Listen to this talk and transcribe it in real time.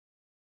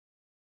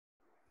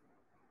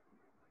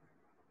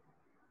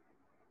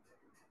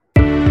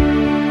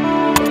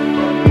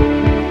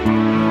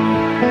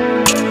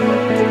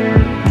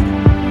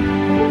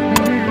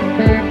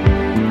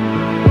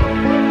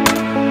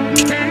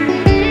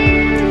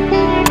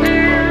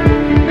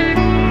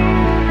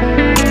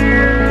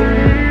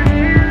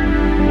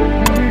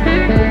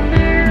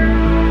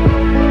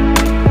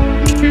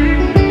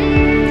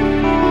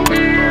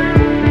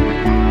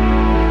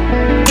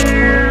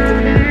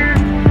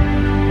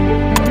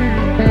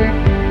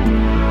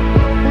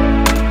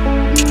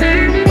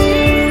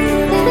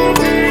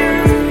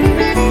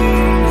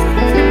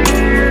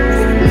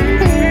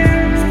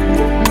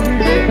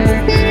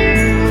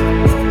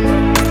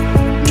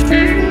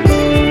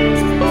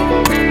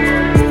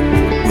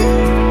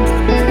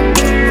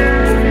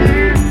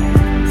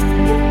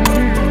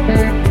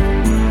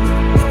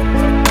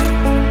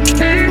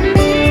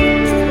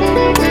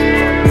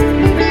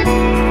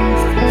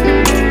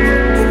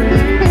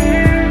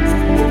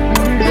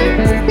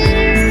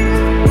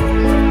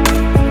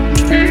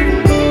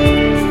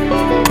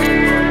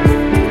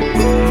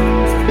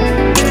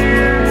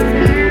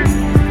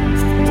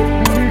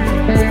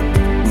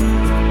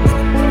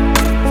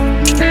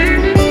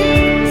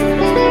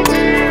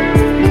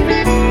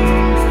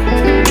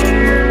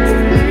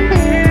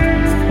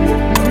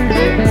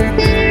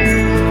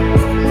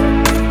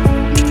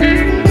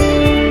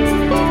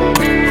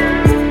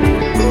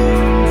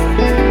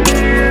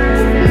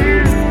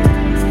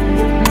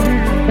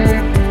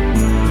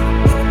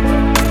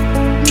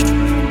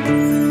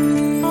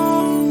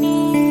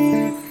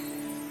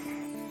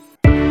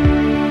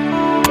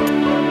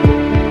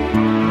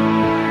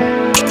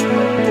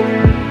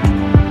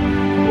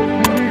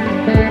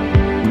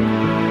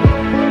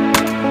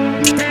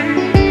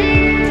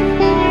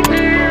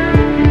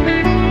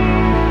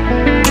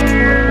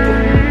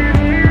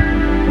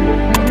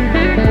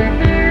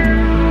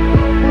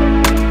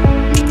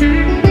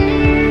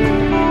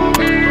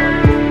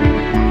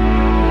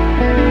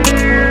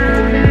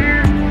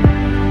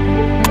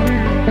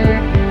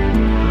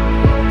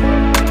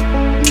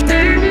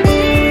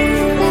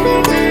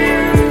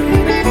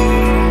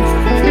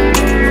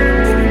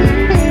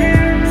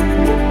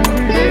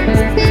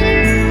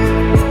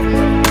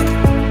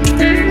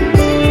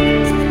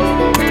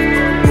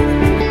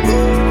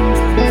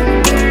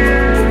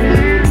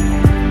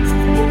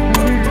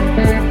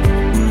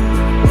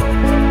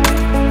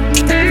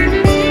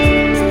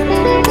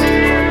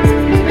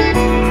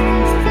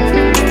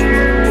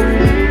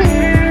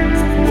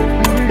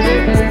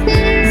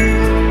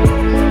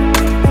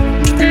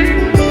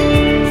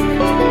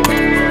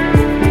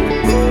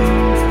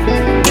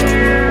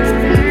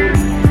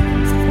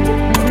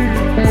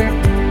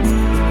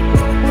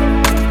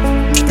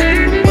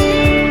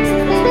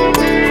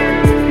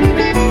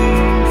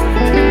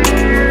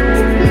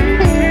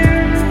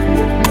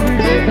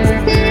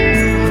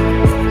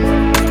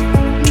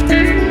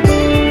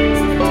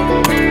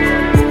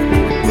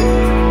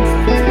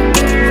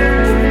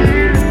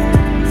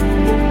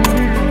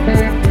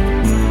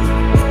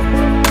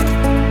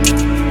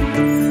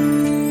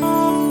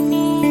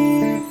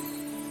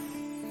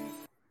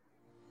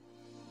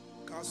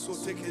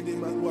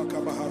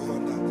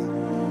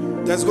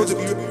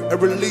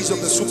release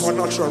of the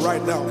supernatural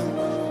right now.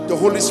 The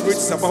Holy Spirit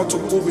is about to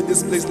move in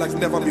this place like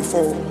never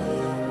before.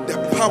 The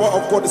power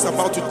of God is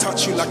about to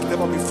touch you like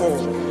never before.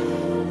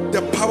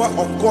 The power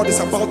of God is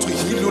about to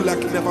heal you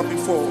like never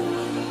before.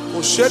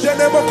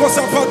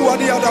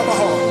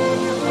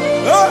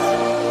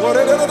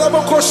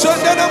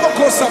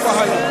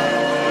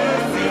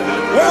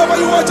 Wherever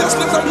you are, just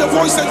lift up your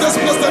voice and just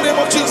bless the name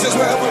of Jesus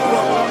wherever you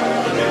are.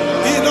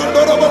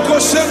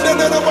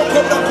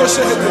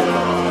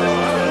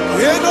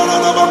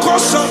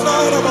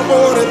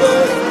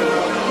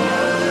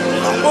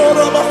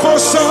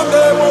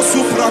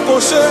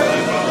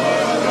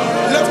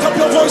 Lift up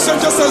your voice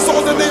and just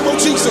exalt the name of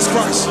Jesus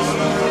Christ.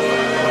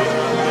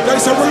 There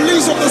is a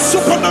release of the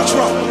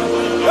supernatural.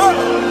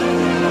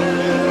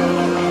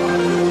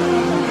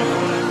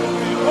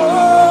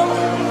 Oh,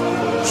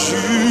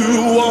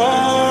 you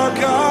are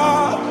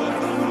God.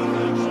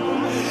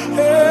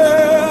 Elohim,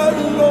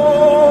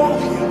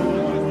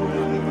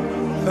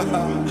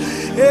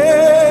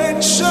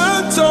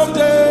 Ancient of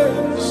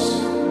Days,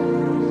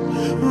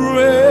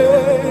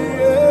 reign,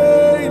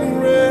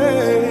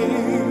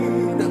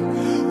 reign.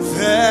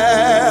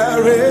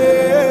 There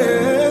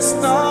is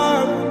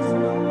none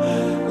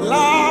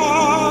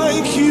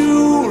like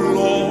you,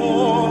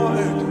 Lord.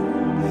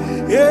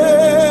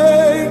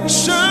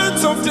 Ancient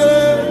of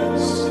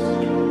Days,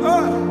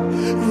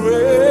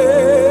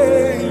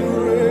 reign,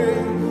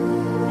 reign.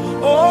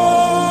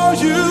 Oh,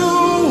 you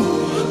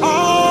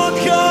are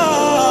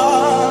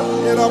God.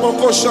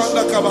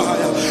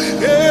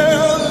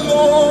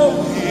 Elohim,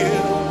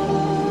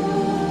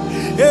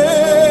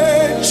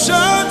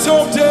 Ancient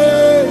of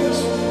Days,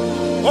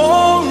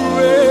 oh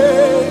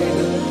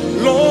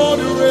reign, Lord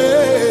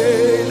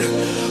reign,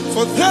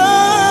 for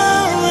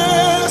there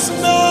is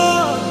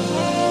none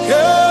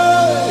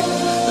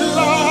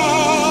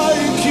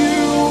like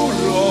you,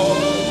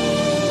 Lord.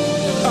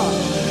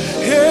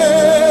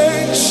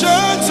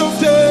 Ancient of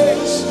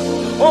Days,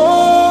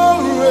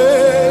 oh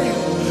reign,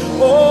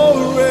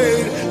 oh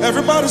reign.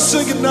 Everybody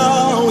sing it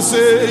now,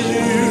 say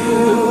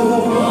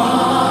you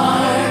are.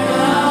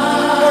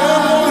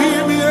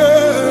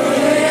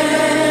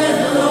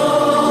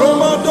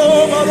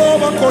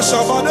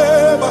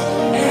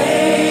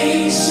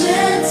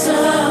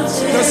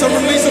 There's a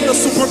release of the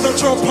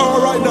supernatural power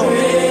right now.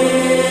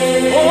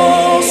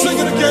 Oh, sing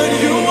it again.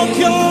 You are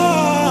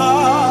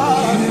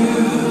God.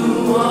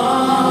 You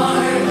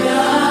are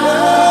God.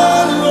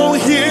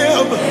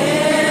 Elohim.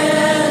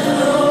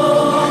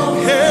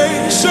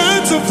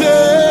 Ancient of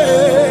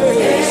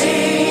Days.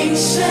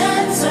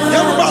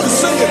 Everybody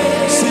sing it.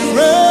 Sing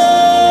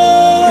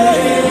rain.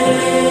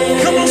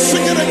 Come on,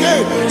 sing it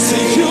again.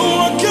 Sing you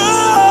are God.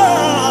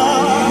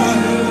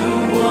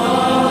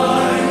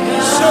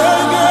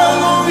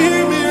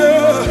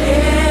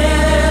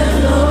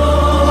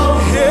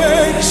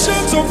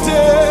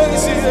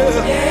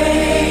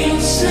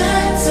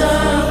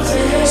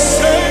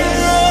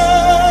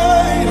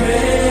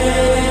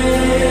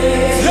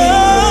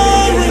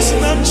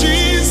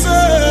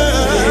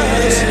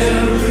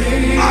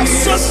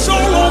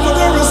 All over,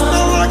 there is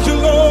none like you,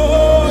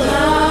 Lord.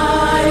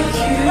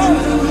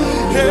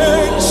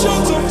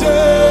 Ancient of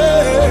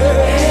Days.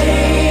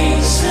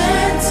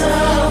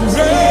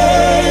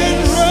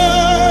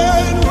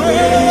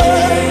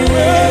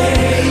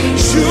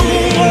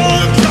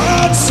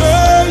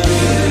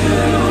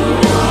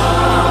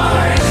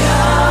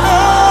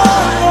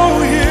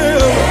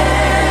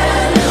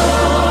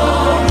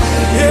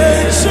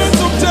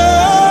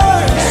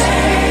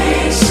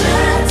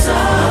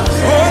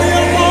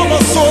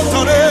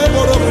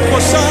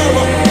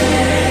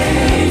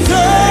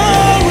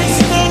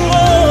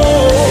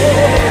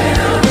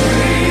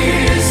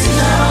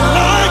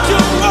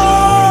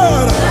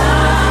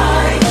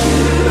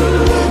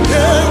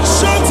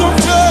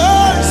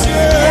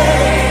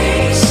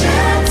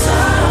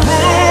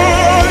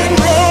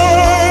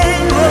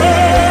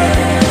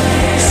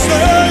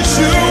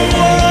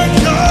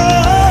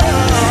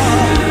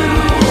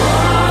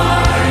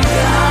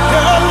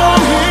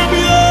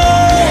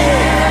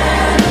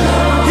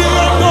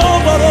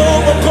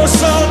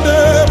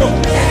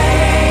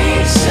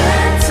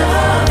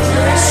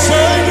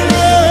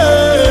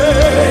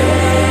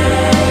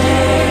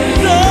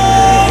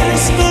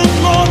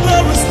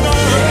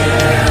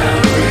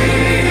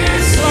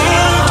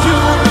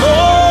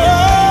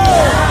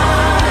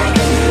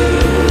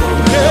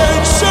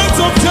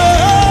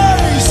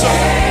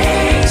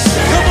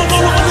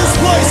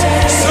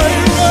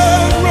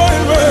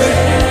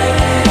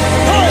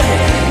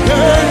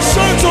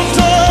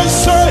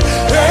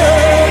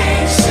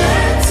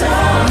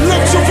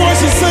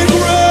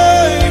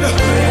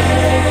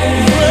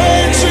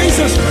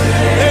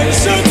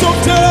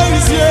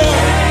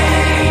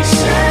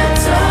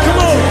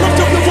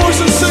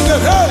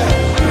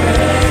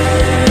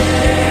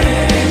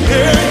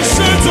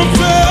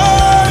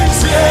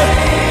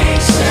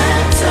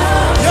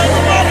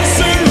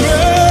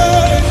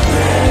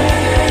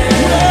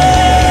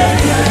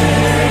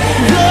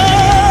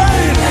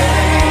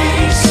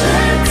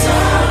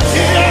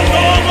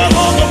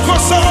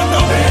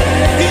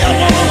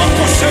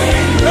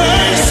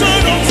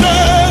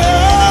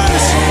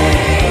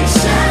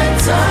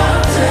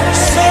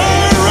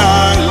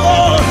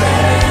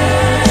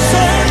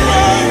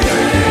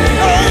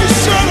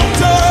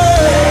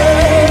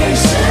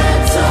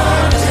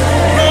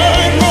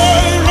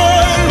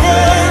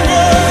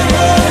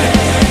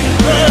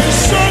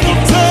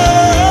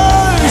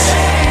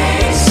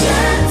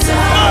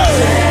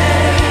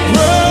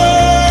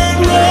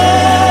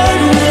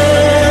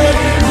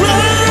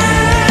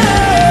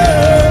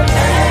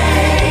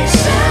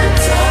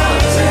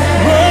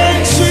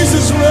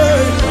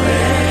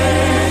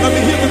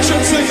 hear the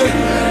church singing.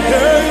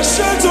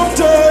 Ancient of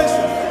days.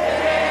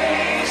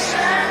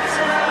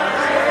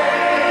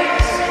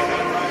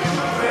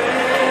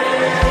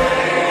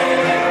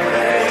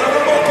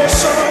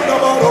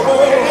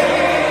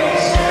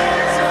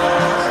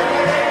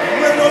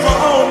 Reign over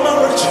our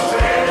marriage.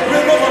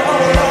 Reign over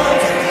our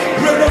life.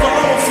 Reign over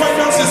our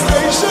finances.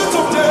 Ancient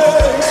of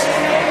days.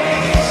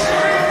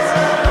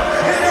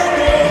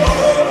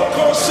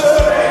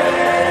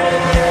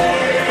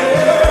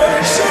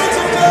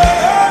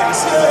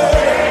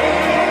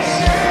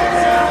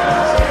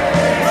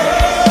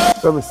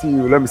 Let me see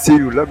you. Let me see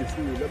you. Let me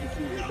see you. Let me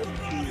see you. Let me see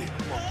you.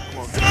 Come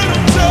on. Come on.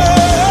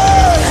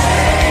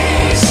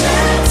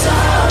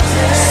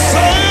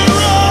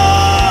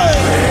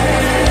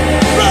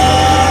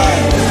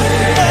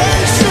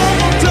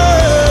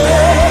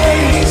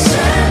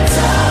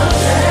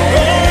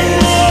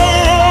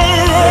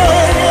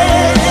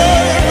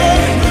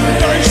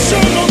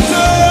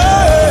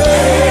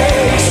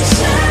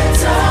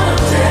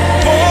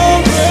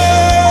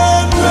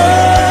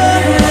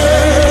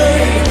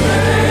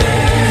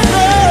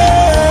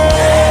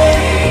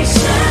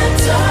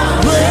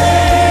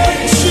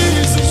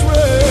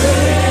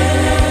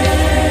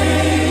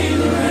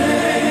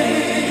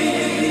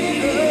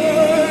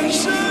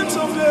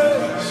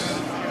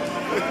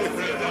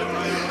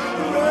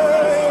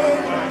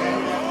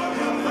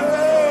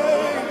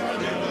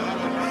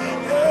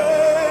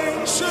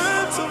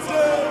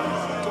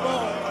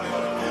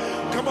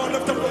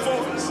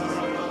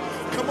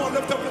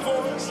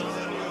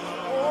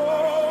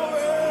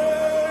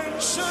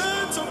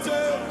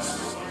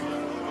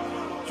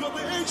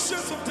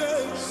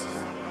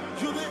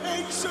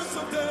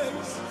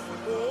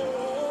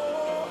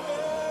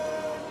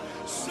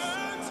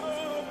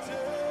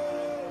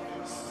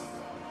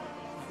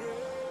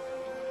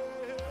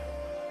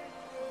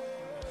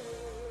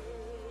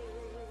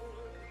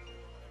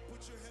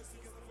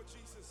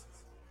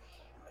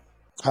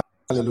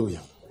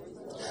 Hallelujah.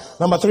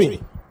 Number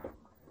three.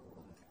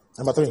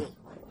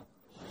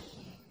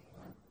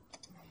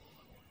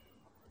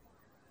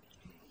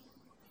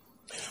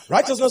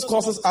 Righteousness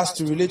causes us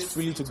to relate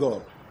freely to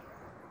God.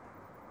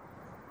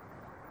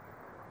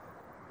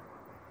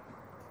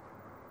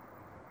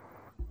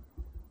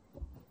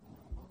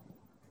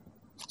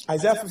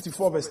 Isaiah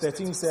 54 verse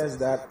 13 says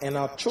that, and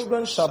our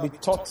children shall be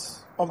taught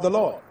of the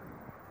Lord.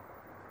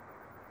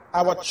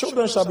 Our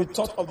children shall be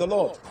taught of the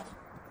Lord.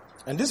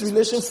 And this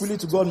relation freely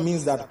to God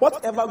means that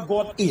whatever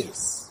God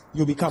is,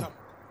 you become.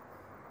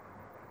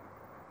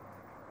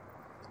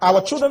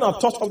 Our children are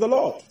taught of the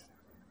Lord.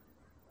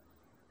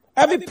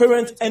 Every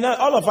parent, and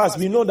all of us,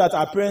 we know that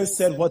our parents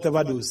said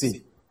whatever they would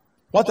say.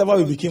 Whatever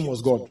we became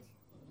was God.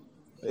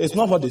 It's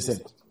not what they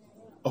said.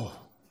 Oh.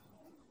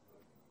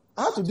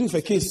 I had to do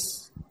a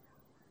case.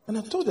 And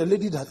I told the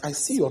lady that I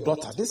see your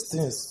daughter, this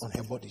thing is on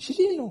her body. She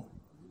didn't know.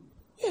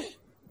 Yeah.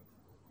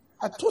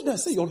 I told her, I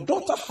said, your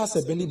daughter has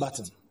a belly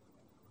button.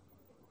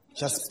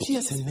 She has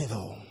pierced her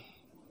navel.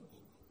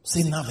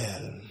 Say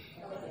navel.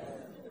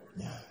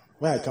 Yeah.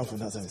 Where I come from,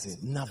 that's how I say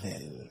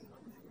navel.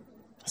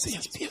 I say,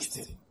 yes, pierced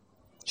it.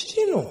 She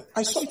didn't know.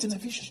 I saw it in a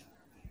vision.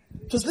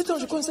 Just later on,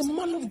 she called and said,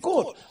 man of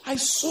God, I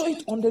saw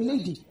it on the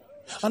lady.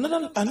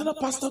 Another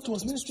pastor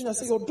was ministering. I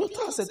said, your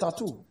daughter has a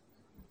tattoo.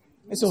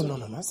 I said, oh, no.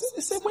 I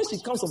said, when she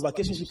comes on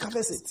vacation, she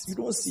covers it. You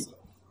don't see.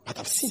 But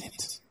I've seen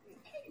it.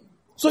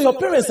 So your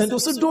parents, and they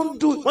said, don't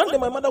do it. One day,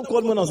 my mother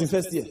called me when I was in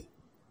first year.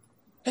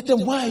 I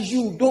said, why are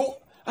you?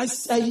 I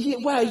hear,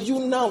 why are you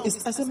now? I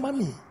said,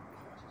 mommy,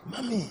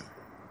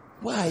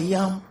 where I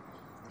am,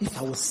 if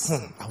I will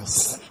sin, I will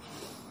sin.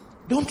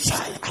 Don't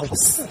try, I will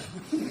sin.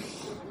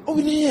 Oh,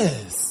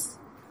 yes.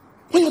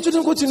 When your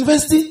children go to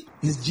university,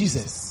 it's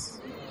Jesus.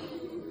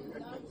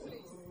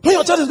 When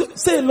your child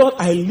say, Lord,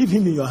 I leave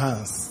him in your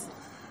hands.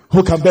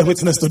 Who can bear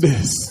witness to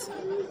this?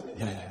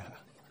 Yeah.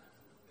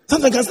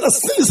 Sometimes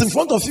sin is in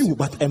front of you,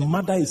 but a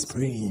mother is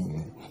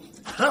praying.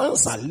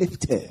 Hands are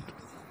lifted.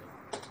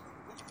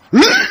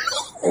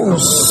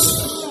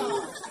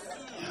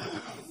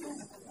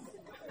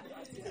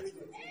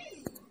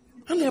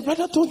 And their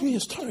brother told me a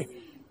story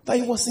that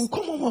he was in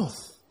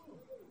Commonwealth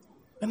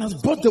and has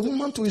brought the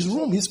woman to his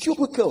room, his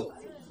cubicle,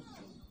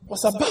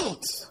 was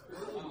about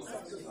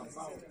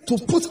to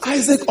put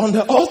Isaac on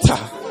the altar.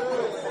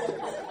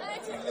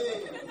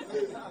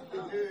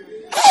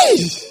 Hey!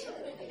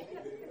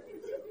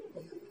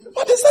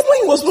 But he said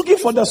when he was looking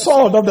for the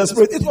sword of the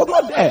Spirit, it was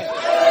not there.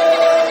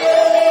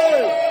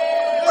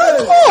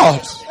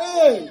 God.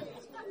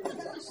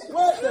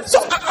 So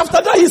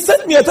after that, he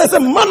sent me a text, said,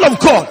 man of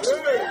God,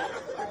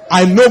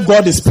 I know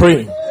God is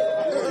praying.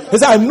 He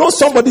said, I know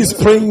somebody is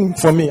praying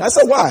for me. I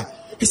said, why?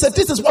 He said,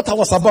 this is what I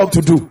was about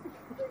to do.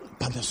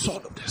 But the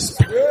sword of the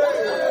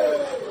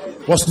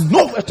Spirit was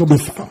nowhere to be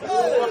found.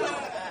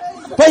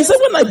 But he said,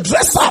 when I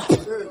dressed up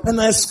and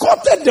I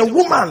escorted the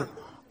woman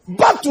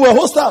back to a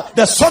hostel,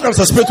 the sword of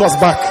the Spirit was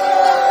back.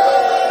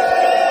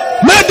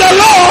 May the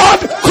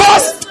Lord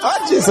cause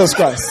Jesus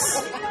Christ.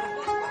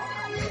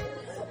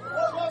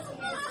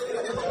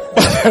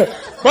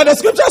 But the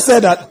scripture said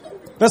that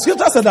The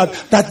scripture said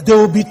that they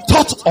will be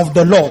taught of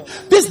the Lord.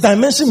 This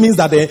dimension means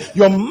that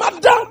your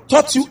mother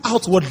taught you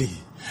outwardly.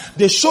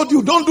 They showed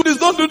you, don't do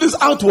this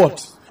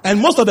outward. And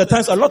most of the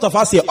times, a lot of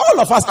us here, all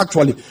of us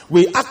actually,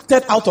 we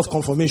acted out of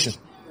conformation.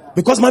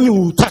 Because mommy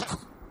will talk,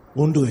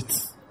 won't do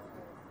it.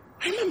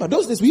 I remember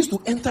those days we used to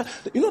enter,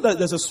 that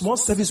there's a small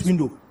service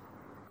window.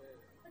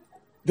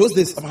 Those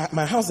days,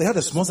 my house, they had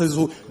a small service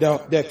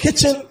window. Their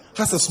kitchen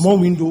has a small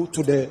window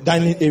to the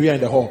dining area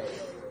in the hall.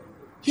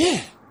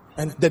 Yeah.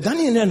 And the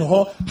dining area in the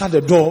hall had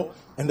a door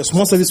and the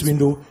small service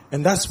window,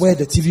 and that's where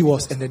the TV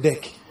was and the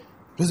deck.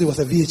 Those days was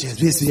a VHS,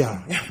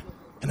 VCR. Yeah.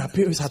 And our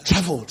parents had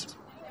traveled.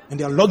 And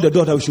they had locked the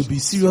door that we should be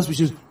serious.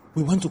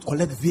 We went to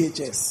collect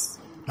VHS.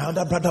 My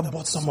other brother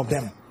bought some of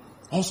them.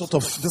 All sorts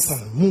of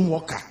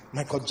Moonwalker,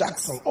 Michael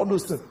Jackson, all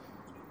those things.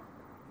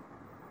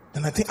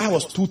 And I think I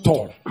was too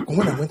tall. And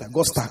when I went, I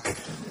got stuck.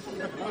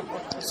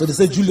 So they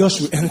said Julius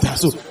should enter.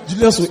 So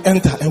Julius will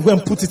enter and go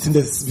and put it in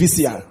the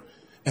VCR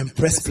and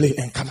press play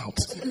and come out.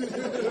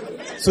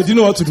 So do you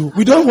know what to do?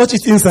 We don't watch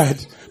it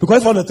inside.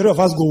 Because if the three of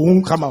us go, we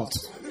won't come out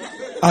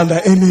under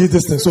any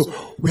distance. So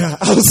we are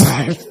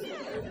outside.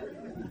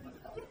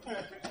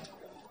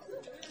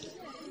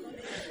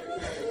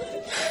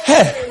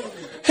 Hey.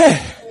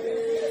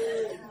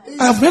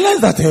 I've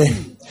realized that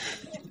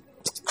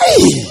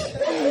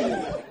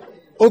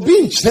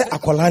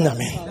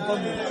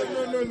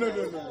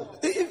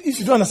if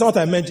you don't understand what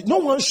I meant, no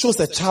one shows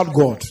a child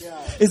God.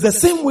 It's the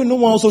same way no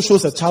one also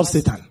shows a child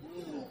Satan.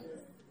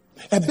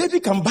 A baby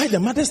can bite the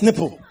mother's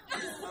nipple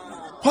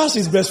while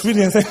she's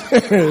breastfeeding and say,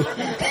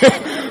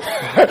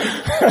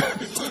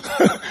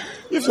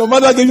 if your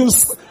mother gives you,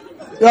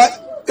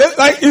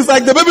 it's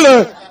like the baby,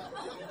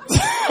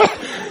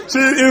 she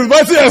is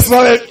biting her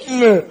stomach.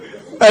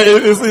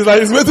 It's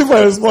like it's waiting for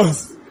a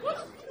response.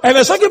 And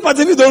the shocking part,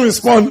 if you don't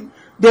respond,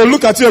 they'll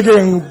look at you again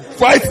and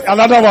fight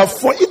another one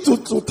for it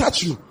to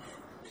touch you.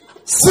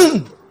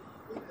 Sin.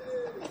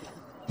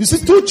 You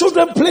see two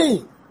children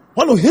playing.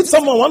 One will hit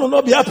someone, one will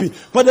not be happy.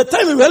 By the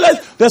time you realize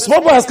the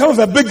small boy has come with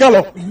a big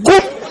gallon,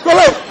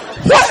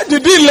 where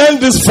did he learn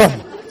this from?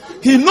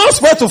 He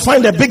knows where to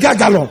find a bigger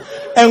gallon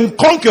and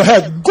conk your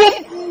head.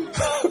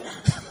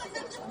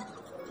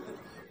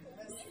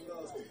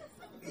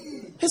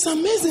 It's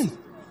amazing.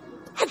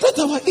 At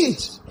our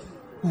age,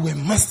 we were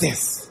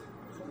masters.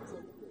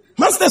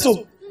 Masters.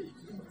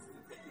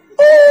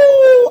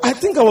 Oh, I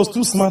think I was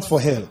too smart for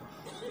hell.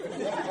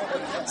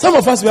 Some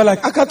of us were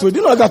like, Akatwe. Do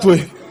you know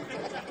Akatwe?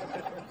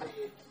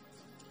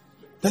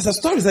 There's a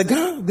story,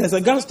 there's a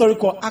gun story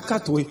called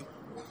Akatwe.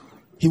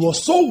 He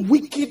was so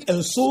wicked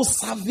and so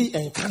savvy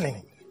and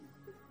cunning.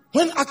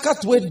 When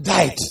Akatwe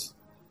died,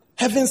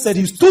 heaven said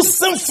he's too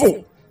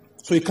sinful,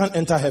 so he can't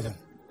enter heaven.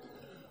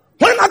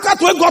 When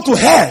Akatwe got to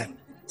hell,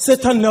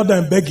 Satan knelt down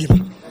and begged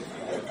him.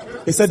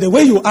 He said, the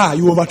way you are,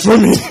 you overthrow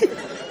me.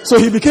 So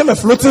he became a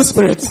floating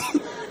spirit.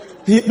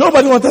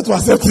 Nobody wanted to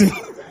accept him.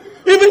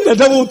 Even the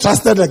devil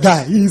trusted the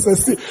guy. There's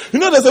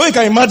a way you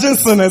can imagine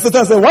sin, and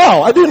Satan said,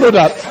 wow, I didn't know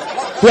that.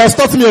 He has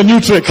taught me a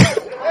new trick.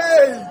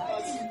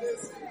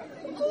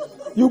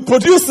 You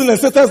produce sin, and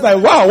Satan's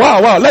like,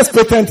 wow, let's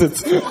patent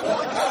it.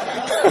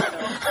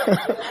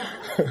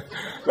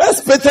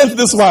 Let's patent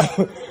this one.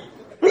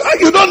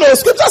 You don't know.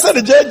 Scripture said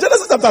in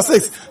Genesis chapter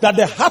 6 that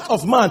the heart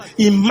of man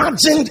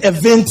imagined a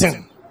vain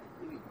thing.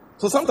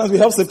 So sometimes we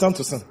help Satan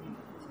to sin.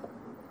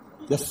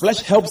 The flesh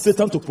helps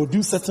Satan to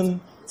produce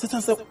certain.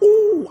 Satan said,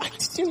 oh, I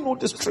didn't know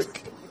this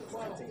trick.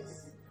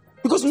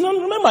 Because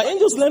remember,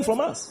 angels learn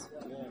from us.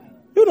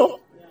 You know.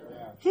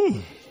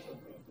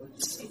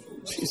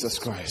 Jesus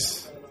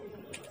Christ.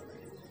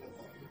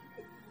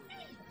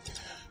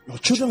 Your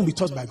children will be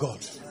taught by God.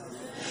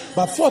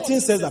 But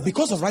 14 says that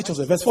because of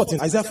righteousness, verse 14,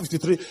 Isaiah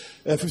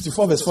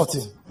 54 verse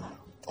 14.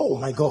 Oh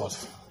my God.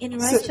 Say,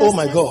 oh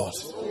my God.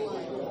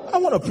 I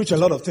want to preach a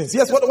lot of things.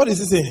 Yes, what is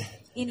he saying?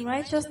 In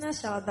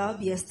righteousness shalt thou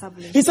be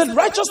established. He said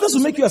righteousness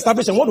will make you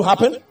established, and what will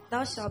happen?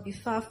 Thou shalt be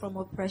far from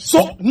oppression.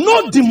 So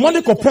no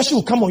demonic oppression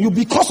will come on you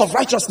because of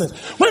righteousness.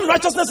 When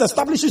righteousness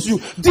establishes you,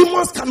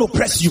 demons can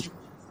oppress you.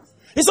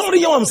 Is somebody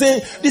hear what I'm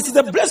saying? This is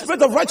the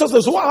breastplate of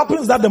righteousness. So what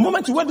happens is that the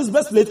moment you wear this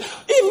breastplate,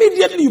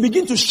 immediately you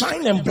begin to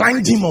shine and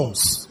blind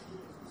demons.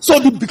 So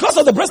because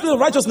of the breastplate of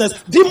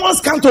righteousness,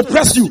 demons can't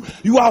oppress you.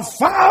 You are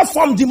far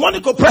from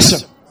demonic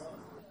oppression.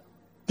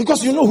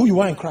 Because you know who you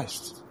are in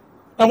Christ.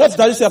 And what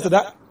did he say after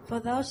that? For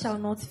thou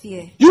shalt not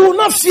fear. You will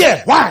not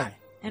fear. Why?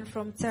 And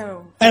from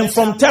terror. And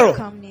from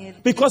terror.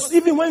 Because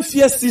even when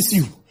fear sees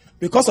you,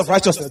 because of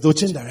righteousness, they'll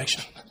change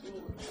direction.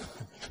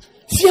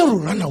 Fear will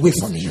run away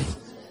from you.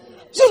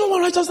 Do you know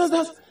what righteousness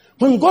does?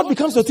 When God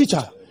becomes your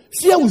teacher,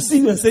 fear will see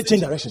you and say,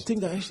 change direction. Take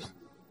direction.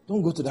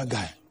 Don't go to that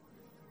guy.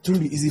 It will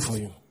be easy for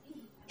you.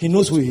 He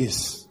knows who he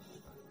is.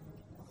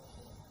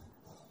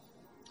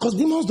 Because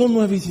demons don't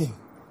know everything.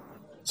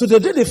 So the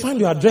day they find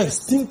your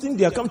address, think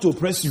they are come to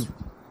oppress you.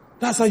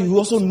 That's how you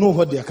also know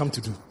what they are come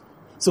to do.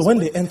 So when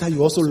they enter,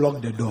 you also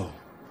lock the door.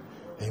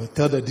 And you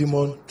tell the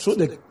demon, throw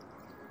the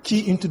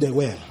key into the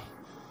well,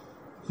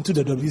 into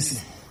the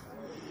WC.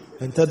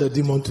 And tell the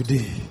demon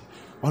today,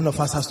 one of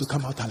us has to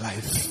come out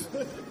alive.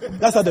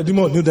 That's how the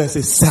demon knew that and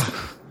said, sir,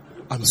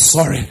 I'm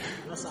sorry.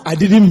 I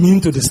didn't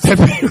mean to disturb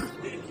you.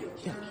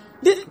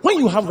 When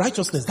you have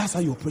righteousness, that's how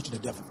you approach the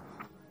devil.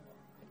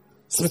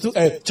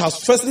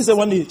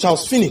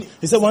 Charles Finney,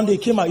 he said one day he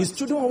came out, his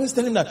children always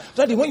tell him that,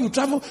 Daddy, when you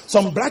travel,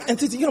 some black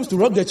entity comes to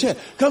rock the chair,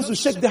 comes to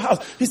shake the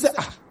house. He said,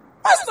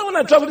 what's the when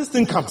I travel, this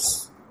thing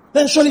comes?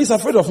 Then surely he's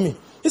afraid of me.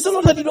 He said,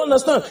 no, Daddy, you don't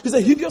understand. He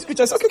said, hideous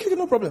creature. I said, okay,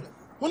 no problem.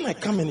 When I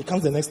come and he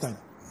comes the next time,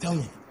 tell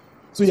me.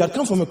 So he had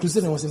come from a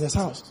crusade and was in his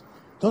house.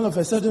 Then all of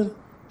a sudden,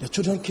 the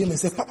children came and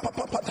said,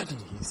 Papa, Daddy,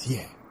 he's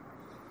here.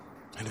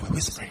 And they were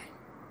whispering.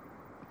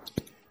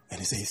 And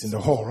he said, he's in the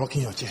hall,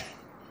 rocking your chair.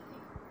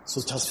 So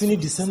Charles Finney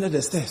descended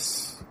the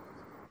stairs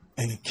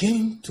and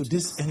came to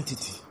this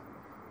entity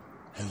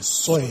and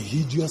saw a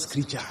hideous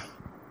creature,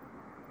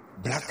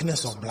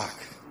 blackness of black,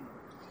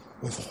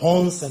 with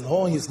horns and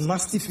all his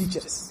nasty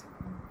features.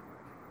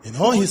 In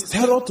all his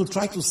terror to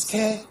try to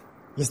scare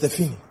Mr.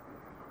 Finney,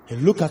 he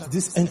looked at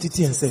this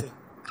entity and said,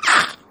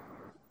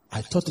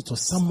 I thought it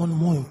was someone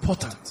more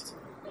important.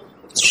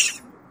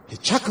 He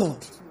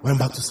chuckled, went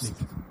back to sleep.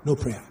 No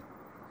prayer.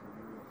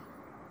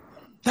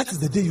 That is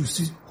the day you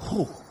see,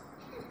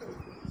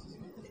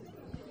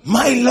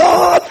 my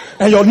Lord,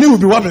 and your knee will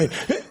be wobbling.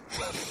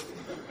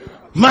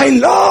 My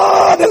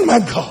Lord and my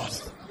God,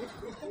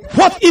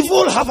 what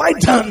evil have I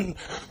done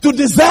to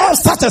deserve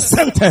such a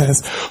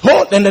sentence?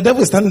 Oh, and the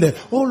devil is standing there.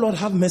 Oh Lord,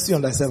 have mercy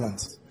on thy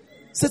servant.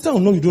 Satan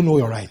will know you don't know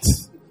your right.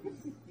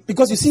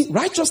 Because you see,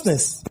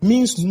 righteousness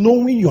means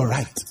knowing your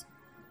right.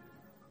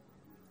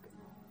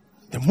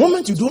 The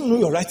moment you don't know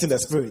your right in the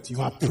spirit,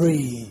 you are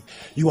praying.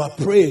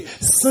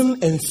 Sin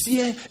and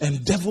fear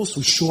and devils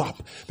will show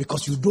up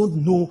because you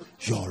don't know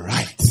your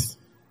right.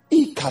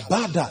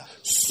 Ikabada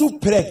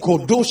supre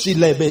kodoshi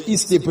lebe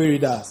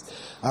isteperidas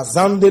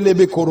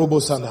azandelebe korobo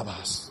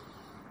sandabas.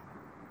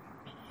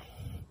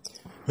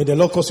 May the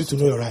Lord cause you to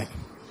know your right,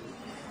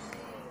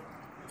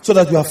 so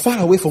that you are far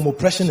away from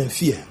oppression and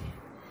fear.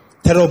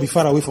 Terror will be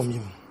far away from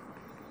you.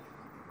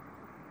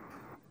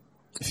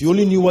 If you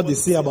only knew what they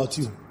say about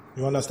you,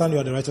 you understand you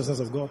are the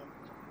righteousness of God.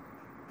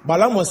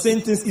 Balaam was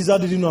saying things Israel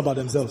didn't know about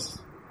themselves.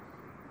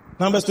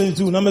 Numbers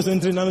 22, Numbers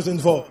 23, Numbers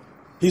 24.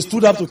 He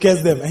stood up to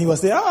curse them and he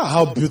was saying,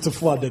 how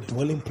beautiful are the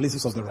dwelling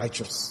places of the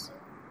righteous.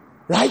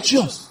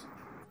 Righteous.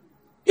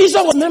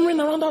 Israel was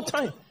murmuring around that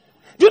time.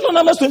 Do you know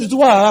Numbers 22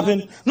 what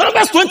happened?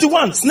 Numbers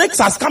 21, snakes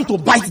has come to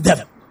bite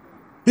them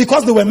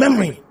because they were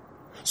murmuring.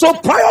 So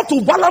prior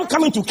to Balaam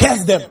coming to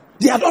curse them,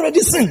 they had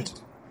already sinned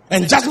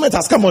and judgment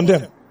has come on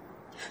them.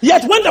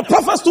 Yet when the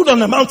prophet stood on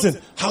the mountain,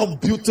 how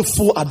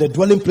beautiful are the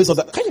dwelling place of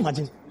the... Can you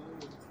imagine?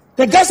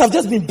 The guys have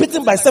just been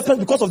bitten by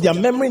serpents because of their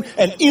memory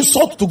and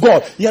insult to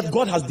God. Yet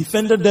God has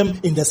defended them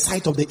in the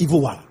sight of the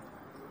evil one.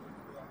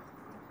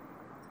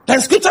 Then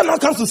scripture now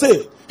comes to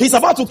say, he's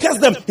about to curse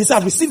them. He said,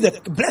 I've received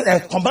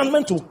the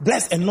commandment to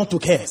bless and not to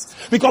curse.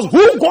 Because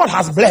who God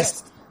has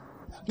blessed,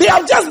 they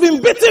have just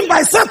been bitten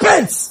by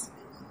serpents.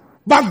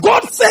 But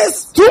God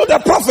says through the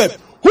prophet,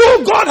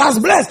 who God has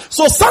blessed.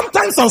 So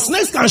sometimes some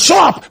snakes can show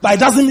up, but it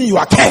doesn't mean you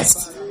are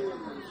cursed.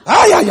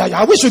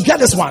 I wish you get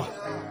this one.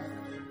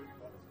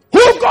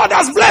 Who God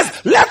has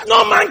blessed, let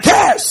no man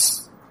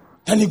curse.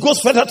 And he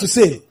goes further to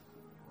say,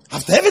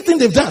 after everything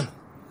they've done,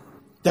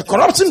 the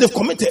corruption they've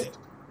committed,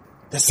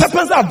 the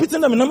serpents that have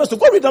beaten them in Numbers 2.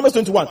 Go read Numbers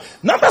 21.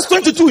 Numbers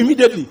 22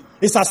 immediately.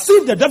 It's as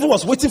if the devil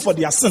was waiting for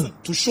their sin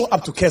to show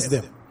up to curse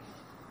them.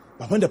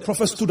 But when the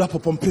prophet stood up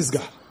upon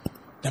Pisgah,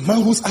 the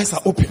man whose eyes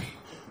are open,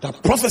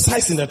 that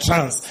prophesies in a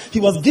trance, he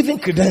was giving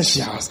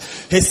credentials.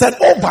 He said,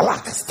 oh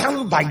Balak,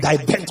 stand by thy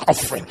burnt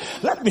offering.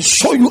 Let me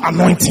show you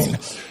anointing.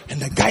 And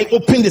the guy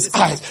opened his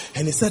eyes.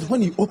 And he said,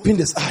 when he opened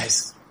his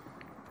eyes,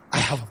 I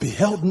have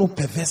beheld no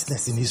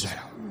perverseness in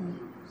Israel.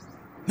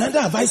 Neither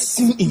have I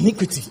seen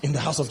iniquity in the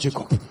house of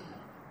Jacob.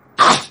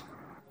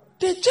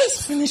 They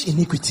just finished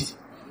iniquity.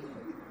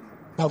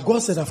 But God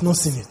said, I've not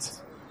seen it.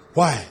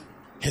 Why?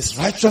 His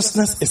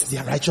righteousness is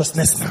their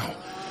righteousness now.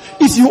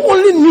 If you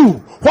only knew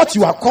what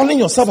you are calling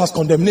yourself as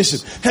condemnation,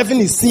 heaven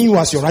is seeing you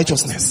as your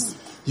righteousness,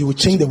 you will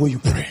change the way you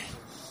pray.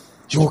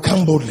 You will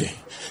come boldly.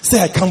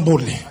 Say, I come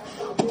boldly.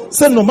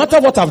 Say, no matter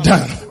what I've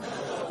done,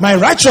 my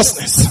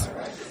righteousness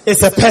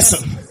is a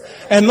person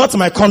and not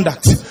my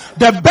conduct.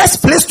 The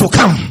best place to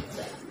come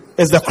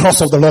is the cross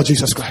of the Lord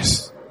Jesus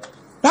Christ.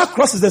 That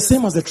cross is the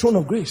same as the throne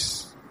of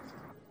grace.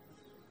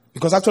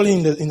 Because actually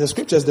in the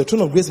scriptures, the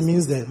throne of grace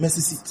means the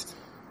mercy seat.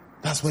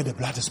 That's where the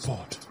blood is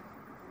poured.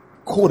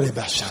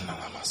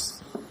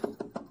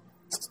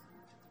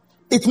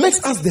 It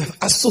makes us the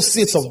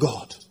associates of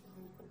God,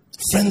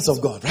 friends of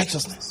God,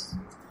 righteousness.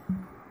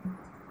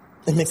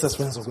 It makes us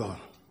friends of God.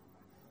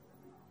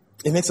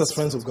 It makes us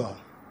friends of God.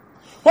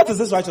 What is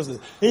this righteousness?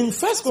 In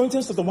 1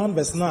 Corinthians chapter 1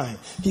 verse 9,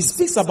 he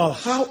speaks about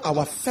how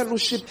our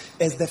fellowship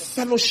is the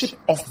fellowship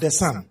of the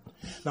Son.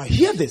 Now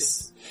hear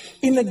this.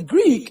 In the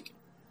Greek,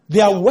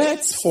 there are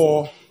words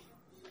for,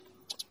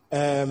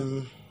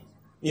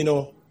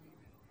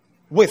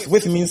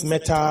 with means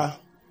meta.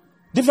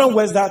 Different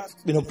words that,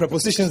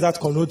 prepositions that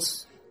connote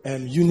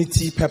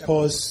unity,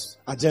 purpose,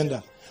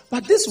 agenda.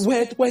 But this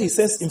word where he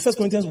says in 1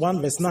 Corinthians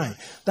 1 verse 9,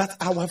 that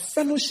our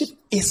fellowship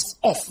is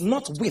of,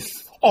 not with,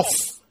 of.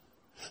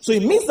 So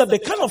it means that the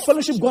kind of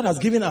fellowship God has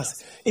given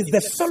us is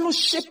the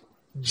fellowship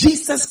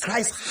Jesus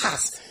Christ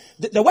has.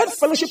 The word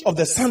fellowship of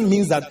the Son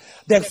means that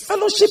the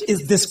fellowship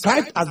is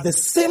described as the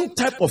same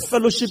type of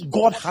fellowship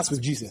God has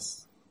with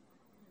Jesus.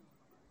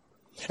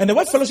 And the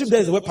word fellowship there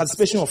is the word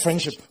participation or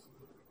friendship.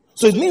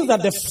 So it means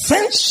that the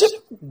friendship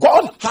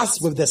God has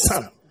with the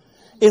Son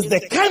is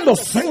the kind of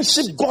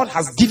friendship God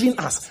has given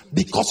us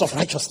because of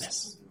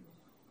righteousness.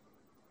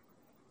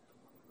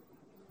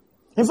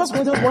 In 1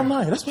 Corinthians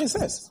 1:9, that's what it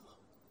says.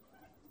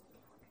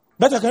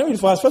 Better, can you read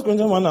for us? 1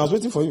 Corinthians 1:9, I was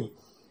waiting for you.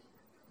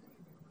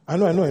 I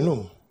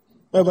know.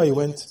 Wherever you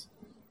went,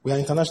 we are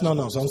international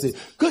now, so I'm saying,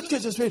 good,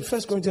 just read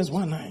 1 Corinthians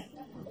 1:9.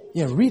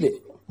 Yeah, read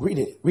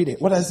it.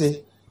 What does it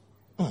say?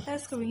 1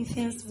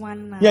 Corinthians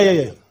 1:9.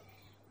 Yeah.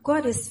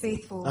 God is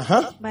faithful,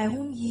 by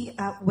whom ye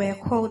were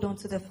called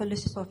unto the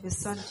fellowship of his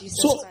Son,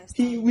 Jesus Christ.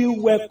 So we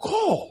were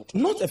called,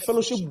 not a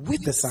fellowship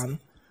with the Son,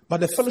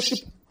 but a fellowship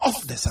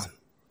of the Son.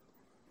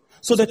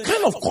 So the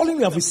kind of calling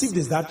we have received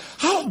is that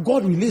how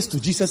God relates to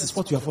Jesus is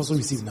what you have also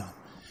received now.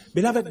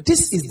 Beloved,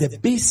 this is the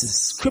basis,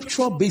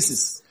 scriptural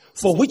basis,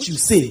 for which you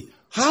say,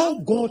 how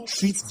God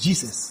treats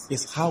Jesus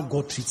is how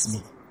God treats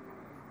me.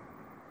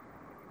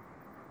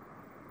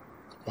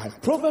 While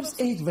Proverbs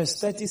 8 verse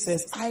 30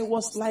 says, I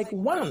was like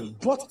one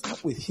brought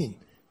up with him,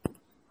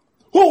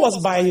 who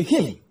was by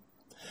him.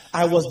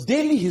 I was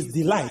daily his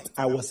delight.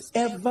 I was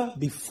ever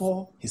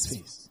before his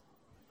face.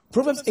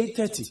 Proverbs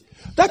 8:30.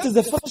 That is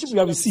the fellowship we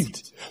have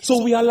received.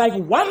 So we are like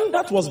one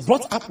that was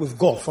brought up with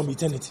God from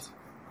eternity.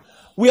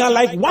 We are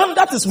like one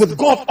that is with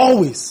God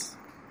always,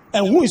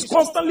 and who is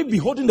constantly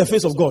beholding the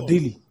face of God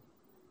daily.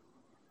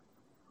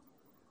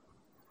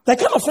 The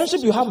kind of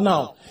friendship you have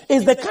now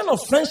is the kind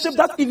of friendship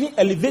that even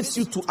elevates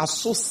you to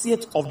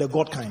associate of the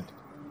God kind.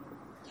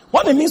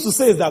 What it means to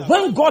say is that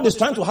when God is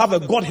trying to have a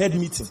Godhead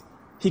meeting,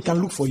 he can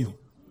look for you.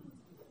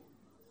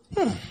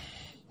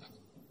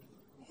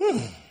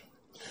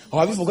 Or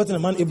have you forgotten the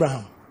man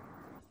Abraham?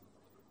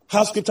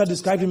 How scripture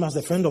described him as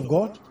a friend of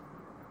God?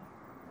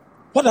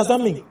 What does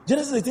that mean?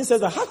 Genesis 18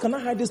 says that how can I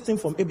hide this thing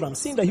from Abraham,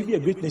 seeing that he'll be a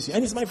great nation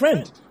and he's my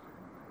friend?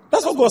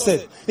 That's what God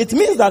said. It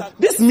means that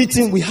this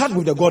meeting we had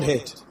with the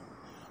Godhead,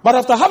 but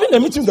after having the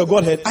meeting with the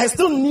Godhead, I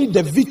still need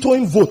the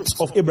vetoing vote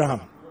of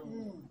Abraham.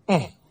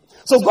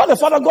 So God the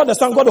Father, God the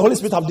Son, God the Holy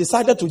Spirit have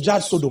decided to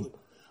judge Sodom,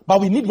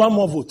 but we need one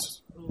more vote.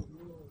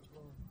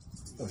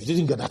 No, you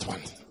didn't get that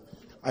one.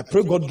 I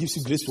pray God gives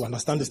you grace to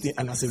understand this thing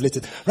and assimilate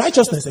it.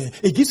 Righteousness,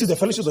 it gives you the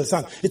fellowship of the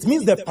Son. It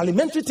means the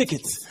parliamentary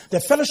ticket,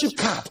 the fellowship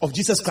card of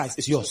Jesus Christ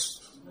is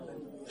yours.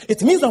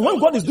 It means that when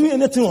God is doing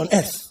anything on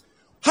earth,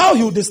 how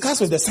he will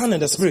discuss with the Son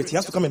and the Spirit, he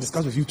has to come and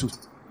discuss with you too.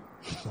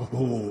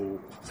 Oh,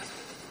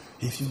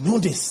 if you know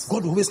this,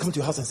 God will always come to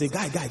your house and say,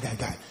 guy,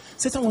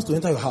 Satan wants to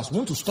enter your house. We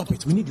want to stop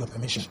it. We need your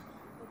permission.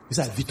 He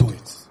said, veto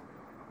it.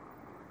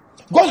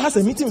 God has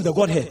a meeting with the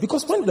Godhead,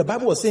 because when the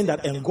Bible was saying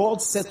that, and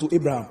God said to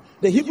Abraham,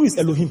 the Hebrew is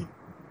Elohim.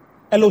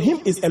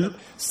 Elohim is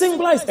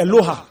singular is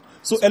Eloha.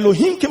 So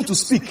Elohim came to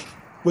speak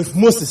with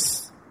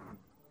Moses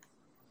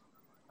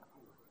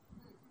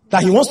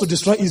that he wants to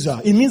destroy Israel.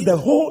 It means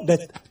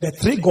the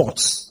three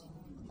gods.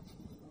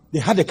 They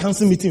had a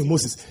council meeting with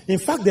Moses. In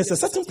fact, there's a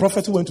certain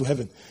prophet who went to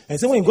heaven and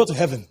said when he got to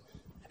heaven,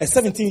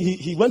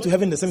 he went to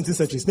heaven in the 17th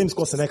century. His name is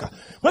called Seneca.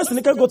 When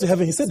Seneca got to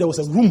heaven, he said there was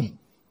a room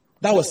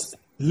that was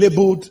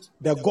labeled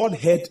the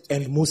Godhead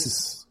and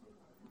Moses.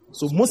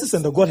 So Moses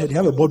and the Godhead, they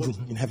have a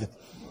boardroom in heaven.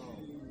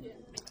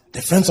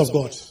 The friends of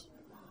God.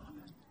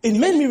 It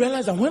made me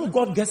realize that when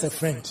God gets a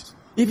friend,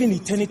 even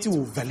eternity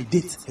will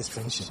validate his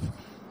friendship.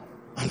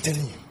 I'm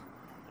telling you.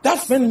 That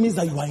friend means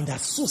that you are in the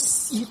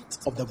associate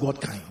of the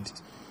God kind.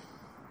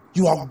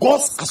 You are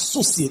God's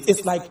associate.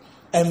 It's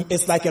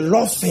like a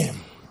law firm.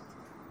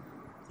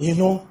 You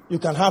know, you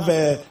can have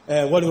a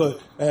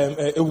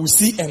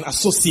Wusi and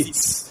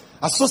associates.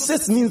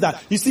 Associates means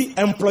that, you see,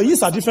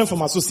 employees are different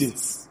from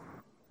associates.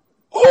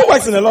 Who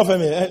works in a law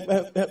firm?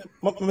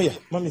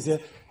 Mommy is here.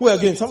 Who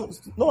again?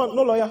 No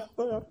lawyer.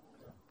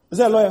 Is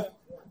there a lawyer?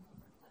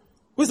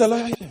 Who is the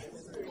lawyer here?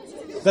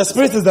 The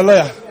Spirit is the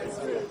lawyer.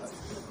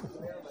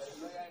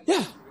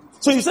 Yeah.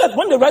 So you said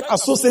when they write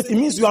associate, it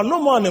means you are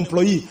no more an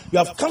employee. You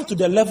have come to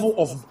the level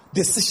of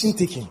decision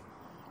taking,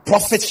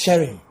 profit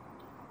sharing,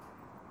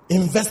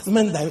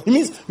 investment. It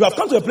means you have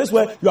come to a place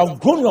where you have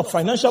grown your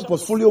financial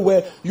portfolio,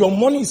 where your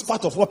money is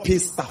part of what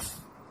pays staff.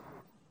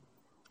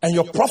 And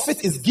your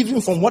profit is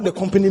given from what the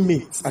company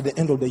makes at the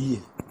end of the year.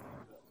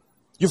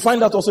 You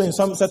find that also in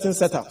some certain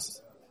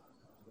setups.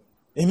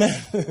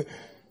 Amen.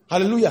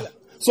 Hallelujah.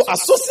 So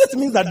associate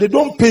means that they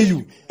don't pay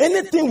you.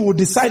 Anything will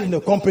decide in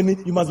the company,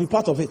 you must be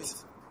part of it.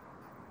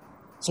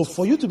 So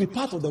for you to be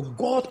part of the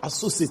God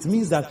associate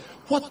means that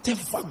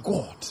whatever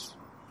God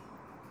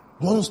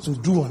wants to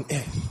do on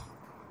earth,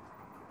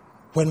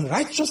 when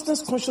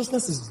righteousness,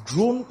 consciousness is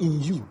drawn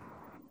in you,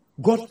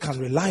 God can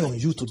rely on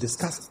you to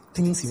discuss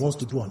things he wants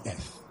to do on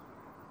earth.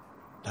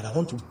 That I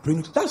want to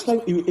bring. That's why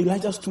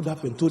Elijah stood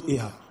up and told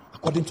Ahab,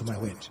 according to my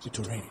word, it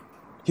will rain.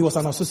 He was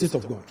an associate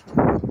of God.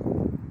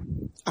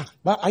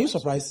 But are you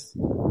surprised?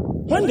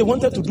 When they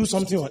wanted to do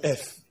something on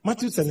earth,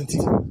 Matthew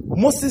 17,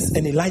 Moses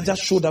and Elijah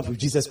showed up with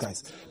Jesus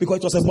Christ because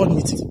it was a board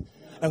meeting.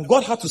 And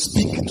God had to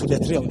speak to the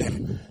three of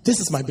them.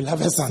 This is my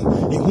beloved son,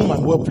 in whom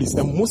I'm well pleased.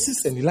 And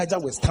Moses and Elijah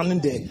were standing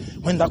there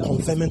when that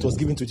conferment was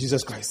given to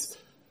Jesus Christ.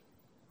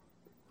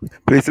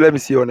 Please let me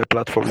see you on the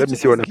platform. Let me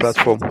see you on the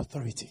platform.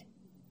 Authority.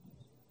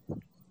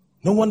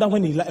 No wonder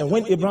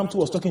when Abraham too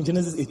was talking in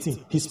Genesis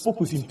 18, he spoke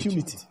with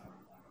impunity.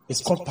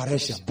 It's called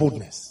parousia,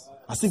 boldness.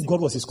 As if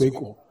God was his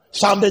co-equal.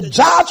 Shall the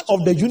judge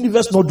of the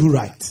universe not do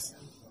right?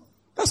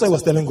 That's what he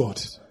was telling God.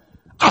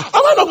 Am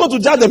I not going to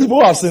judge the people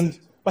who have sinned?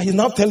 But he's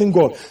now telling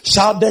God,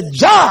 shall the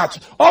judge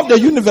of the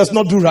universe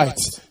not do right?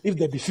 If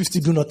there be 50,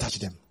 do not touch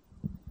them.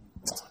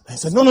 And he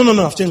said,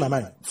 no, I've changed my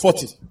mind.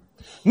 40.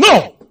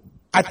 No,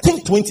 I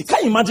think 20.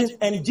 Can you imagine?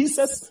 And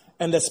Jesus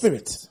and the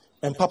Spirit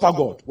and Papa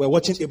God were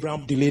watching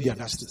Abraham delay their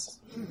justice.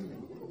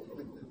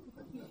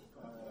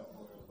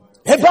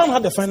 Abraham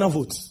had the final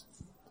vote.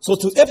 So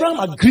till Abraham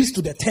agrees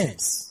to the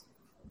terms,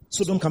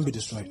 Sodom can be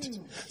destroyed.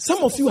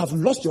 Some of you have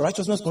lost your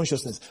righteousness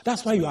consciousness.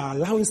 That's why you are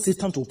allowing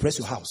Satan to oppress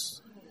your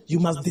house. You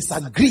must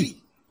disagree.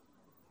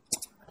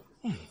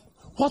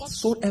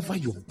 Whatsoever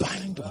you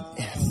bind on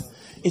earth,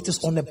 it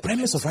is on the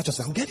premise of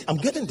righteousness. I'm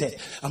getting there.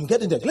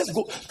 Let's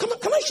go.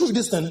 Can I show you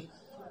this thing?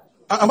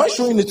 Am I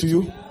showing it to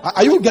you?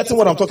 Are you getting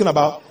what I'm talking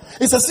about?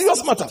 It's a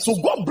serious matter. So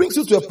God brings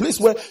you to a place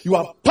where you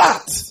are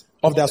part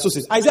of the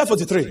associate. Isaiah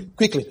 43,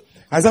 quickly.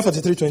 Isaiah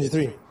 43,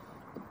 23.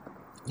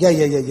 Yeah.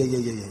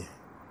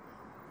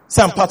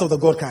 Say I'm part of the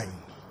God kind.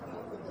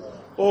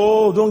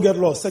 Oh, don't get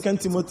lost.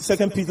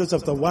 2 Peter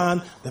chapter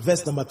 1, the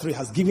verse number 3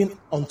 has given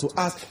unto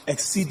us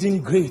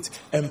exceeding great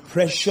and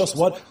precious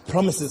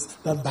promises,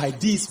 that by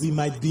these we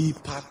might be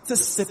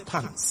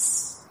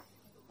participants,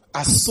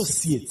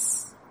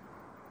 associates,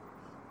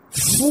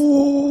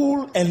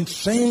 full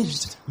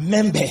entrenched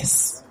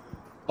members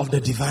of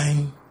the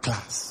divine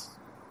class.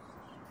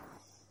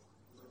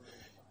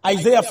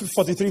 Isaiah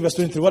 43 verse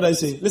 23. What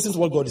does it say? Listen to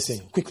what God is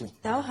saying quickly.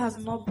 Thou hast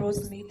not brought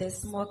me the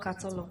small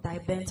cattle of thy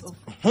burnt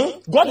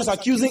offering. God is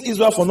accusing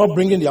Israel for not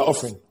bringing their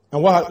offering.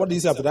 And what did he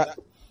say after that?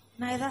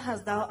 Neither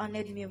hast thou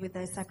honored me with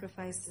thy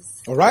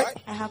sacrifices. All right.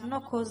 I have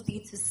not caused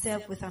thee to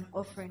serve with an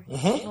offering,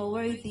 nor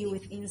worry thee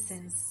with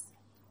incense.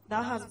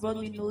 Thou hast brought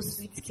me no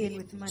sweet cane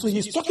with money. So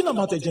he's talking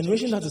about a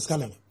generation that is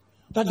coming.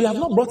 That they have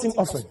not brought him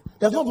offering.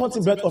 They have not brought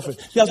him bread offering.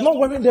 He has not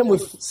worried them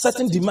with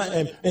certain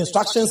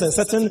instructions and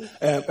certain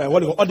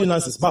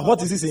ordinances. But what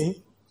is he saying?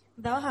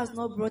 Thou hast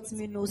not brought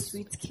me no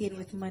sweet cane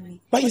with money.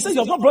 But he says,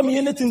 you have not brought me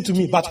anything to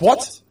me. But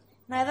what?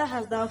 Neither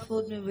hast thou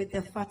filled me with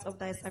the fat of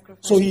thy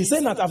sacrifice. So he's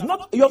saying that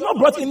you have not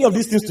brought any of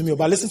these things to me.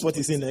 But listen to what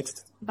he's saying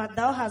next. But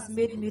thou hast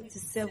made me to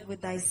serve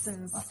with thy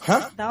sins.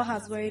 Thou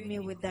hast worried me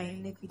with thy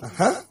iniquities.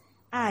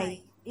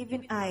 I,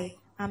 even I,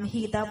 am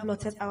he that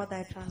blotted out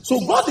thy transgressions. So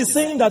God is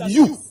saying that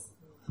you,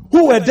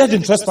 who were dead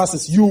in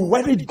trespasses, you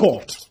worried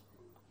God.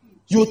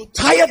 You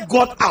tired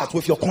God out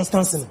with your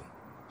constant sinning.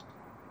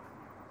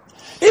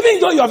 Even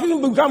though you have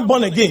even become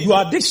born again,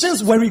 your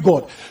addictions worry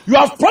God. You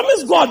have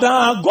promised God,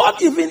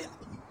 God even...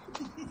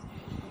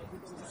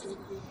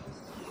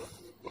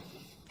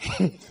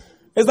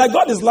 It's like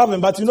God is loving,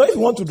 but if you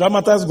want to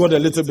dramatize God a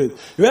little bit,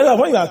 you realize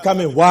when you are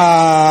coming,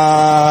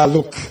 wow,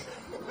 look.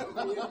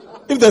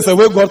 If there's a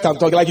way God can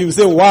talk, like you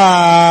say,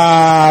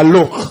 wow,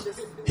 look.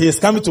 He is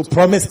coming to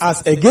promise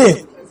us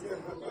again.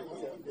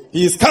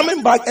 He is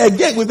coming back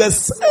again with the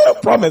same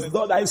promise.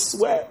 Lord, I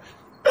swear,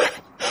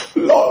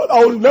 Lord,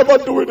 I will never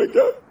do it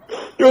again.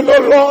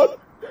 Lord,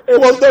 it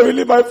was not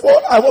really my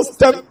fault. I was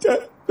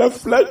tempted. The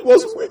flesh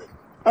was weak.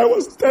 I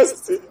was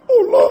thirsty.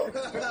 Oh, Lord.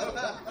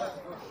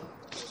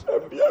 The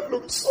beer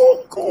looked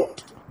so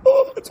good.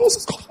 Oh, it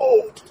was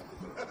cold.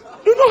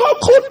 You know how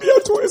cold beer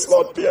too is,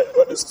 Lord, beer.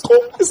 When it's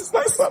cold, it's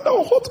nicer than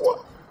a hot one.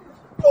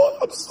 Lord,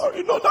 I'm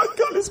sorry. That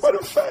girl is very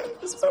fair.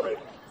 It's very...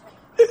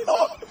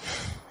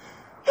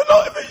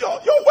 even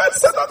your word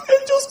said that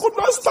angels could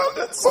not stand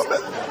it. So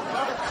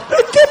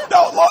they came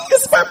down, Lord,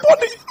 it's my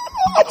body.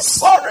 I'm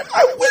sorry.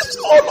 I wish,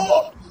 oh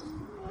Lord.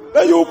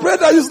 Then you pray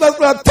that useless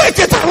prayer, take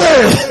it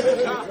away.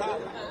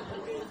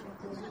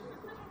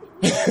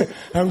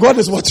 And God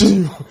is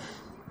watching you.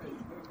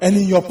 And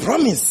in your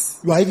promise,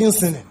 you are even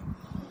sinning.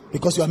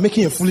 Because you are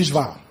making a foolish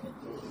vow.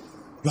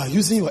 You are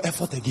using your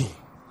effort again.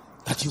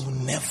 That you will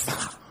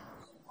never.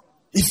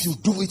 If you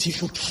do it, he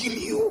should kill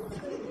you.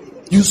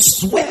 You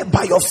swear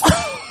by your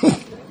father.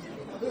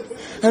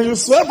 And you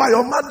swear by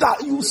your mother.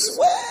 You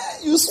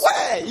swear. You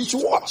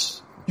should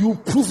watch. You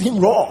prove him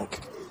wrong.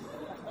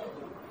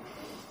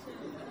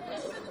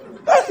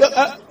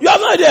 You are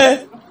not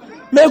there.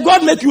 May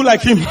God make you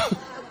like him.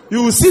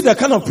 You will see the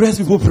kind of prayers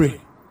people pray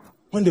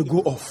when they go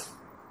off.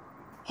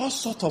 All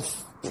sort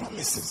of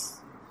promises.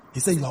 He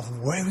said, you have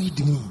worried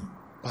me.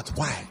 But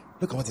why?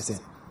 Look at what he said.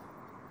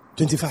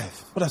 25.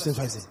 What does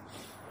 25 say?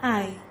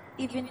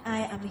 Even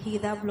I am he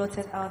that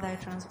blotted out thy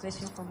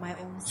transgression from my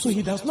own sin. So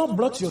he does not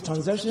blot your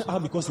transgression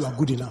out because you are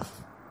good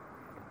enough.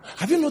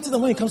 Have you noticed that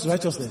when it comes to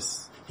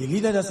righteousness, he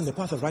leaded us in the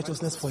path of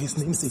righteousness for his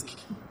name's sake.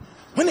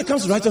 When it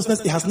comes to righteousness,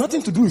 it has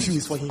nothing to do with you.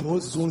 It's for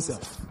his own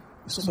self.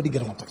 Somebody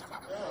get what I'm talking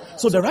about.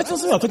 So the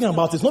righteousness you are talking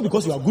about is not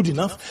because you are good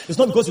enough. It's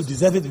not because you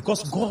deserve it.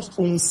 Because God's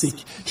own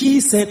sake. He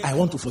said, I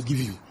want to forgive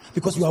you.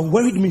 Because you are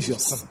worried me with your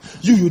sin.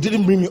 You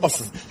didn't bring me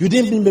offering. You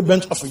didn't bring me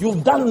burnt offering.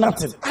 You've done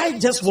nothing. I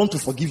just want to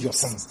forgive your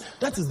sins.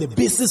 That is the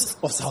basis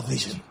of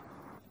salvation.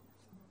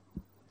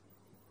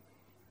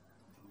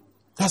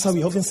 That's how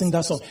we often sing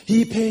that song.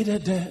 He paid a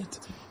debt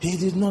he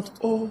did not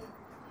owe.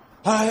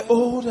 I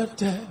owed a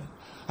debt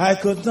I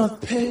could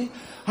not pay.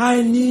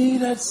 I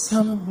needed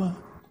someone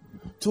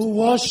to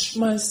wash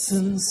my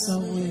sins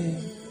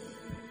away.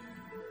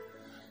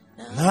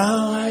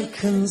 Now I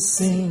can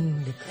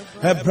sing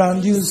a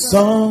brand new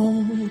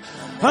song,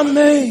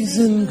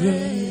 Amazing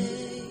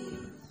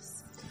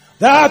Grace,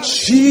 that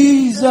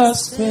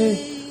Jesus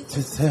paid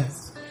the debt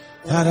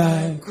that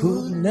I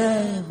could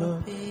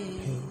never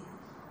pay.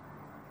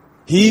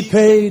 He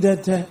paid a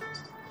debt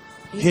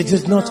he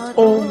did not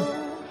owe.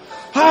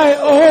 I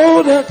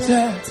owed a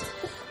debt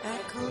I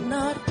could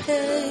not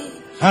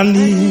pay. I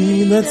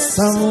needed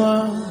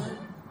someone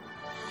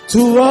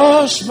to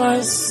wash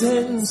my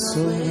sins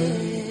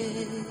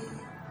away.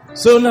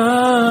 So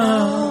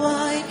now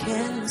I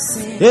can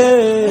sing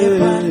a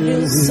brand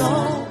new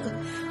song,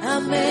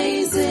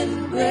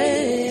 Amazing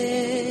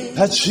Grace,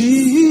 that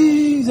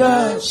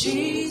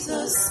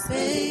Jesus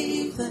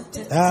paid the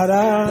debt that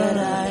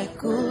I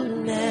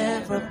could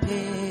never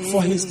pay.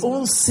 for his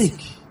own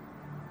sake,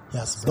 he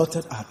has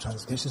blotted our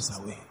transgressions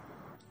away.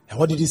 And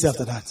what did he say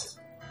after that?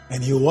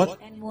 And he what?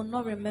 And will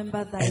not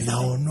remember thy And I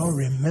will sins. not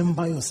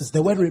remember your sins.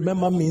 The word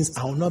remember means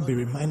I will not be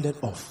reminded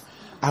of.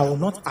 I will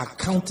not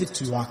account it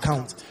to your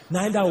account.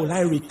 Neither will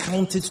I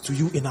recount it to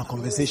you in our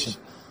conversation.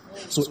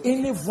 So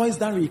any voice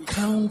that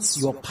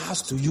recounts your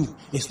past to you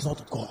is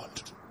not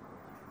God.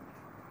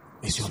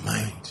 It's your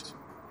mind.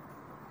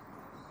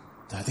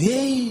 That,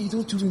 hey,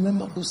 don't you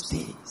remember those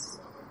days?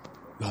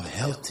 You have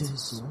healthy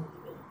soul.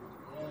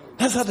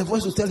 That's how the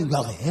voice will tell you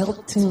have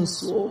healthy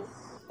soul.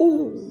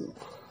 Oh,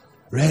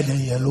 red and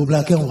yellow,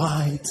 black and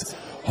white,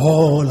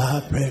 all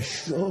are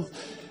precious.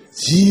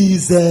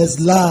 Jesus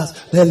loves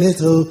the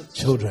little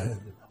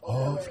children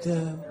of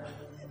them.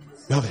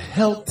 You have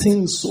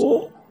healthy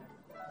soul.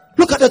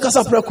 Look at the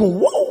Casaprecum.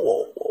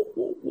 Whoa.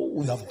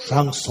 We have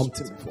drunk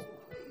something before.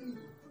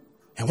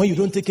 And when you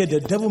don't take care,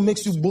 the devil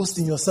makes you boast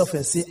in yourself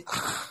and say,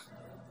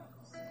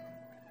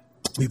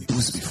 we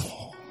boozed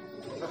before.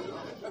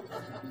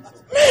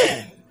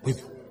 Man, we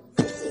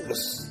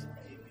boozed.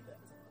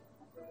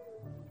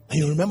 And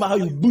you remember how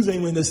you boozed when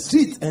you were in the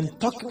street and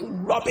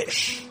talking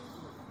rubbish.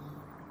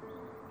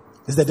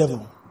 It's the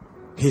devil.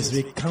 He's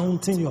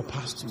recounting your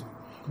past to you.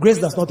 Grace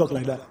does not talk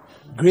like that.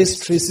 Grace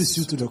traces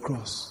you to the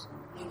cross.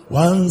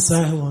 Once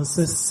I was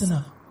a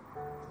sinner,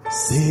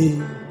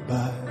 saved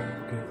by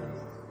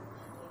grace.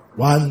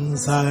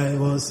 Once I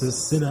was a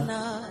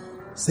sinner,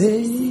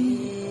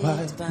 saved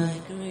by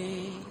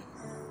grace.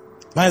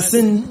 My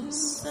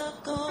sins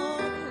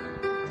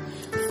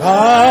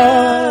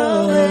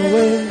far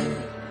away.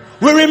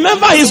 We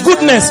remember his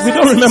goodness. We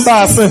don't remember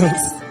our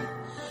sins.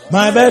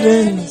 My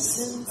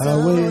burdens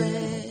away.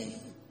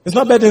 It's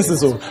not burdens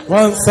is so.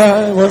 Once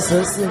I was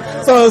a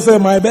sinner. So I say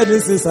my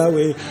burdens is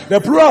away.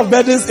 The plural of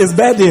burdens is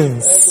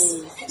burdens.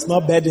 It's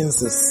not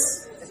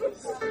burdens.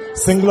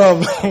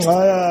 Singular.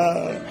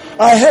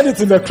 I heard it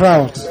in the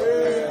crowd.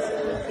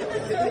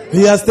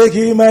 He has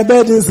taken my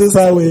burdens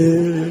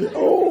away.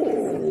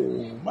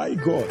 Oh my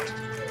God.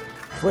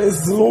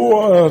 Praise the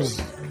Lord.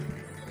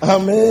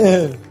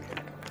 Amen.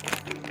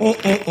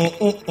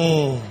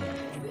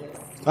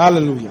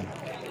 Hallelujah.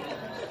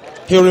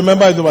 He'll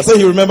remember it no more. Say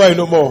he'll remember it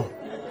no more.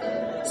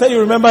 Say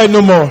you remember it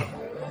no more.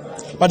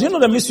 But do you know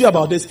the mystery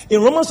about this?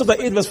 In Romans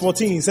chapter 8 verse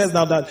 14, he says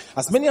now that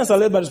as many as are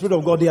led by the Spirit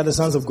of God, they are the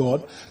sons of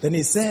God. Then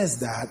he says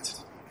that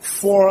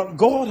for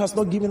God has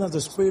not given us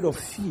the spirit of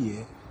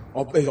fear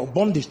or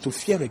bondage to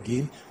fear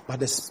again, but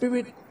the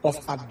spirit of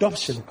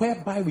adoption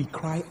whereby we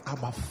cry,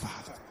 Abba,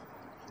 Father.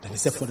 Then he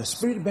said, for the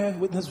Spirit bears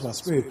witness with our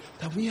spirit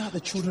that we are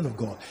the children of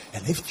God.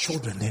 And if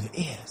children, then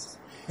heirs.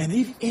 And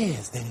if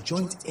heirs, then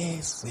joint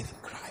heirs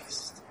with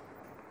Christ.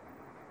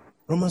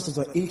 Romans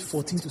chapter 8,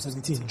 14 to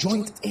 17.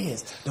 Joint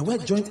heirs. The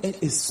word joint heir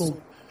is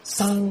so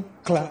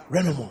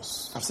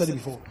sanclarenamos. I've said it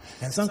before.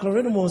 And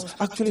sanclarenamos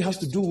actually has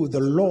to do with the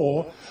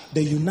law,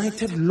 the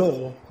united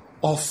law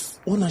of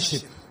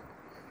ownership.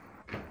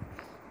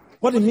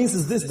 What it means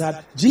is this,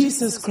 that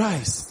Jesus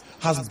Christ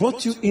has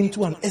brought you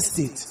into an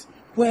estate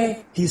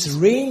where his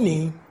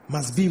reigning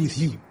must be with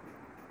you.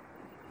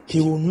 He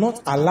will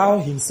not allow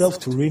himself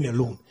to reign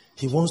alone.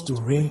 He wants to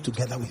reign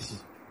together with you.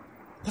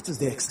 That is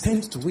the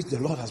extent to which the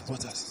Lord has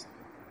brought us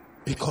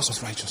because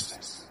of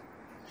righteousness.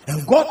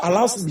 And God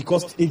allows it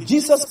because if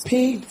Jesus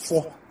paid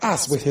for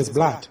us with his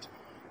blood,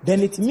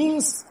 then it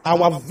means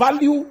our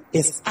value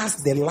is as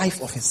the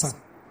life of his son.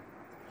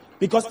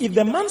 Because if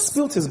the man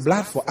spilled his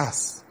blood for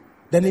us,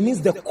 then it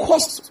means the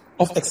cost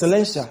of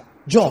Excellencia,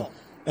 John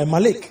and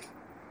Malik,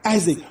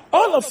 Isaac,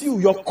 all of you,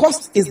 your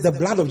cost is the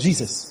blood of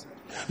Jesus.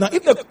 Now,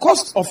 if the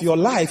cost of your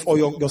life or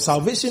your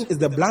salvation is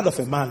the blood of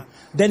a man,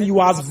 then you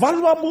are as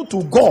valuable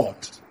to God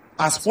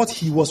as what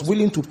he was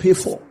willing to pay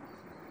for.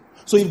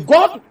 So if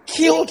God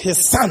killed his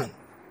son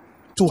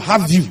to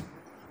have you,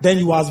 then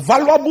you are as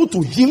valuable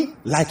to him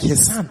like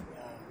his son.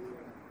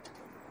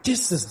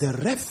 This is the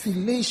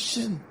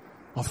revelation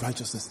of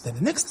righteousness. Then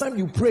the next time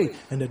you pray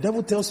and the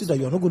devil tells you that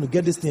you are not going to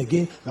get this thing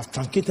again, you have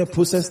truncated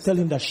process, tell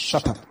him that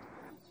shut up.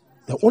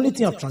 The only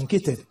thing I've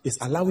truncated is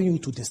allowing you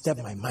to disturb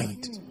my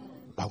mind.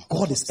 But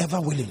God is ever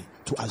willing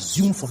to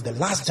assume from the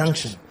last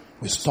junction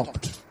we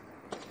stopped.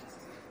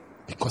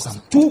 Because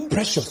I'm too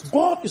precious.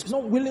 God is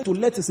not willing to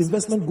let his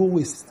investment go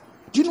waste.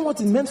 Do you know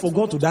what it meant for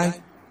God to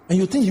die? And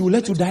you think he will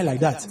let you die like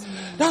that?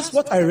 That's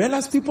what I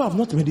realize people have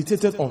not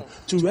meditated on.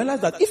 To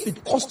realize that if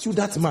it costs you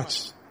that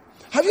much.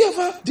 Have you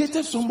ever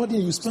dated somebody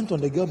and you spent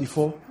on the girl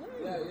before?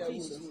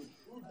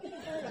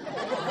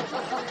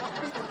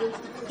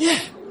 Yeah.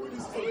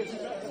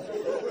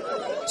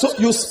 So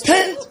you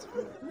spend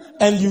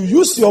and you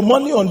use your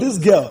money on this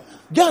girl.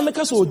 Even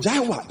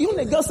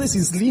the girl says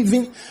he's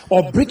leaving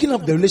or breaking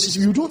up the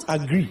relationship, you don't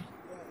agree.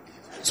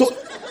 So,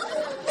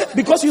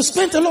 because you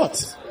spent a lot.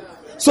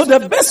 So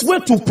the best way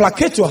to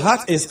placate your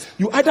heart is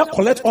you either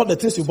collect all the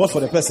things you bought for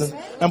the person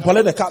and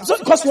collect the car. So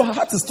because your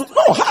heart is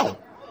no, how?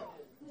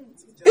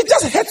 It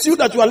just hurts you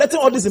that you are letting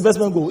all this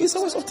investment go. It's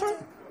a waste of time.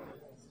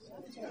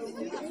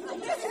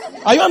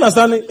 Are you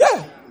understanding?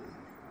 Yeah.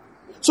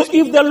 So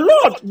if the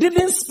Lord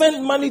didn't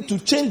spend money to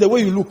change the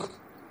way you look,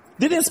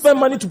 didn't spend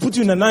money to put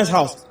you in a nice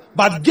house,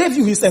 but gave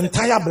you his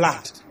entire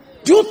blood,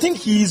 do you think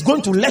he is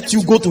going to let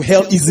you go to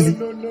hell easily?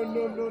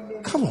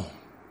 No. Come on.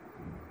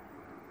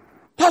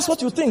 That's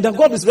what you think, that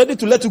God is ready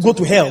to let you go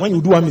to hell when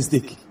you do a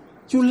mistake.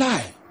 You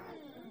lie.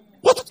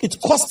 What it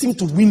cost him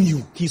to win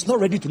you, he's not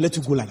ready to let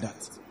you go like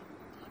that.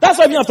 That's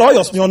why even after all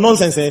your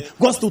nonsense,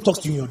 God still talks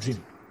to you in your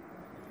dream.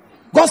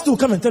 God still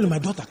come and tell you, my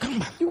daughter, come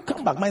back. You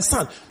come back. My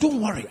son,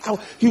 don't worry.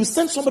 He will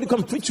send somebody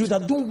come preach to you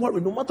that don't worry.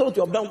 No matter what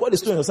you have done, God is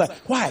still on your side.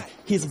 Why?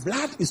 His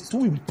blood is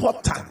too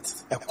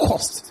important a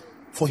cost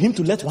for him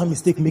to let one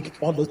mistake make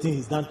all the things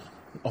he's done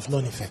of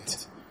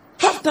non-effect.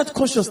 Have that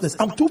consciousness.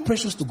 I'm too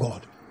precious to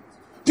God.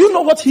 Do you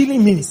know what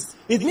healing means?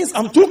 It means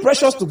I'm too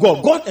precious to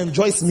God. God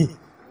enjoys me.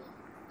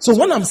 So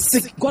when I'm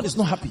sick, God is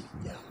not happy.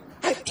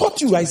 I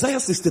taught you Isaiah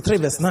 63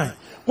 verse 9.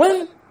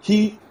 When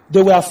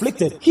they were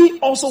afflicted, he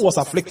also was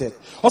afflicted.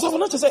 Also,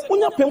 not to say, when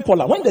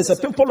there's a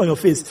pimple on your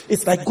face,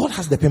 it's like God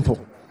has the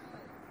pimple.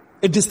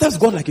 It disturbs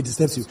God like it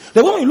disturbs you.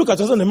 The way when you look at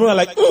yourself in the mirror,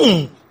 like,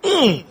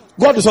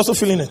 God is also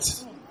feeling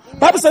it.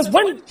 Bible says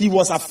when he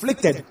was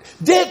afflicted,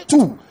 they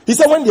too. He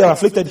said when they are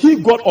afflicted,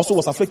 God also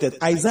was afflicted.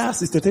 Isaiah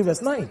 63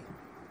 verse 9.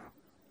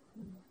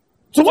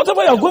 So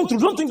whatever you are going through,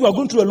 don't think you are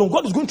going through alone.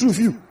 God is going through with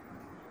you.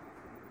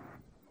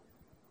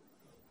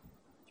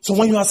 So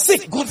when you are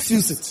sick, God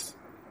feels it.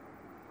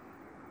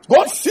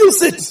 God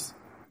feels it.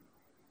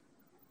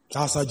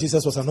 That's how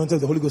Jesus was anointed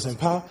with the Holy Ghost and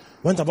power,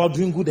 went about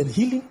doing good and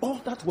healing all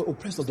that were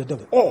oppressed of the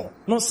devil. All,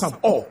 not some,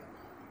 all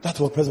that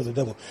were oppressed of the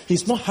devil.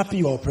 He's not happy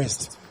you are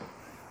oppressed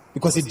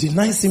because it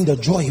denies him the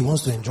joy he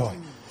wants to enjoy.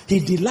 He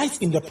delights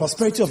in the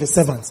prosperity of his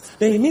servants.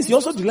 Then it means he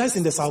also delights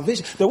in the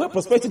salvation. The word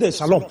prosperity there is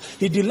shalom.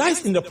 He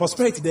delights in the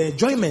prosperity, the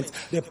enjoyment,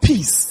 the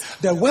peace,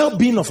 the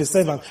well-being of his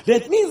servant.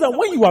 That means that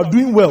when you are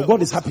doing well,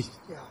 God is happy.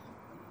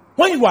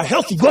 When you are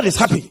healthy, God is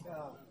happy.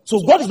 So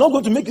God is not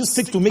going to make you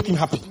sick to make him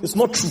happy. It's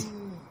not true.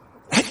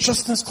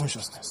 Righteousness,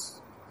 consciousness.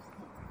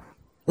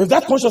 With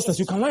that consciousness,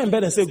 you can lie in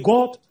bed and say,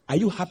 God, are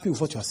you happy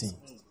with what you are seeing?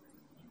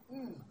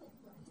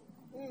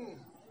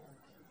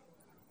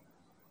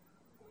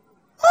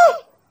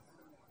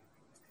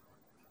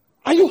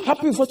 Are you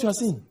happy with what you are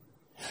seeing?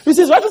 He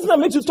says, righteousness that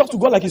makes you talk to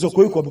God like he's your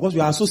koiko because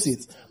you are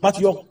associates. But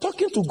you're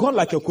talking to God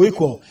like a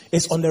koiko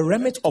is on the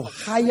remit of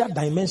higher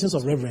dimensions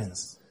of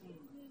reverence.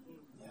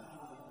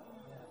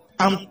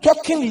 I'm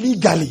talking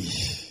legally.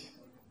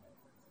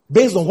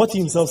 Based on what he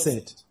himself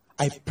said,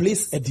 I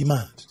place a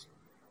demand.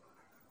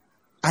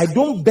 I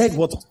don't beg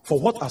for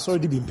what has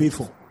already been paid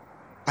for.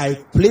 I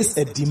place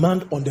a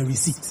demand on the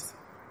receipt.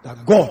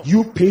 That God,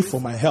 you pay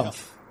for my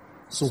health.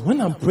 So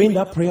when I'm praying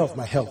that prayer of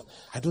my health,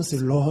 I don't say,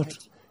 Lord,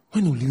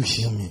 when will you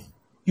heal me?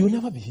 You will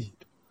never be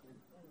healed.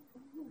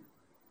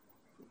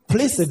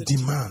 Place a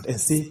demand and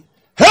say,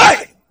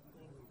 hey,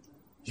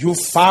 you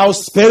foul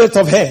spirit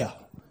of hell.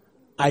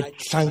 I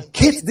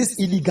truncate this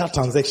illegal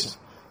transaction.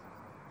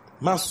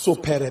 That's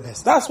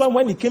why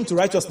when he came to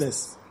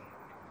righteousness,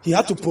 he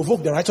had to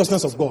provoke the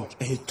righteousness of God.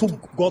 And he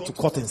took God to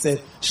court and said,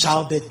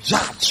 shall the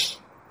judge,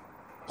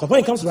 because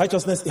when it comes to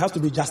righteousness, it has to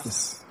be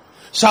justice.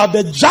 Shall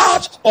the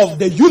judge of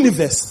the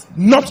universe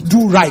not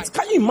do right?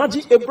 Can you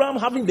imagine Abraham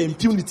having the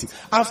impunity?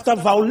 After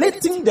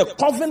violating the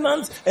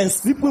covenant and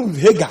sleeping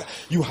with Hagar,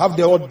 you have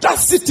the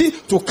audacity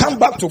to come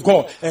back to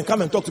God and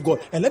come and talk to God.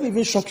 And let me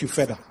even shock you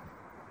further.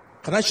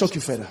 Can I shock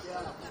you further?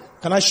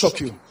 Can I shock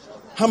you?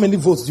 How many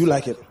votes do you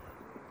like it?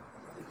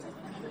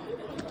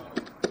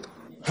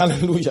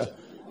 Hallelujah.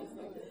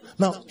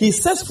 Now, he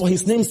says for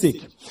his name's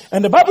sake.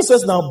 And the Bible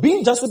says now,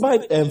 being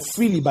justified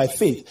freely by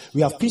faith,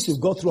 we have peace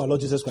with God through our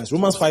Lord Jesus Christ.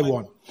 Romans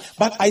 5:1.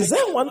 But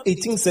Isaiah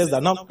 1:18 says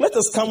that now, let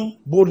us come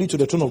boldly to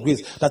the throne of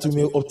grace that we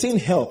may obtain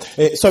help.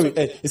 It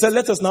said,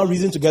 let us now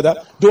reason together.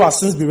 Though our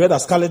sins be red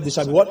as scarlet, they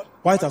shall be what?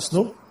 White as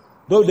snow.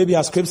 though they be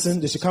as crimson,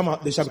 they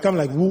shall become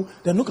like wool.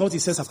 Then look at what he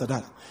says after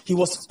that. He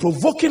was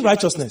provoking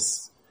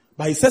righteousness.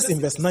 But he says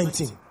in verse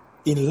 19,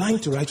 in line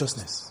to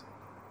righteousness.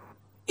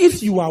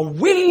 If you are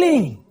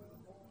willing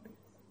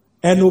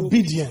and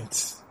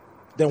obedient,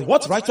 then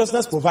what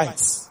righteousness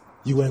provides,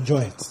 you will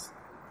enjoy it.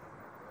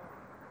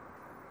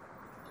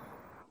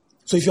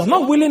 So if you are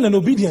not willing and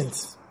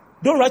obedient,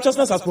 though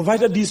righteousness has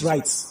provided these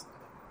rights,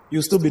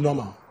 you'll still be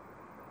normal.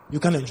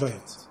 You can enjoy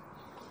it.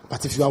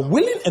 But if you are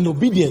willing and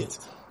obedient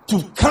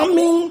to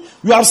coming,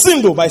 you have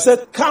sinned though, but I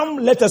said, come,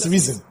 let us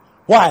reason.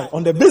 Why?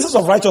 On the basis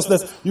of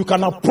righteousness, you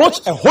can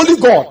approach a holy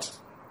God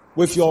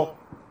with your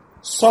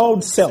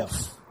soiled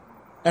self.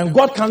 And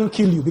God can't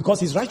kill you because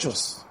he's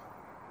righteous.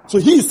 So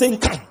he is saying,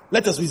 come,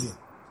 let us reason.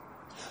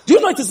 Do you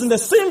know it is in the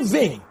same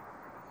vein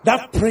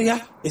that prayer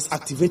is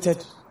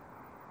activated?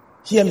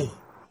 Hear me.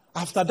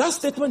 After that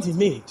statement he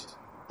made,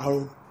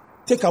 I'll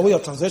take away your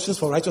transgressions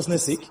for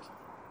righteousness' sake,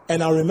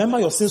 and I'll remember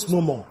your sins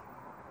no more.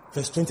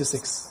 Verse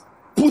 26.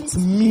 Put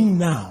me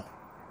now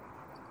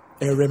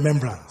in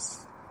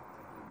remembrance.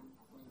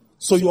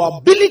 So your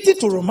ability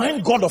to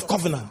remind God of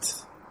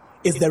covenant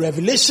is the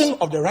revelation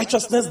of the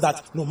righteousness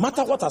that no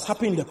matter what has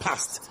happened in the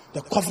past,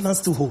 the covenant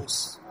still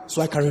holds.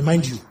 So I can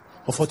remind you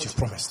of what you've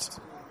promised.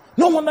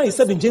 No wonder he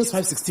said in James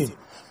 5:16,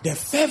 the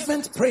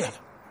fervent prayer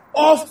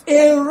of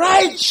a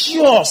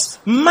righteous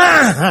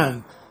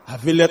man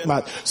availeth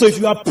much. So if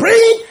you are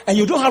praying and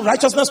you don't have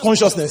righteousness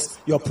consciousness,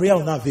 your prayer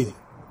will not avail.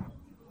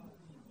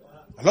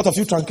 A lot of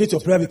you truncate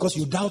your prayer because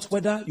you doubt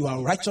whether you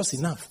are righteous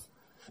enough.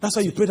 That's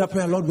why you pray that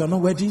prayer, Lord, we are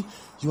not worthy.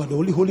 You are the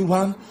only Holy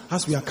One.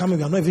 As we are coming,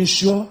 we are not even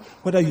sure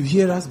whether you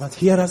hear us, but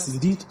hear us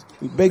indeed.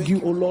 We beg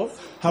you, O Lord,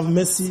 have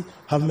mercy,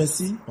 or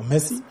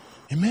mercy.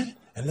 Amen.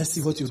 And let's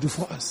see what you do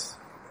for us.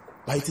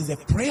 But it is the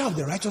prayer of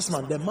the righteous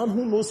man, the man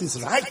who knows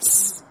his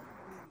rights,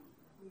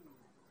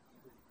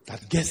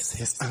 that gets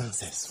his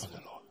answers from the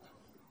Lord.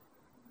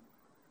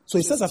 So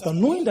he says, after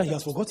knowing that he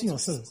has forgotten your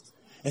sins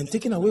and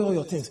taken away all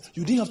your things,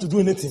 you didn't have to do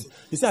anything.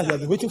 He said, he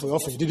has been waiting for your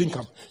offering, it didn't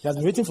come. He has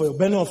been waiting for your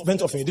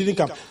burnt offering, it didn't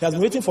come. He has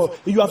been waiting for,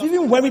 you have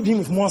even worried him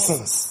with more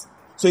sins.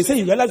 So he said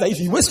he realized that if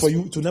he waits for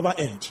you, it will never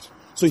end.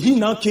 So he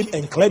now came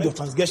and cleared your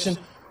transgression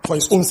for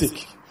his own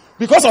sake.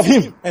 Because of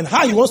him and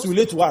how he wants to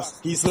relate to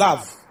us, he is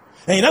love.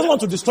 And he doesn't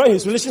want to destroy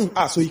his relation with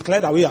us, so he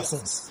cleared away our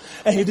sins.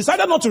 And he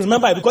decided not to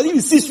remember it, because if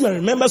he sees you and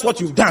remembers what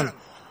you've done,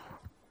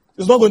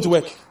 it's not going to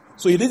work.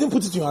 So he didn't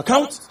put it in your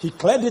account, he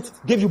cleared it,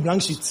 gave you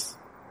blank sheets.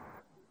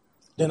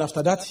 Then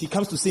after that, he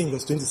comes to say in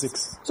verse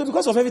 26, so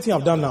because of everything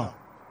I've done now,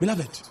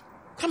 beloved,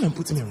 come and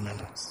put him in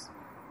remembrance.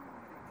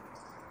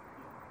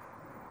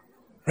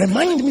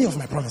 Remind me of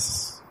my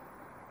promises,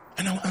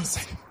 and I'll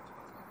answer you.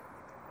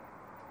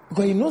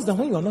 Because he knows that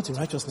when you are not in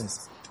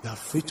righteousness, you are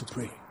afraid to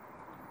pray.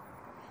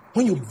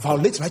 When you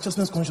violate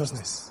righteousness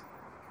consciousness,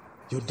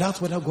 you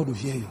doubt whether God will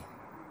hear you.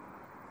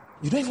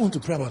 You don't even want to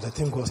pray about the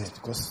thing God said,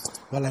 because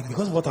you are like,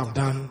 because of what I've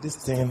done, this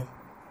thing,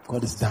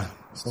 God is done.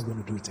 It's not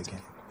going to do it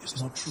again.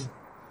 It's not true.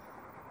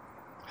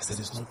 I said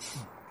it's not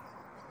true.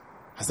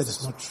 I said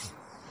it's not true.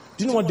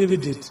 Do you know what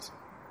David did?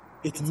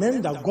 It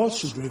meant that God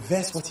should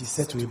reverse what he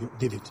said to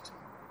David,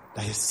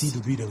 that his seed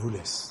would be the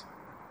rulers.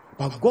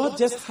 But God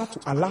just had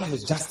to allow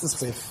his justice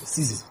for a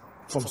season,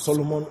 from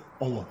Solomon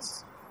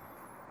onwards.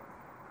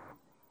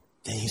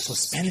 Then he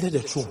suspended the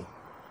throne.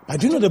 But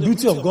do you know the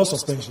beauty of God's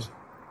suspension?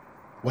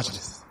 Watch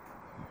this.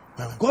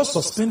 When God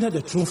suspended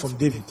the throne from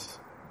David,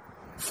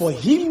 for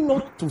him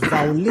not to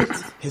violate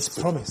his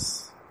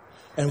promise,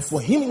 and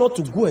for him not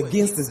to go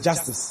against his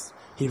justice,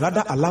 he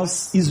rather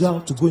allows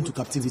Israel to go into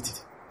captivity.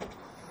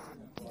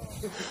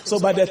 So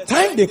by the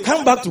time they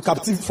come back to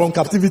from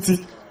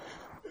captivity,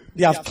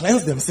 they have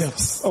cleansed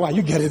themselves. Oh, are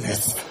you getting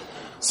this?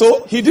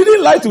 So he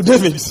didn't lie to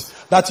David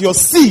that your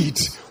seed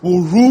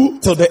will rule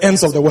till the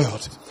ends of the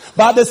world.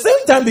 But at the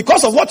same time,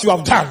 because of what you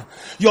have done,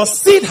 your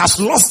seed has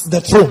lost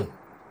the throne.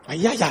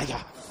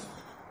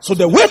 So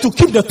the way to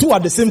keep the two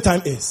at the same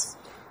time is,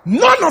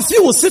 none of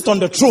you will sit on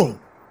the throne.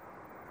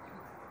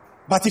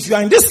 But if you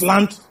are in this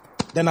land,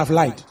 then I've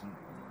lied.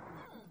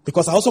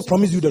 Because I also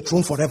promised you the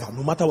throne forever,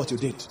 no matter what you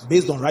did,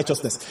 based on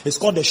righteousness. It's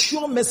called the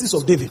sure mercies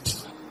of David.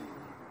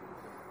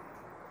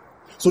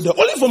 So the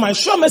only for my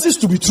sure mercies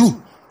to be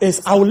true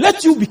is I will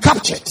let you be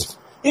captured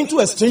into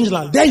a strange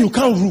land. There you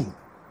can't rule.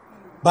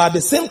 But at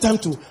the same time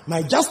too,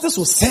 my justice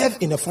will serve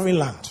in a foreign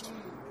land.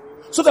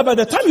 So that by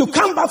the time you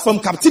come back from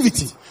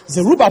captivity,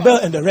 Zerubbabel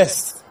and the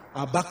rest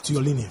are back to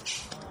your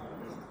lineage.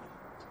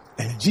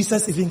 And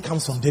Jesus even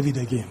comes from David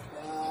again.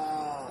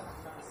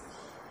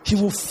 He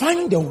will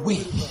find a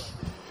way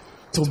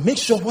to make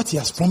sure what he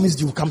has promised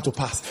you will come to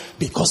pass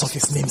because of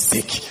his name's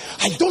sake.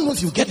 I don't know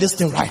if you get this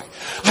thing right.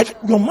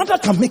 Your mother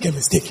can make a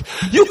mistake.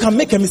 You can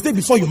make a mistake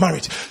before you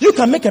married. You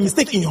can make a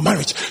mistake in your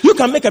marriage. You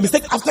can make a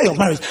mistake after your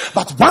marriage.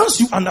 But once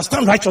you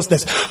understand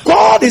righteousness,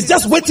 God is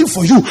just waiting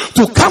for you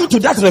to come to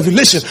that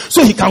revelation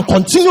so he can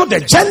continue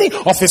the journey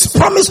of his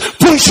promise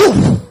to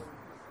you.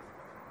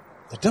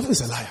 The devil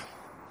is a liar.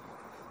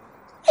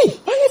 Hey,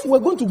 if we're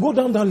going to go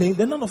down that lane,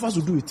 then none of us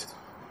will do it.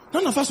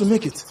 None of us will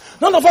make it.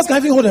 None of us can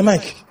even hold a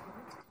mic.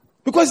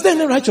 Because then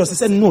the righteous, he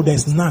said, no,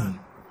 there's none.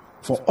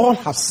 For all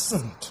have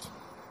sinned.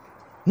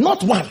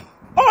 Not one.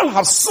 All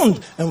have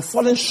sinned and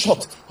fallen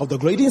short of the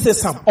glory. He didn't say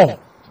some, all.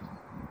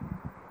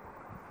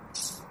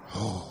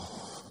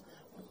 Oh.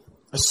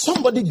 Is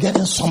somebody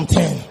getting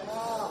something?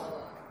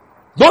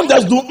 Don't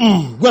just do,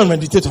 go and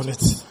meditate on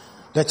it.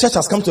 The church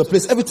has come to a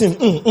place, everything,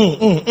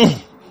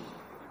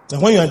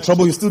 And when you're in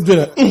trouble, you still do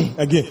it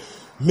again.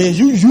 May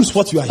you use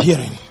what you are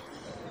hearing.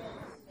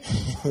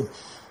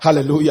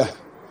 Hallelujah.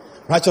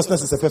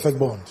 Righteousness is a perfect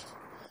bond.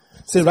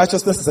 Say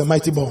righteousness is a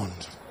mighty bond.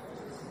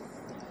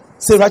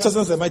 Say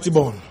righteousness is a mighty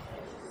bond.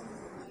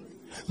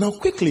 Now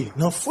quickly,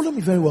 now follow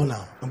me very well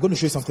now. I'm going to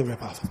show you something very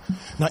powerful.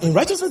 Now in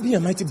righteousness being a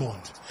mighty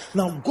bond,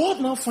 now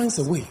God now finds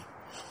a way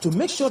to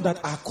make sure that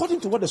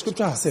according to what the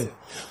scripture has said,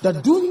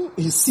 that doing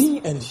his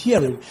seeing and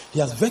hearing, he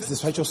has vexed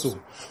his righteous soul.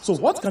 So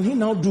what can he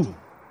now do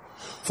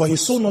for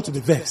his soul not to be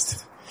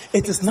vexed?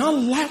 It is now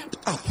lapped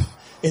up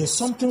in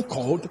something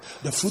called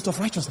the fruit of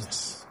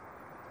righteousness.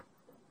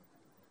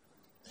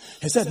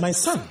 He said, my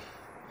son,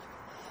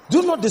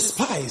 do not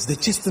despise the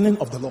chastening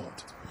of the Lord.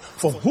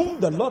 For whom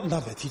the Lord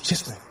loveth, he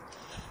chasteneth,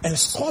 and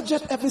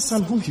scourgeth every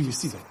son whom he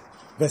receiveth.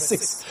 Verse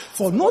 6,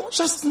 for no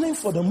chastening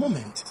for the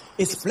moment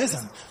is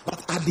pleasant, but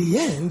at the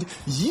end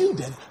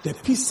yielded the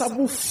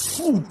peaceable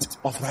fruit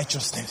of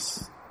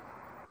righteousness.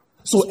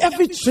 So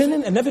every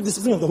training and every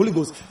discipline of the Holy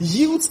Ghost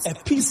yields a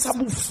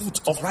peaceable fruit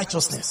of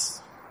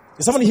righteousness.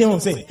 Is somebody hear what I'm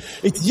saying?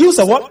 It yields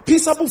a what?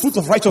 Peaceable fruit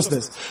of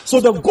righteousness.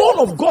 So the goal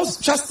of God's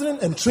chastening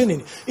and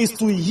training is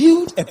to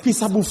yield a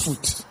peaceable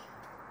fruit.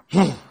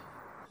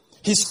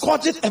 He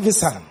scourged every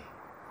son.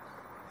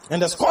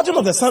 And the scourging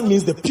of the son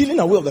means the peeling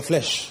away of the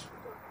flesh.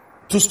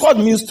 To scourge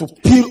means to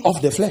peel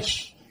off the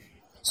flesh.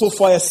 So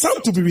for a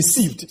son to be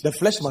received, the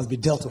flesh must be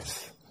dealt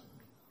with.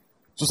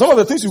 So some of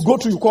the things you go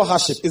through you call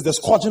hardship is the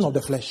scourging of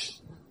the flesh.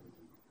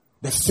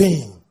 The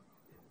fame.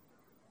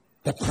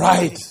 The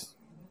pride.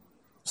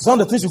 Some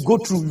of the things you go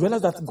through, you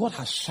realize that God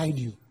has shied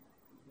you.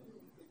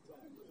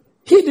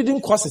 He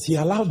didn't cause it. He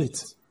allowed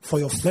it for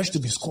your flesh to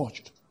be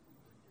scorched.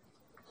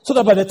 So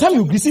that by the time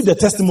you receive the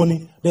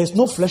testimony, there is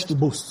no flesh to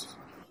boast.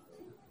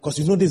 Because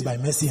you know this by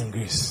mercy and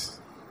grace.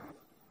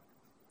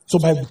 So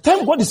by the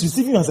time God is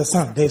receiving you as a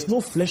son, there is no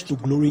flesh to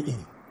glory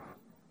in.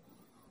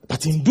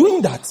 But in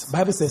doing that, the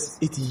Bible says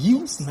it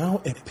yields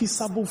now a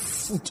peaceable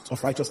fruit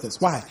of righteousness.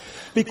 Why?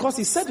 Because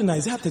he said in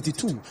Isaiah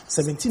 32,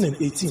 17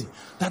 and 18,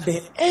 that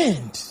the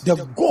end, the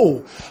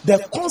goal,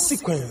 the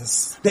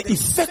consequence, the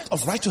effect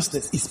of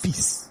righteousness is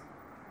peace.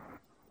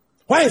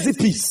 Why is it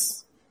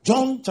peace?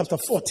 John chapter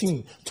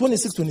 14,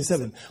 26,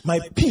 27.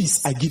 My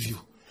peace I give you.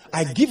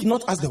 I give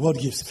not as the world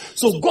gives.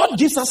 So God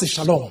gives us a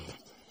shalom.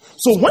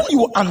 So when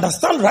you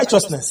understand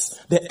righteousness,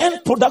 the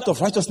end product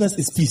of righteousness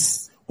is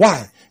peace.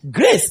 Why?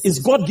 Grace is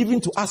God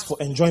given to us for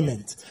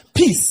enjoyment.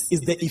 Peace is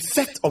the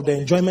effect of the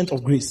enjoyment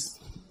of grace.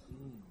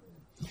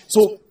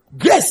 So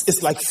grace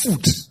is like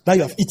food that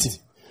you have eaten.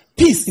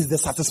 Peace is the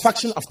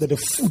satisfaction after the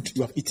food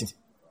you have eaten.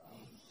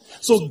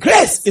 So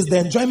grace is the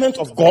enjoyment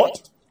of God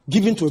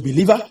given to a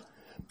believer.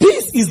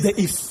 Peace is the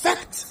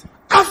effect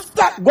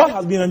after God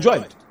has been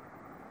enjoyed.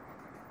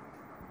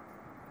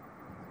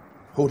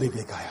 Holy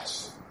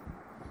Begayas.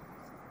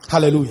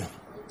 Hallelujah.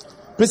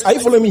 Please, are you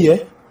following me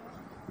here?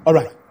 All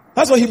right.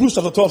 That's what Hebrews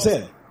chapter 12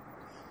 said.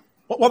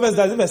 What verse is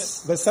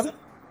it? Verse 7?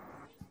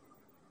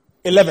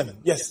 11.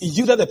 Yes. He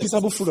yielded the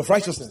peaceable fruit of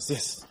righteousness.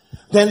 Yes.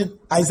 Then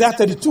Isaiah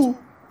 32,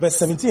 verse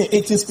 17 and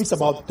 18 speaks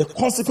about the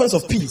consequence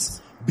of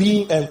peace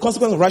being,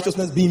 consequence of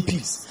righteousness being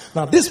peace.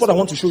 Now, this is what I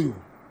want to show you.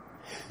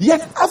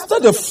 Yet, after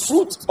the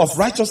fruit of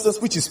righteousness,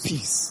 which is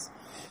peace,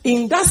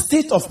 in that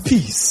state of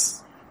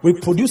peace, we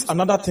produce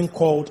another thing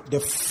called the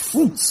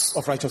fruits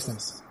of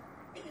righteousness.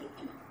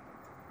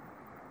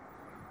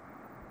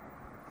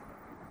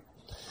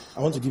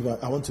 Let me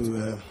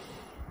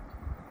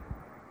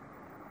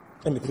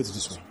put it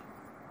this way.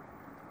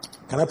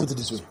 Can I put it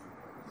this way?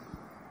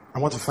 I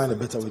want to find a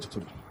better way to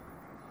put it.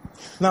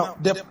 Now,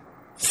 the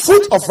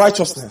fruit of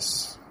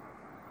righteousness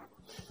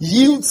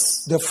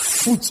yields the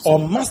fruits, or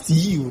must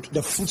yield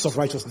the fruits of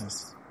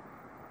righteousness.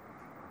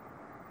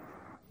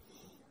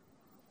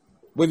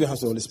 Wave your hands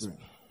to the Holy Spirit.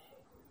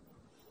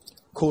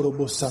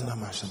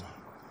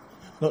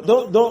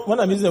 No, don't. When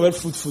I'm using the word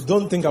fruit,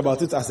 don't think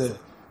about it as a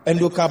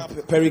endocap,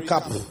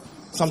 pericap,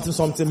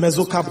 something,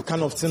 mesocap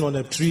kind of thing on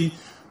a tree.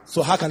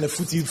 So how can a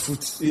fruit yield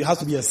fruit? It has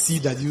to be a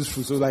seed that yields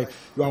fruit. So like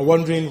you are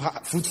wondering,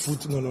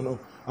 fruit. No.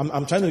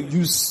 I'm trying to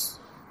use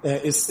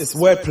it's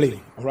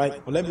wordplay. All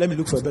right. Well, let me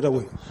look for a better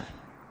way.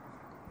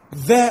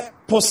 The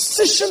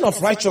position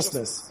of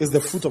righteousness is the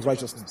fruit of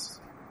righteousness.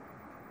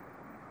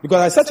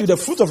 Because I said to you, the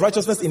fruit of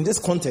righteousness in this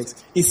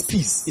context is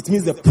peace. It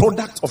means the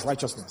product of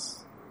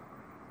righteousness.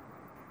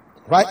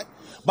 Right?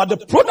 But the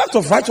product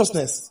of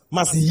righteousness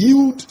must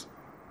yield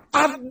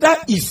other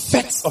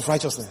effects of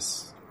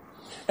righteousness.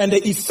 And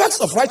the effects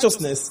of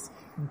righteousness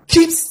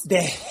keeps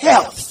the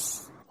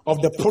health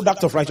of the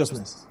product of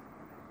righteousness.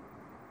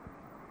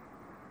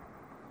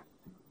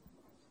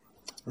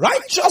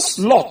 Righteous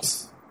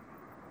Lot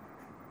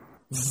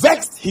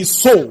vexed his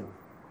soul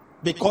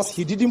because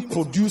he didn't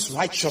produce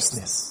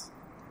righteousness.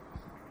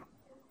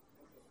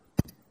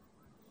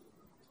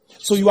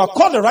 So you are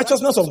called the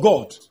righteousness of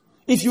God.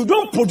 If you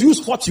don't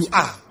produce what you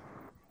are,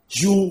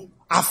 you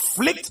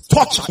afflict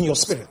torture in your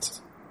spirit.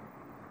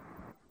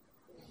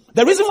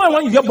 The reason why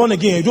when you get born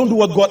again, you don't do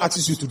what God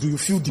asks you to do, you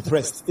feel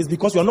depressed, is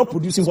because you are not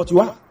producing what you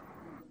are.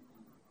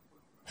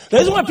 The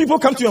reason why people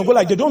come to you and go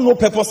like they don't know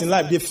purpose in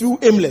life, they feel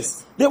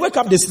aimless. They wake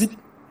up, they sleep,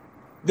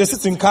 they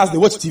sit in cars, they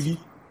watch TV.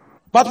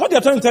 But what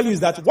they're trying to tell you is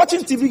that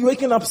watching TV,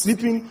 waking up,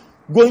 sleeping,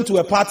 going to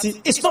a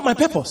party, it's not my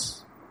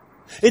purpose.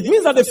 It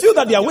means that they feel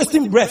that they are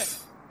wasting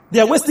breath,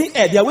 they are wasting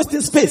air, they are wasting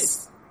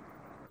space.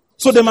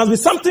 So there must be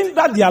something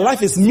that their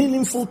life is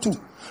meaningful to,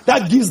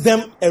 that gives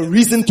them a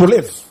reason to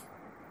live.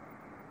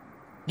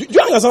 Do you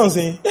understand what I'm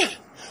saying? Yeah.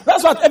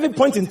 That's why at every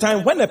point in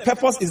time, when a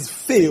purpose is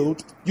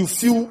failed, you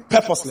feel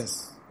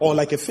purposeless or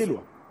like a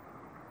failure.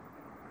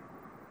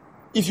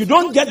 If you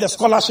don't get the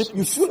scholarship,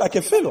 you feel like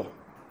a failure.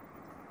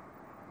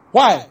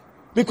 Why?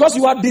 Because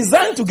you are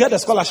designed to get the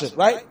scholarship,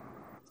 right?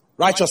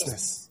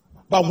 Righteousness.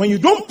 But when you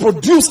don't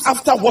produce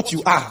after what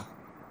you are,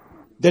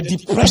 the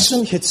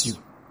depression hits you.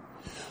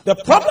 The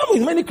problem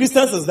with many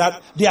Christians is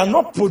that they are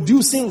not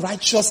producing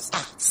righteous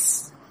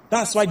acts.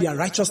 That's why their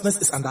righteousness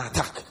is under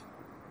attack.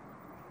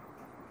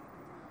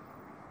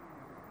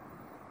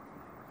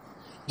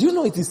 Do you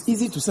know it is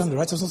easy to sin the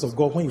righteousness of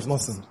God when you've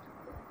not sinned?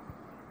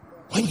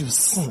 When you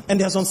sin, and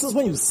there are some sins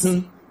when you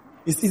sin,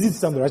 it's easy to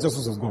sin the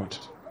righteousness of God.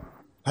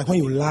 Like when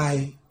you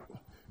lie,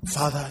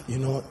 Father,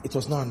 it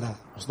was not that.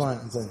 It was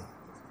not that.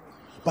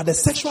 But the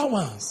sexual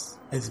ones,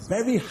 it's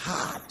very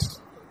hard.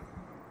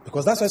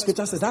 Because that's why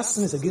Scripture says that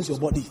sin is against your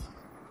body.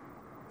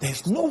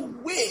 There's no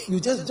way you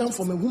just jump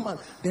from a woman,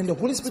 then the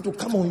Holy Spirit will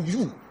come on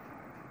you.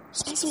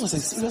 Samson was a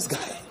serious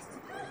guy.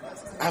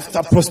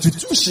 After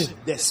prostitution,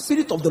 the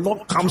Spirit of the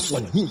Lord comes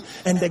on him,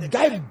 and the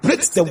guy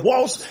breaks the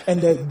walls and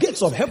the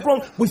gates of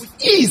Hebron with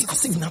ease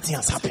as if nothing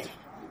has happened.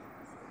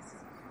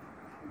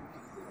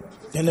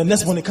 Then the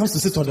next one, he comes to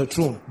sit on the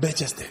throne,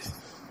 majesty.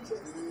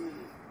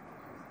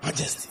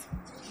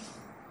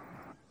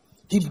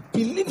 He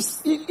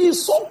believes, he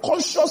is so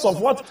conscious of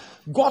what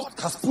God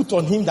has put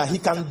on him that he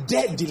can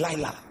dare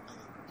Delilah.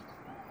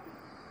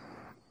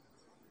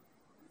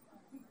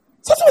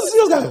 Such a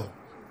serious guy.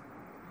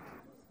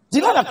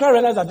 Delilah can't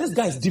realize that this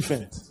guy is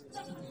different.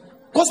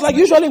 Because like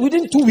usually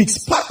within 2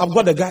 weeks, I've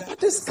got the guy. But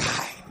this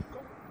guy,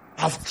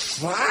 I've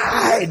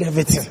tried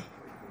everything.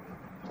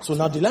 So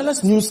now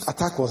Delilah's new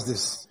attack was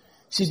this.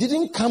 She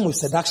didn't come with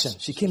seduction.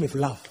 She came with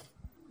love.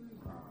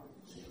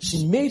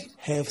 He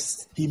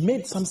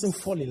made Samson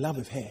fall in love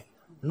with her,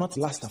 not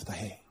lust after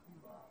her.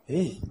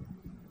 Hey.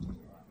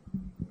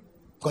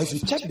 Because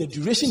if you check the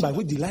duration by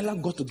which Delilah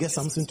got to get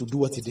Samson to do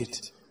what he did,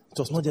 it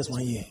was not just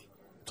 1 year.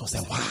 It was a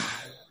while.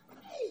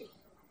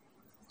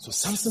 So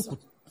Samson could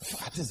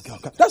at this girl.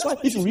 That's why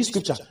if you read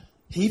scripture,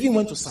 he even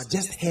went to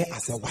suggest her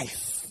as a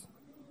wife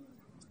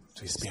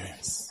to his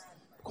parents.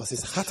 Because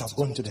his heart has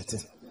gone into the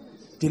thing.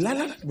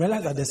 Delilah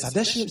realized that the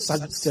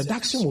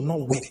seduction will not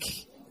work.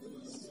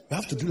 You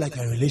have to do like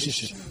a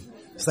relationship.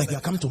 It's like you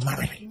are come to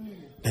marry.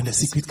 Then the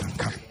secret can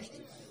come.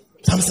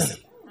 Samson.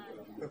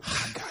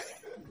 Hard guy.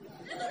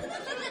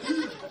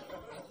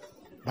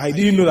 But I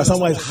didn't know that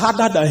someone is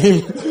harder than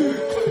him.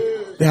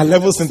 There are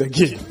levels in the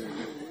game.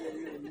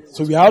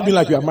 So we all been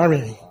like we are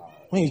marrying.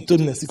 When he told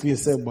me the secret, he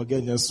said, but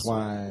get your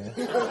swine.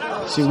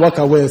 She walked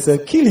away and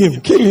said, kill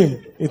him.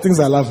 He thinks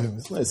I love him.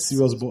 It's not a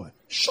serious boy.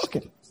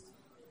 Shocking.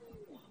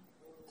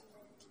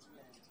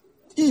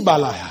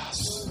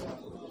 Ibalayas.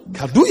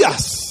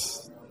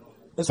 Kaduyas.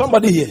 There's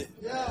somebody here.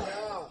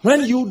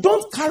 When you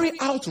don't carry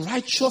out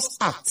righteous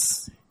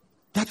acts,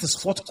 that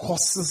is what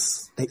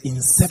causes the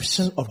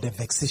inception of the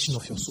vexation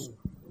of your soul.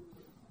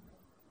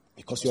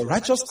 Because your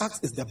righteous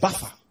act is the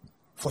buffer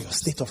for your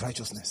state of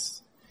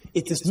righteousness.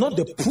 It is not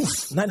the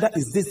proof, neither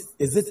is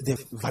it the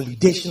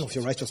validation of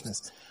your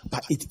righteousness,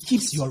 but it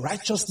keeps your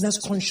righteousness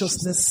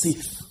consciousness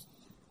safe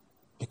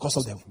because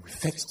of the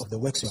effects of the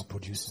works you are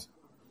producing.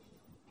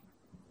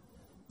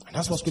 And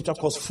that's what scripture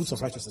calls fruits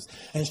of righteousness.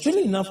 And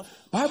strangely enough,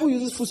 Bible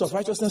uses fruits of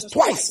righteousness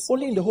twice,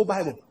 only in the whole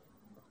Bible.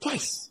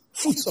 Twice.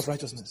 Fruits of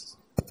righteousness.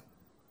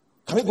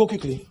 Can we go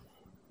quickly?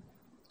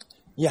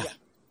 Yeah.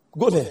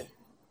 Go there.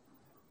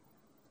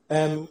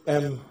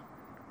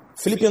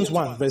 Philippians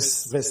 1,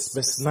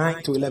 verse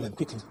 9 to 11.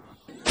 Quickly.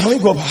 Can we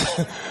go back?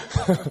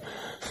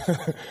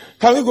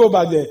 Can we go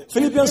back there?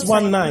 Philippians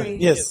 1,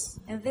 9. Yes.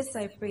 And this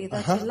I pray,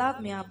 that your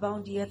love may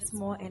abound yet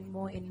more and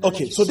more in knowledge.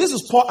 Okay, so this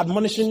is Paul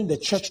admonishing the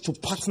church to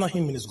partner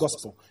him in his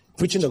gospel,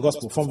 preaching the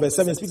gospel. From verse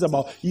 7, it speaks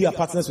about, ye are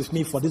partners with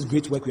me for this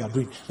great work we are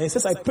doing. And it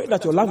says, I pray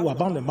that your love will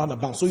abound and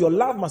abound. So your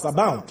love must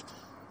abound.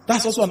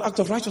 That's also an act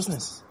of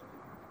righteousness.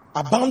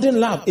 Abounding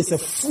love is a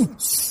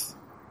fruit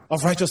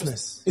of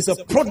righteousness. It's a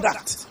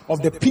product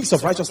of the peace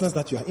of righteousness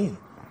that you are in.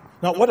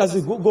 Now, what does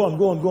it go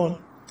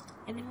on?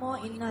 And more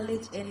in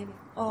knowledge and in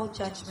all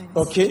judgment.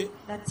 Okay.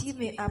 That ye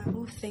may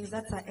approve things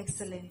that are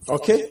excellent.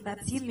 Okay. That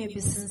ye may be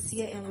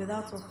sincere and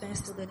without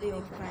offense to the day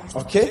of Christ.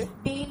 Okay.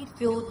 Being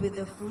filled with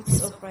the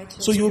fruits of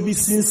righteousness. So you will be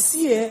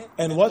sincere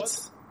and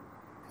what?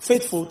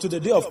 faithful to the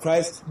day of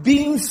Christ,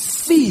 being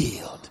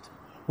filled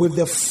with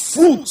the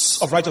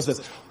fruits of righteousness.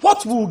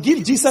 What will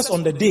give Jesus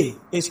on the day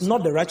is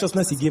not the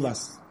righteousness he gave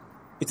us.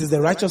 It is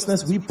the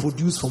righteousness we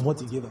produce from what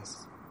he gave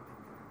us.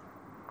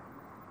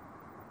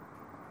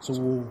 So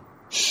we'll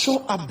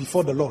show up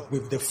before the Lord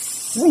with the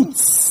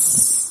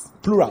fruits,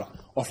 plural,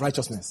 of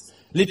righteousness.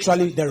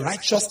 Literally, the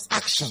righteous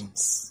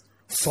actions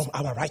from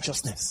our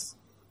righteousness.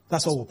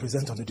 That's what we'll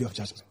present on the day of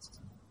judgment.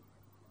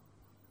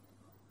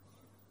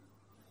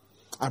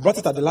 I brought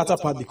it at the latter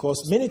part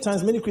because many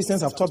times, many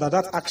Christians have thought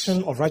that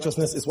action of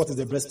righteousness is what is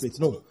the breastplate.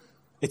 No.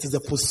 It is the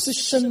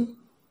position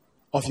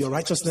of your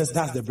righteousness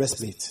that's the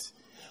breastplate.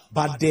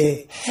 But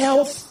the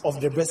health of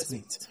the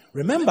breastplate.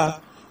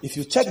 Remember, if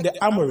you check the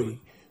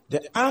armory,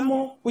 the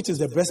armor, which is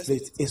the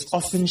breastplate, is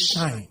often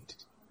shined.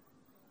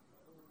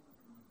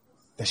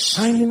 The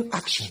shining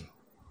action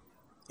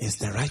is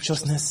the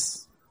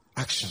righteousness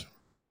action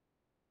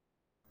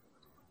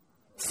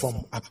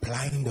from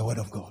applying the word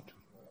of God.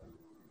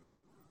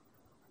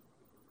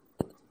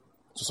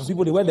 So some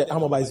people, they wear the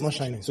armor, but it's not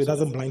shining, so it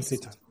doesn't blind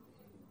Satan.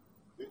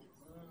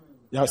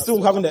 They are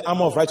still having the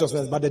armor of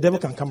righteousness, but the devil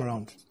can come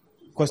around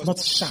because it's not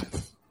sharp,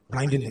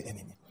 blinding the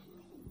enemy.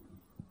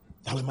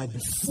 That we might be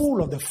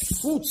full of the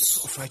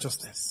fruits of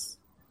righteousness.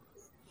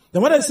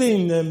 Then what I say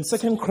in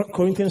 2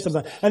 Corinthians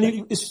chapter 9, and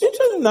it's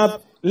interesting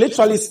that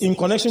literally it's in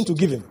connection to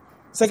giving.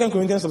 2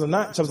 Corinthians chapter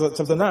 9, 2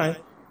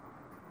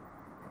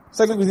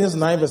 Corinthians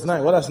 9 verse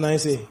 9. What does 9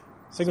 say?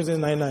 2 Corinthians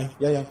 9.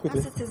 Yeah, quickly.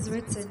 As it is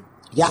written,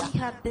 yeah. He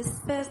had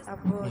dispersed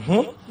abroad,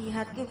 he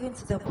had given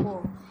to the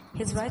poor.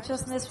 His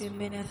righteousness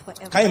remaineth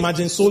forever. Can you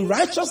imagine? So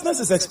righteousness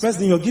is expressed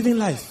in your giving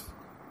life.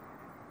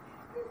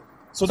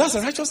 So that's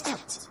a righteous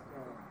act.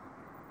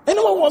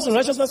 Anyone who wants in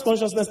righteousness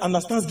consciousness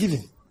understands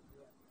giving.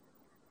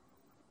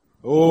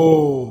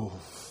 Oh,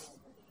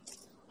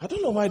 I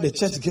don't know why the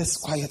church gets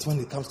quiet when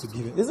it comes to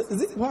giving. Is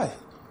it why?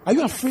 Are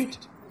you afraid?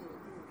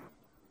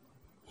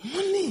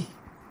 Money.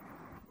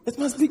 It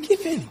must be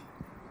given.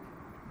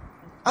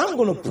 I'm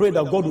going to pray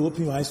that God will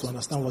open your eyes to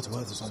understand what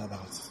wealth is all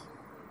about.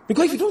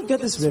 Because if you don't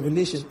get this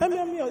revelation,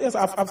 yes,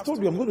 I've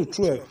told you I'm going to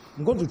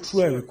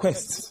throw a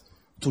request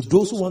to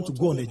those who want to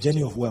go on a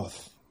journey of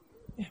wealth.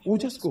 Yeah, we'll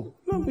just go.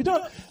 No, we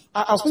don't.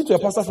 I was speaking to a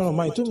pastor friend of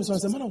mine. He told me so. I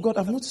said, man of God,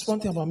 I've noticed one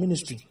thing about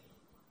ministry.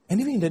 And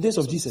even in the days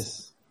of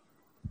Jesus,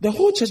 the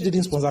whole church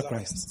didn't sponsor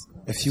Christ.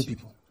 A few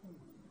people.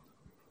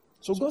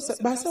 So God said,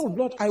 but I said, oh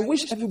Lord, I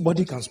wish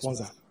everybody can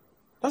sponsor.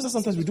 That's why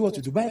sometimes we do what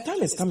we do. By the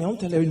time it's coming, I won't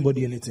tell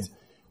everybody anything.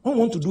 I don't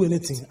want to do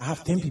anything. I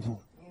have 10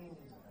 people.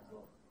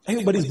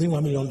 Everybody's bringing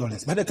 $1 million.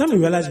 By the time we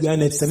realize we are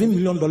in a $7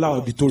 million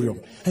auditorium,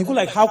 and you go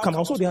like, how come?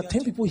 Also, there are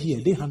 10 people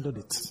here. They handled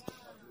it.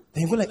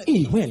 Then you go like,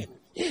 hey, when?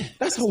 Yeah,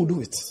 that's how we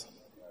do it.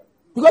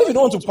 Because if you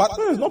don't want to part,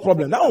 it's no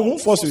problem. That one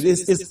won't force you.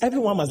 It's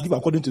everyone must give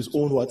according to his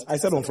own what I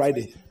said on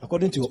Friday,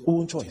 according to your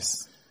own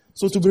choice.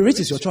 So to be rich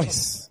is your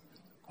choice.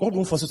 God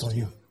won't force it on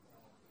you.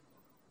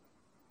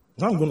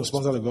 Now I'm going to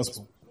sponsor the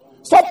gospel.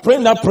 Stop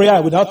praying that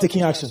prayer without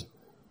taking action.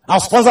 I'll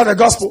sponsor the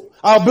gospel.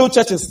 I'll build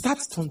churches. Start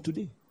from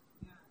today.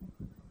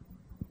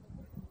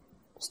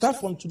 Start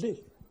from today.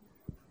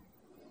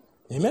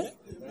 Amen?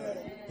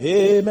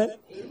 Amen.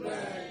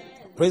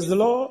 Praise the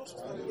Lord.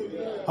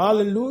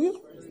 Hallelujah.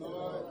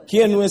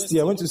 Here in West,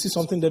 I went to see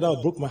something that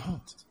broke my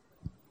heart.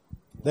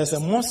 There's a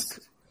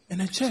mosque and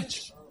a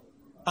church.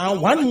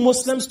 And one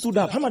Muslim stood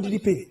up. How much did he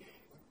pay?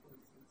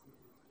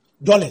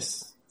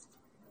 $.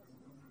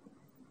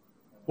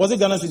 Was it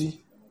Ghana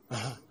City?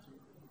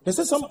 They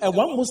said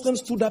one Muslim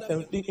stood up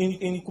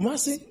in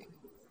Kumasi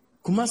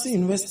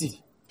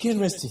University, K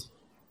University.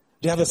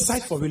 They have a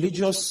site for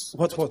religious,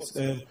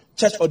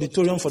 church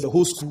auditorium for the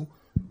whole school,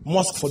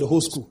 mosque for the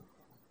whole school.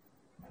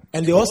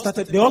 And they all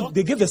started,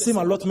 they gave the same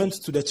allotment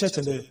to the church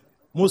and the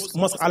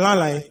mosque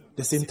along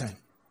the same time.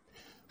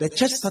 The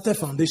church started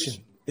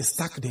foundation, is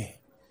stuck there.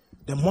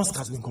 The mosque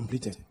has been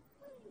completed.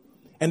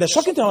 And the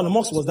shocking thing on the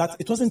mosque was that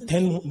it wasn't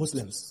 10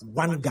 Muslims,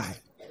 one guy.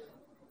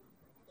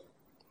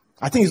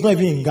 I think he's not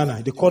even in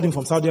Ghana. They called him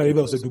from Saudi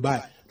Arabia or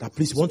Dubai that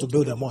please, we want to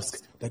build a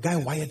mosque. The guy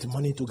wired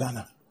money to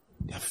Ghana.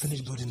 They have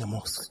finished building the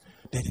mosque.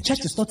 The church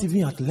is not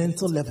even at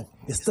lintel level.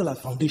 It's still at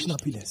foundational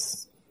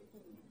pillars.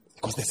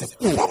 Because there's a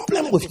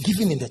problem with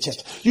giving in the church.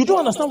 You don't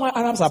understand why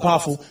Arabs are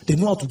powerful. They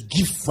know how to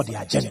give for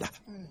their agenda.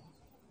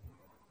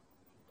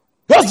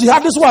 Those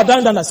jihadists who are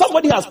down,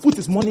 somebody has put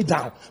his money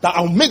down that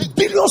I'll make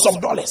billions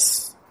of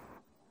dollars.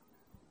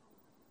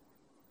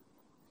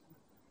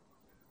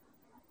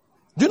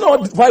 Do you know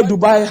why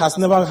Dubai has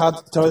never had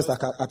terrorist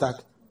attack?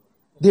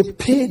 They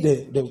pay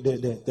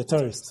the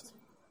terrorists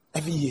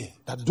every year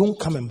that don't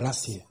come and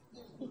blast here.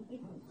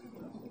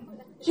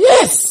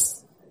 Yes!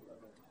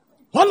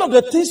 One of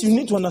the things you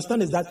need to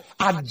understand is that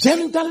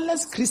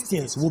agendaless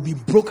Christians will be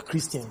broke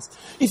Christians.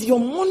 If your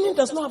money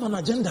does not have an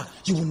agenda,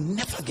 you will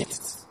never get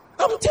it.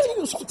 I'm telling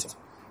you something.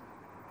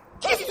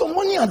 Give your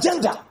money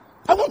agenda.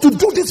 I want to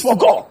do this for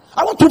God.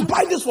 I want to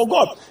buy this for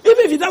God.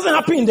 Even if it doesn't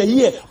happen in the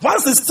year,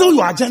 once it's still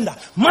your agenda,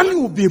 money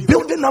will be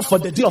building up for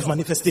the day of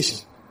manifestation.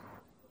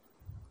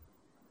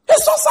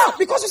 It's so sad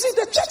because you see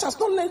the church has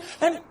not learned.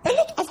 And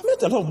I've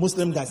met a lot of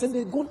Muslim guys and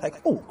they go like,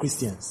 oh,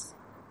 Christians.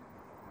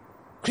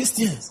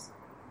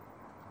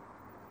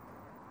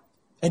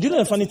 And you know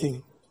the funny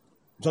thing?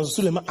 John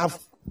Suleiman, I've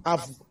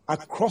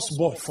across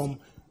board from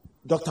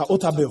Dr.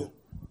 Otabel,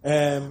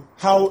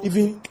 how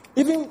even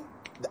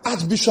the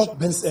Archbishop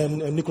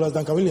Nicholas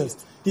Duncan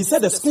Williams, he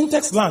said the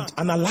Spintex land,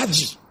 an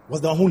Alaji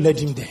was the one who led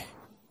him there.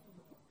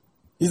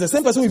 He's the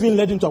same person who even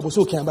led him to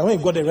Abosokian, but when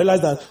he got there,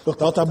 realized that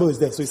Dr. Otabel is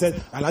there. So he said,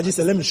 Alaji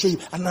said, let me show you.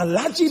 And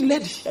Alaji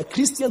led a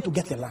Christian to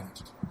get the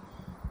land.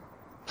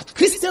 But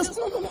Christians,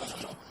 no.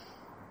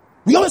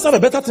 We always have a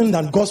better thing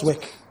than God's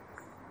work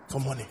for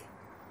money.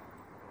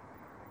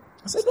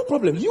 I said, no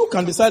problem. You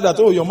can decide that,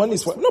 your money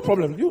is for, no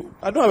problem.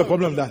 I don't have a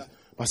problem with that.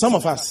 But some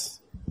of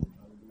us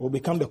will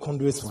become the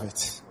conduits for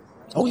it.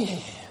 Oh, yeah.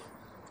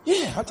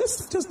 Yeah, I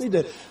just need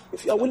that.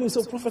 If you are willing to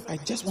say, Prophet, I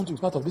just want to be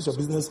part of this, your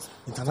business,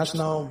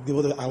 international,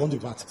 I want to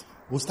be part.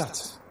 We'll start.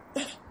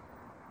 Yeah.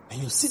 And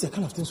you'll see the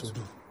kind of things we'll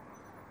do.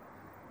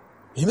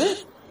 Amen?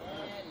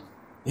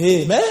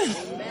 Amen.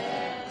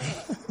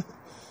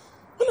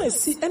 When I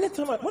see, when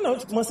I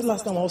went to Mercy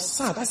last time, I was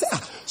sad. I said,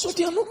 so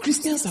there are no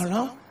Christians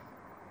around?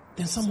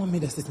 Then someone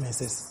made a statement and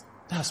says,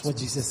 that's what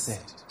Jesus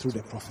said through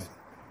the prophet.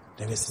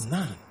 There is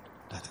none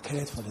that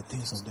careth for the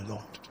things of the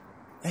Lord.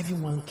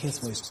 Everyone cares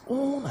for his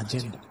own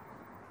agenda,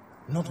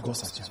 not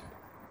God's agenda.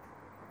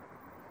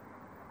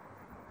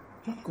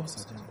 Not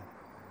God's agenda.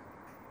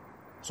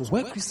 So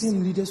where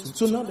Christian leaders,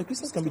 so now the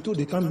Christians can be told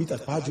they can't meet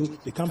at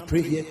Pajo, they can't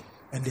pray here,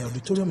 and the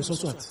auditorium is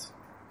also at.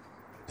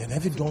 Then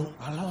every dawn,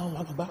 Allah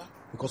Akbar,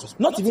 because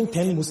not even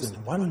 10 Muslims,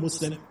 one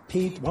Muslim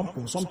paid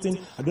something,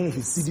 I don't know if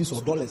it's cedis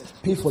or dollars,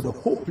 paid for the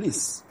whole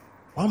place.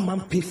 One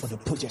man paid for the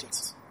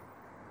project.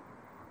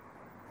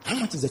 How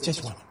much is the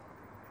church one?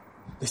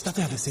 They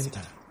started at the same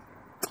time.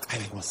 I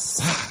was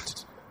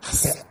sad. I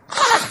said,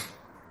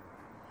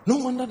 no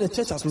wonder the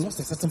church has lost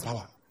a certain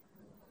power.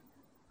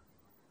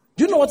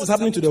 Do you know what is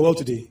happening to the world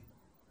today?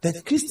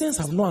 The Christians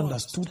have not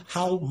understood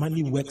how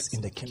money works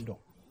in the kingdom.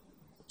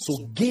 So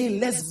gay,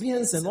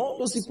 lesbians, and all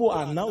those people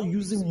are now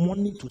using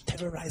money to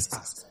terrorize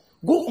us.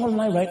 Go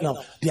online right now.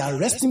 They are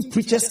arresting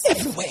preachers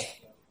everywhere.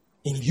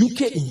 In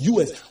UK, in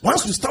US.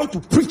 Once you stand to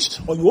preach,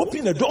 or you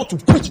open the door to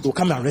preach, they'll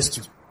come and arrest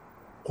you.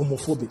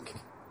 Homophobic.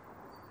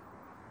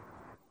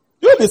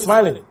 You'll be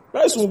smiling.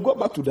 Very soon we'll go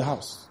back to the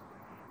house.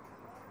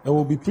 And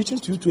we'll be preaching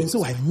to you too. And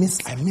so I miss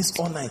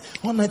all night.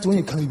 One night when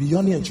you can be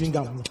yawning and chewing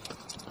gum.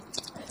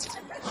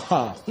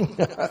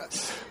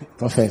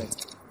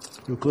 Prophet,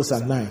 you close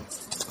at 9.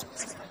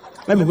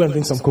 Let me go and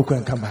drink some cocoa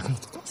and come back.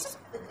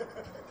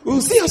 We'll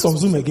see us on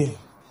Zoom again.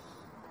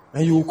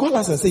 And you will call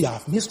us and say,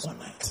 I've missed one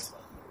night.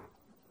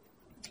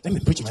 Let me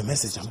preach my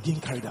message. I'm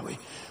getting carried away.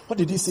 What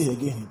did he say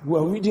again? We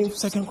are reading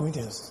 2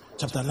 Corinthians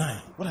chapter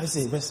 9. What did I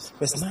say? Verse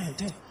 9 and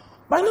 10.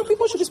 By now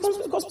people should respond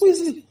to the gospel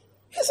easily.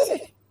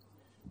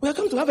 We are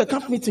coming to have a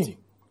camp meeting.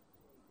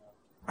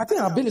 I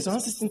think our bill is around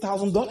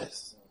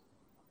 $16,000.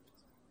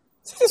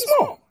 It's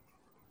small.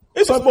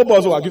 It's some people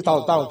also give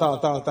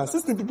 1,000.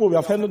 16 people, we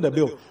have handled the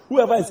bill.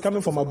 Whoever is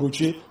coming from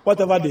Abuchi,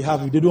 whatever they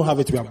have, if they don't have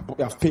it, we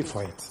have paid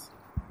for it.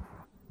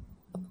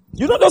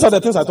 You know, those are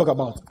the things I talk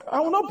about. I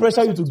will not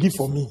pressure you to give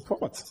for me. For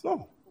what?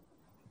 No.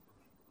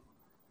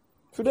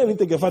 If you don't even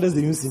take your fathers,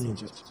 they don't see me in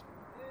church.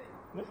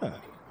 Yeah.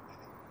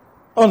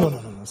 Oh,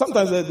 no.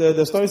 Sometimes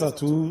the stories are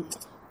too...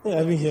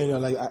 I've been hearing, you're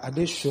like, are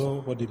they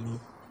sure what they mean?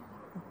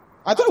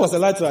 I thought it was a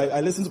lie. I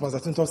listened to Pastor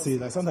Tinto say,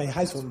 like, sometimes he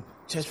hides from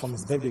church from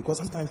his birthday because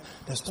sometimes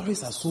the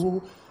stories are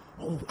so,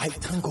 I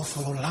thank God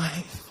for your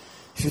life.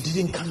 If you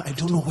didn't come, I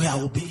don't know where I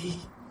will be.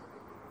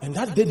 And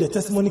that day the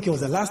testimony came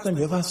was the last time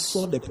you ever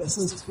saw the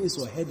person's face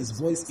or heard his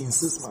voice in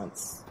 6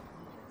 months.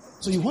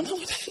 So you wonder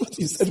what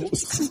you said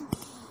was true.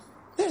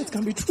 Yeah, it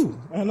can be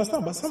true. I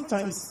understand. But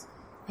sometimes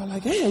you're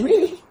like, hey,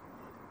 really?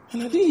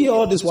 And I didn't hear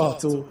all this while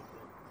till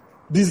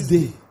this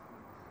day.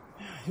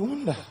 Yeah, you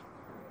wonder.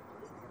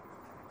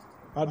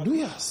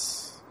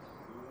 Aduyas.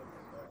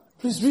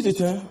 Please read it.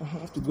 I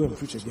have to go and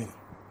preach again.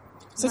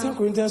 2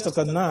 Corinthians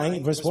chapter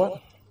 9, verse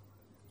what?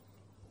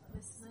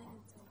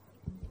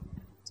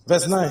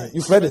 Verse 9.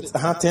 You've read it.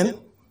 10.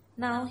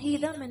 Now he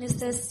that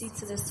ministers seed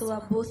to the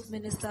sower both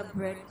minister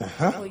bread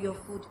for your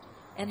food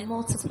and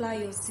multiply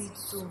your seed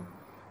sown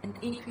and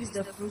increase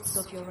the fruits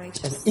of your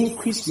righteousness. And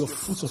increase your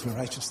fruits of your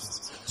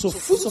righteousness. So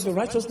fruits of your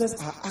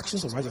righteousness are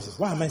actions of righteousness.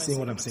 Why am I saying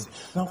what I'm saying?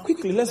 Now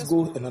quickly, let's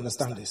go and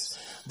understand this.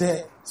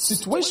 The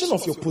situation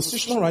of your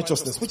positional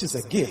righteousness, which is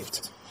a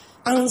gift,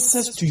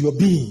 answers to your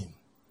being,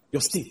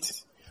 your state.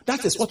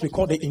 That is what we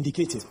call the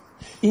indicative.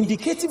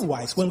 Indicative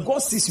wise, when God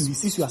sees you, he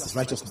sees you as his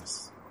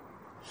righteousness.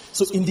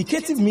 So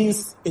indicative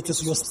means it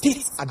is your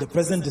state at the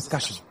present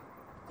discussion.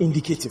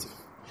 Indicative.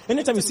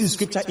 Anytime you see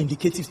scripture,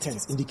 indicative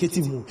tense,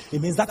 indicative mood,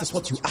 it means that is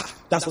what you are.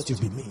 That's what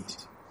you've been made.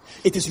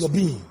 It is your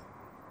being.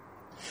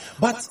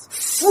 But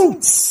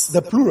fruits,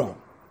 the plural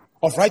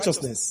of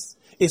righteousness,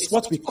 is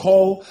what we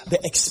call the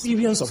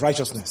experience of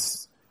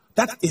righteousness.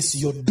 That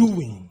is your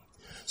doing.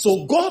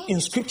 So God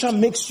in scripture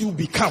makes you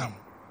become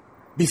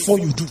before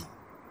you do.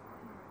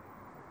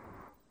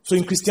 So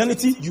in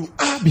Christianity, you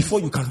are before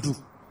you can do.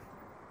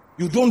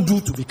 You don't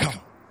do to become.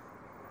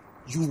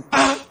 You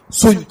are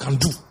so you can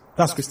do.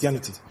 That's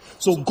Christianity.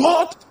 So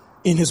God,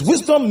 in his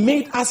wisdom,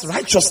 made us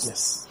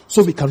righteousness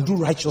so we can do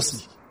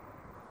righteously.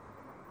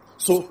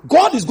 So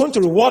God is going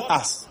to reward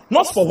us,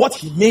 not for what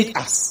he made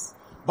us,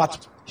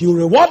 but he will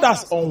reward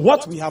us on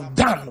what we have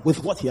done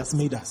with what he has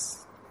made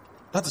us.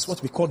 That is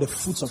what we call the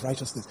fruits of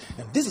righteousness.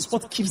 And this is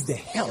what keeps the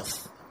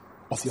health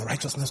of your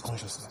righteousness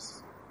consciousness.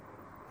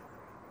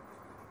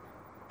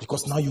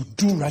 Because now you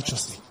do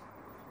righteously.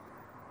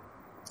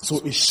 So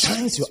it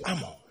shines your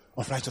armor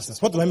of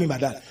righteousness. What do I mean by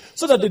that?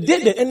 So that the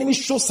day the enemy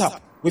shows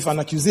up with an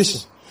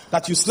accusation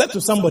that you slept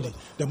with somebody,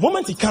 the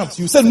moment he comes,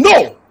 you say,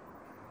 no!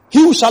 He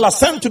who shall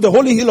ascend to the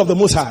holy hill of the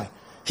Most High,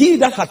 he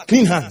that hath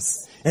clean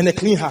hands and a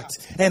clean heart,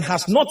 and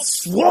has not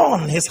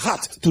sworn his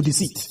heart to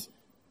deceit.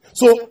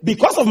 So,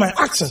 because of my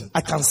action,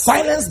 I can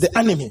silence the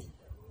enemy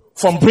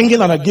from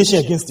bringing an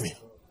accusation against me,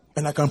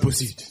 and I can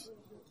proceed.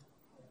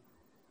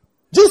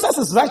 Jesus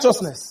is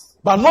righteousness,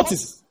 but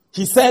notice,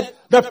 he said,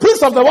 the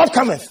prince of the world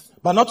cometh,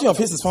 but nothing of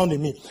his is found in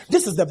me.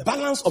 This is the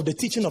balance of the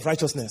teaching of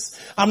righteousness.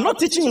 I'm not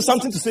teaching you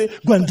something to say,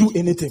 go and do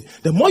anything.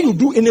 The more you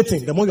do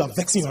anything, the more you are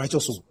vexing your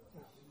righteous soul.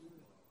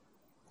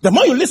 The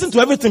more you listen to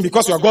everything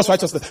because you are God's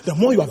righteousness, the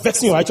more you are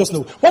vexing your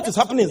righteousness. What is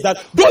happening is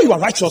that though you are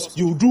righteous,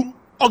 you will do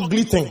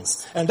ugly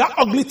things. And that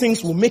ugly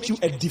things will make you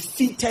a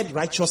defeated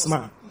righteous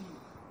man.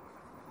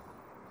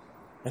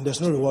 And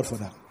there's no reward for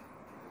that.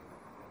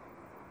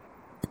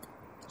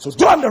 So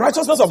though I'm the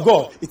righteousness of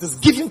God, it is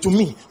given to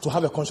me to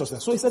have a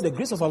consciousness. So he said the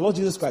grace of our Lord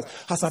Jesus Christ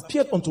has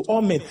appeared unto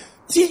all men,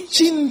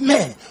 teaching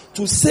men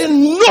to say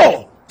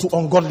no to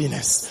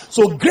ungodliness.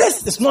 So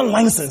grace is not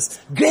license.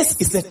 Grace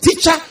is a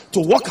teacher to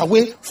walk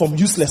away from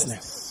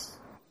uselessness.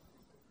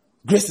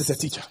 Grace is a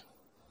teacher.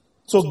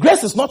 So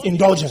grace is not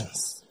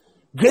indulgence.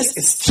 Grace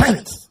is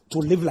strength to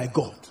live like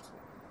God.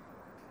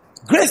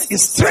 Grace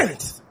is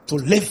strength to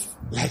live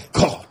like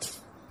God.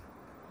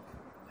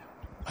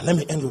 And let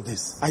me end with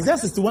this. Isaiah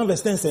 61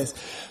 verse 10 says,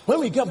 when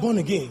we get born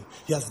again,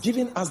 he has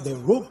given us the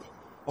robe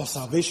of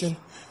salvation,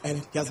 and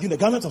he has given the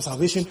garment of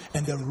salvation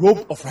and the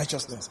robe of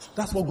righteousness.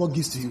 That's what God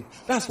gives to you.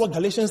 That's what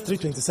Galatians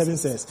 3:27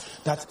 says,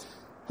 that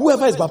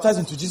whoever is baptized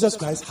into Jesus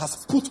Christ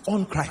has put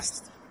on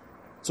Christ.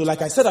 So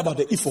like I said about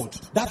the ephod,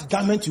 that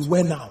garment you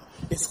wear now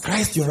is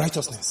Christ your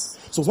righteousness.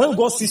 So when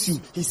God sees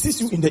you, he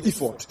sees you in the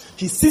ephod.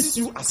 He sees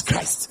you as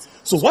Christ.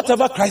 So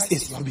whatever Christ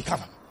is, you will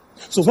become.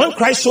 So when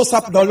Christ shows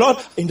up, the Lord,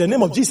 in the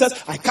name of Jesus,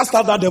 I cast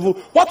out that devil.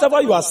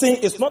 Whatever you are saying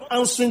is not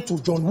answering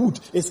to John Wood.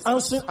 It's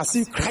answering as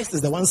if Christ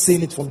is the one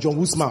saying it from John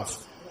Wood's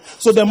mouth.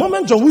 So the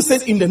moment John Wood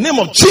says, in the name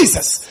of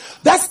Jesus,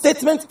 that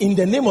statement, in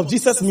the name of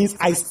Jesus, means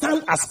I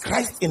stand as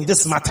Christ in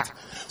this matter.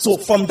 So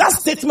from that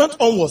statement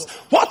onwards,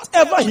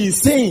 whatever he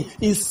is saying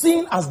is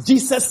seen as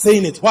Jesus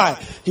saying it. Why?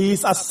 He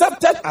is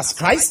accepted as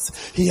Christ.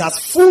 He has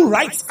full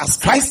rights as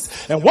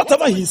Christ. And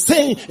whatever he is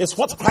saying is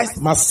what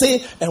Christ must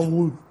say and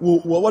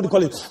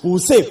will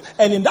say.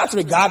 And in that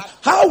regard,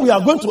 how we are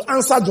going to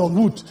answer John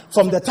Wood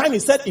from the time he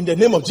said in the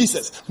name of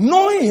Jesus,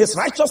 knowing his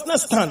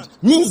righteousness stand,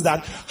 means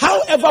that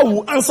however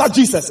we answer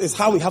Jesus is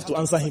how we have to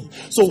answer him.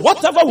 So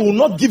whatever we will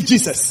not give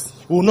Jesus,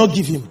 we will not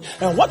give him.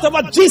 And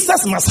whatever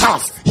Jesus must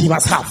have, he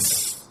must have.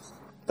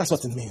 That's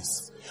what it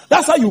means.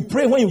 That's how you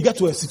pray when you get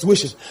to a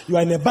situation. You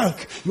are in a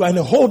bank. You are in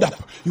a hold-up.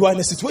 You are in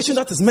a situation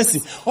that is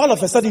messy. All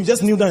of a sudden, you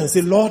just kneel down and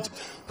say, Lord,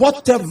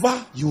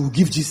 whatever you will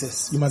give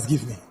Jesus, you must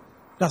give me.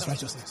 That's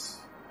righteousness.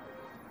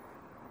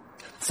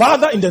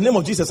 Father, in the name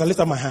of Jesus, I lift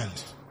up my hand.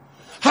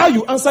 How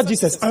you answer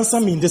Jesus, answer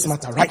me in this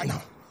matter right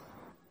now.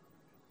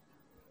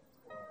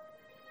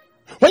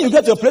 When you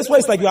get to a place where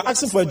it's like you are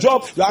asking for a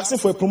job, you are asking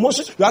for a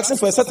promotion, you are asking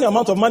for a certain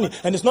amount of money,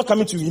 and it's not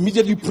coming to you,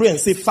 immediately pray and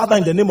say, Father,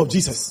 in the name of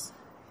Jesus,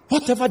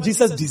 whatever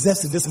Jesus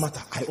deserves in this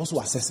matter, I also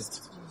assess it.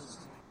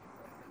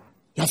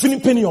 You are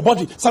feeling pain in your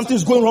body. Something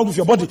is going wrong with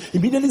your body.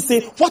 Immediately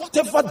say,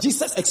 whatever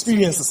Jesus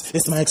experiences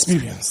is my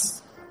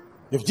experience.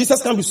 If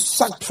Jesus can be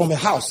sacked from a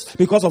house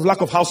because of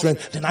lack of house rent,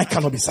 then I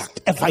cannot be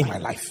sacked ever in my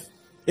life.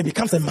 It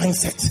becomes a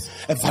mindset,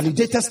 a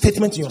validated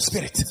statement in your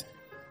spirit.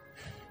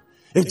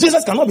 If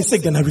Jesus cannot be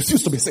sick, then I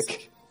refuse to be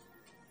sick.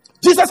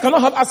 Jesus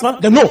cannot have asthma,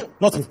 then no,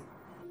 not me.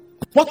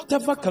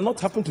 Whatever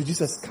cannot happen to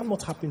Jesus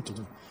cannot happen to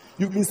me.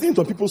 You've been seeing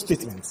to people's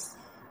statements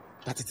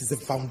that it is a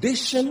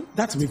foundation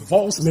that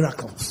revolves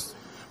miracles.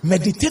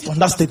 Meditate on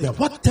that statement.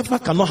 Whatever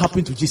cannot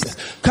happen to Jesus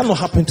cannot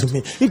happen to me.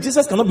 If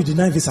Jesus cannot be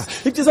denied visa,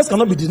 if Jesus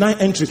cannot be denied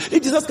entry,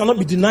 if Jesus cannot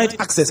be denied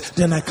access,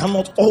 then I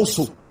cannot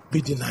also be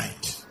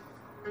denied.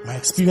 My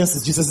experience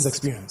is Jesus'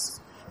 experience.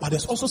 But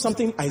there's also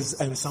something as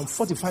Psalm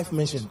 45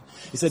 mentioned.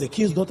 He said the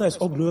king's daughter is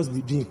all glorious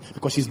redeemed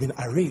because she's been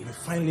arrayed with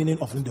fine linen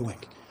of the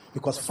work.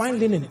 Because fine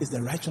linen is the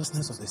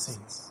righteousness of the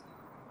saints.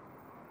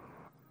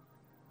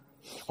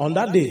 On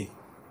that day,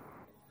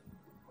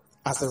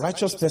 as a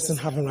righteous person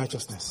having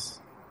righteousness,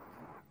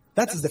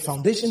 that is the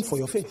foundation for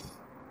your faith.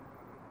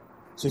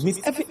 So it means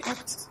every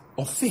act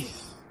of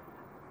faith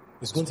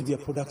is going to be a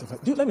product of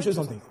faith. Let me show you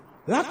something.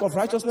 Lack of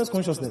righteousness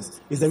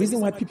consciousness is the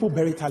reason why people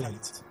bury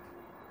talent.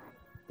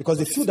 Because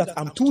they feel that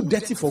I'm too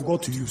dirty for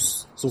God to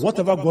use. So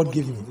whatever God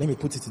gave me, let me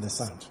put it in the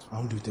sand. I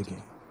won't do it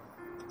again.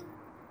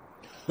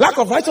 Lack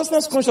of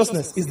righteousness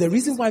consciousness is the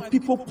reason why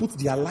people put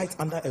their light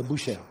under a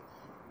bushel.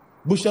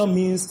 Bushel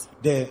means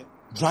the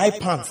dry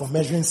pan for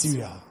measuring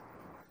cereal.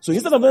 So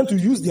instead of them to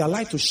use their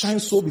light to shine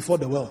so before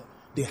the world,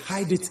 they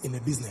hide it in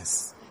a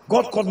business.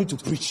 God called me to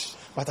preach,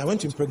 but I went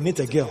to impregnate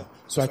a girl,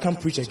 so I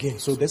can't preach again.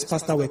 So this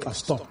pastor work has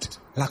stopped.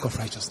 Lack of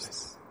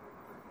righteousness.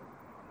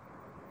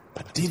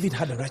 But David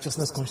had a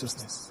righteousness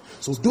consciousness.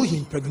 So though he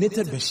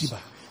impregnated Bathsheba,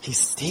 he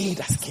stayed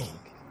as king.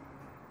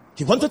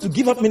 He wanted to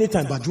give up many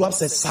times, but Joab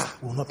said, "Sir,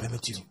 we will not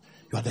permit you.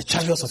 You are the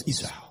chariots of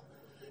Israel.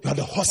 You are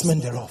the horsemen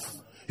thereof.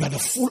 You are the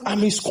full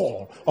army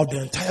score of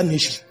the entire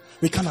nation.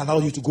 We can't allow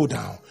you to go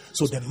down."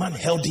 So the man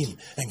held him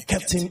and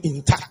kept him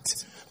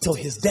intact till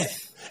his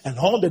death. And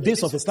all the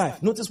days of his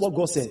life. Notice what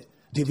God said.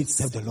 David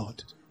served the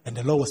Lord. And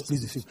the Lord was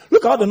pleased with him.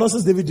 Look at all the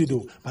nonsense David did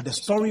though. But the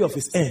story of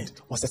his end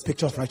was a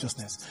picture of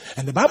righteousness.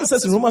 And the Bible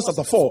says in Romans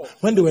chapter 4,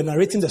 when they were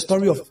narrating the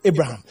story of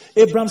Abraham,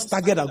 Abraham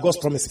staggered at God's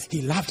promise.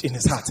 He laughed in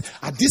his heart.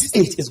 At this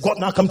age, is God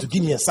now come to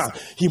give me a son?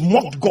 He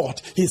mocked God.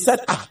 He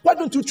said, why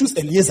don't you choose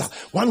Eliezer,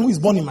 one who is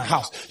born in my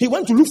house? He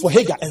went to look for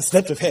Hagar and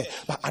slept with her.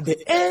 But at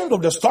the end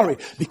of the story,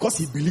 because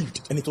he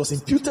believed and it was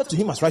imputed to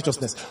him as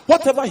righteousness,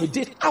 whatever he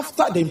did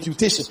after the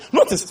imputation,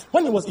 notice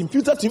when it was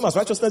imputed to him as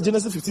righteousness,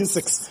 Genesis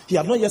 15:6, he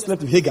had not yet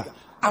slept with Hagar.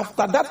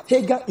 After that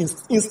Hagar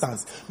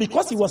instance,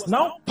 because he was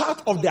now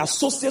part of the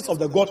associates of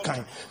the God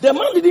kind, the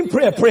man didn't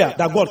pray a prayer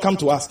that God come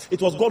to us.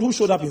 It was God who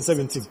showed up in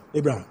 17.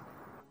 Abraham,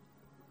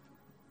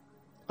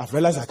 I've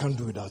realized I can't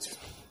do without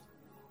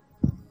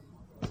you.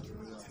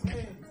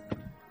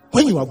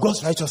 When you are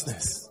God's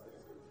righteousness,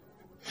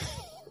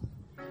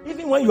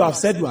 even when you have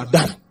said you are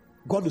done,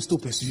 God will still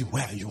pursue you.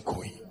 Where are you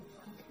going?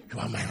 You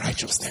are my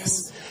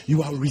righteousness.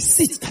 You are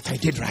receipt that I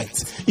did right.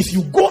 If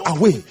you go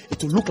away,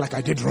 it will look like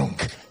I did wrong.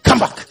 Come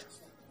back.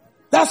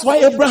 That's why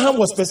Abraham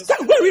was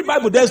specific. Go read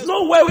Bible. There's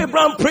no way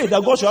Abraham prayed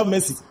that God should have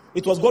mercy.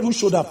 It was God who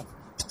showed up.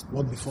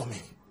 Walk before me.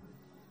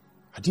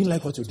 I didn't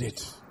like what you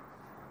did.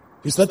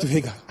 You said to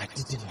Hagar, I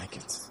didn't like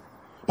it.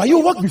 But you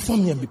walk before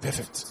me and be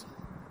perfect.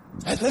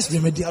 Let's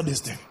remedy this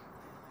thing.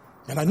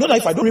 And I know that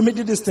if I don't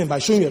remedy this thing by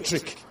showing you a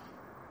trick,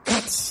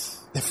 cut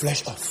the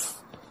flesh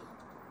off.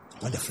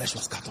 When the flesh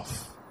was cut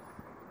off,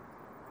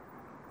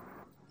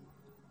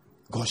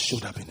 God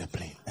showed up in the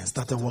plane and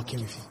started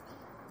walking with him.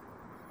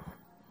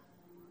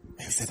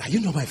 And said, are you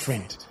not my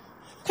friend?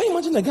 Can you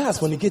imagine the guy has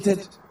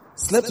fornicated,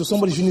 slept with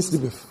somebody he shouldn't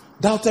sleep with,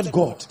 doubted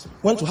God,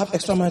 went to have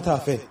extramarital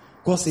affair.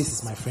 God says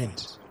he's my friend.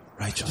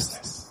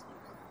 Righteousness.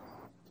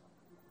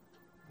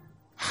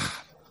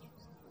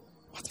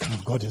 What kind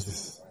of God is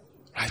this?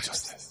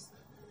 Righteousness.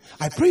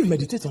 I pray you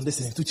meditate on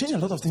this and it will change a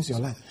lot of things in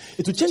your life.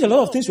 It will change a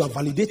lot of things you have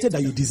validated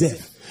that you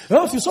deserve. A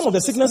lot of you, some of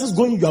the sicknesses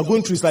you are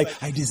going through is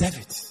like, I deserve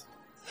it.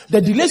 The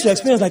delays you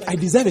experience, like, I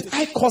deserve it.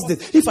 I caused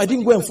it. If I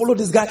didn't go and follow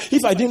this guy,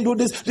 if I didn't do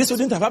this, this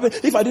wouldn't have happened.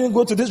 If I didn't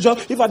go to this job,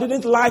 if I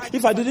didn't lie,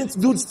 if I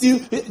didn't do steal,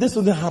 this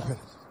wouldn't happen.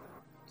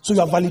 So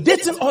you are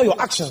validating all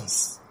your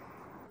actions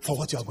for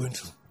what you are going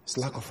through. It's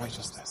lack of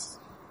righteousness.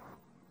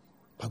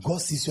 But God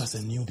sees you as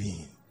a new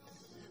being.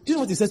 Do you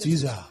know what he said to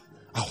Israel?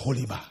 A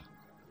holy bar.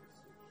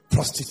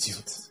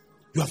 Prostitute.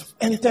 You have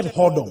entered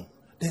whoredom.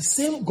 The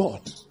same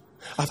God,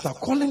 after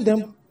calling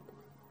them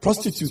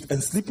prostitute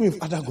and sleeping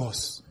with other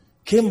gods,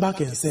 came back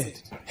and said,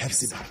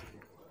 Hephzibah,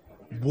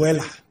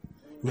 Buela,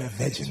 you are a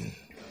virgin.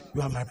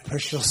 You are my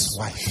precious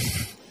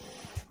wife.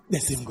 The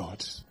same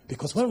God.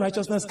 Because when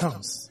righteousness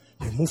comes,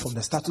 you move from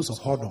the status of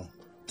whoredom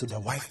to the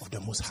wife of the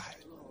Most High.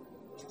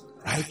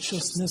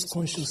 Righteousness,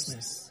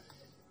 consciousness.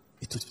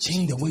 It will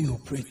change the way you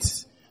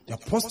operate. The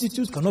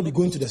prostitute cannot be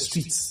going to the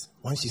streets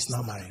once she's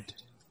now married.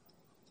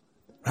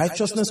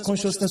 Righteousness,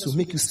 consciousness will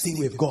make you stay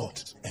with God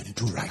and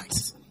do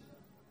right.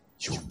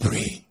 You will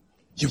pray.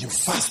 You will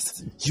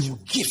fast. You will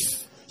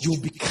give. You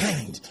will be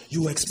kind.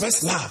 You will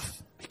express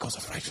love because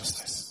of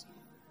righteousness.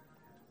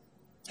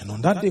 And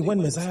on that day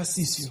when Messiah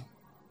sees you,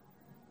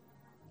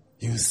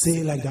 you will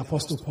say like the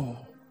Apostle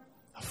Paul,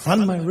 I've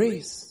run my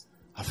race.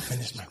 I've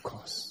finished my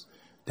course.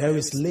 There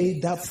is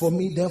laid up for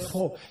me,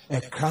 therefore,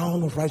 a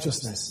crown of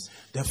righteousness.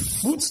 The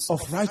fruits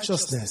of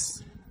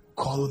righteousness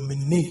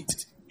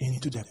culminate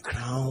into the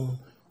crown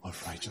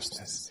of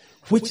righteousness,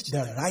 which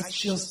the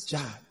righteous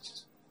judge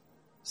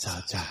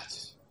shall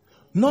judge.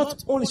 Not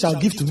only shall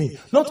give to me,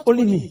 not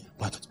only me,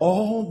 but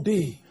all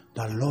day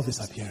that love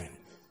is appearing.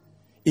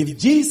 If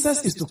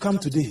Jesus is to come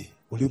today,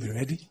 will you be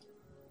ready?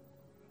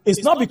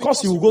 It's not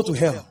because you will go to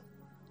hell.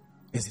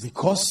 It's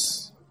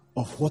because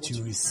of what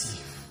you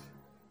receive.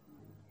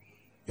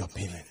 Your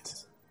payment.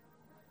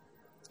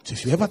 So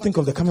if you ever think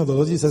of the coming of the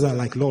Lord Jesus and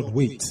like, Lord,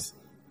 wait,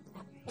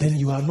 then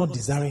you are not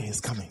desiring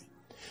his coming.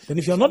 Then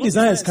if you are not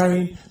desiring his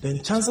coming,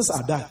 then chances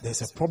are that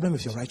there's a problem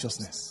with your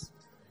righteousness.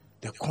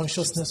 The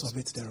consciousness of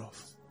it thereof.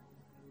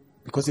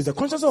 Because if the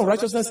consciousness of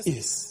righteousness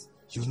is,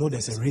 you know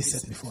there's a race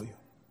set before you.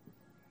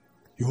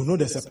 You know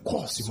there's a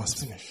course you must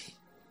finish.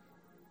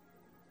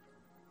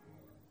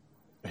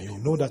 And you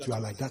know that you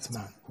are like that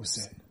man who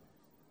said,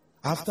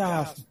 after I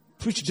have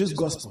preached this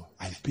gospel,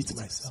 I beat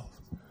myself.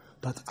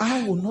 But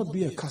I will not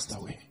be a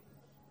castaway.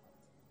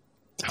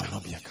 I will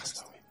not be a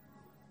castaway.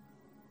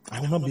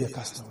 I will not be a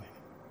castaway.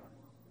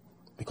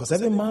 Because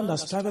every man that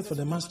striveth for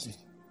the mastery,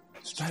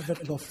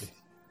 striveth lawfully,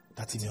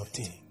 that he may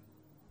obtain.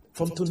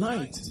 From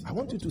tonight, I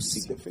want you to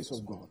seek the face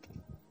of God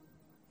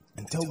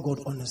and tell God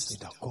honestly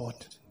that God,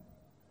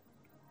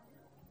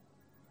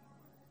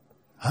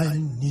 I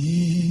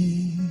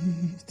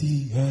need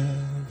thee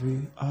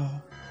every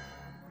hour.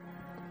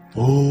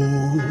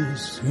 Oh,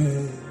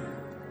 sweet,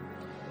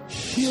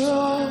 hear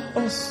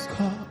us,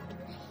 God.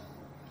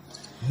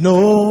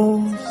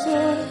 No,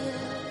 sir,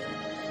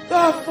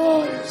 the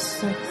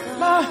voice of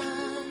my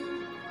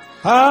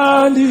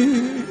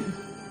honey.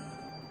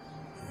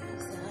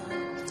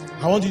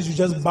 I want you to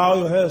just bow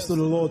your heads to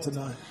the Lord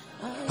tonight.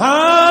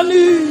 I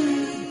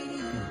need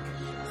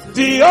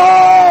thee,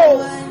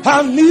 oh,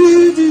 I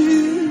need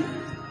thee.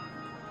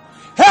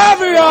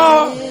 Every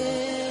hour,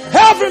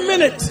 every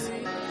minute,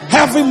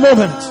 every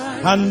moment,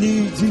 I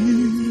need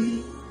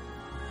thee.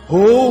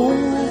 Oh,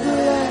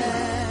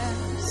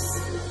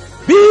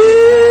 be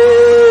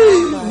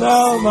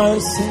now my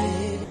Savior.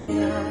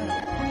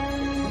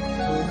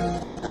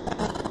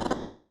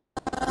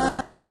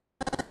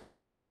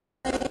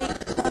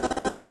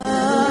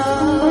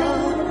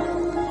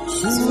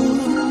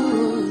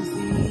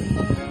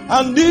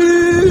 I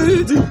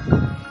need thee.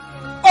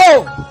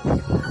 Oh,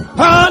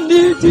 I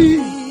need thee.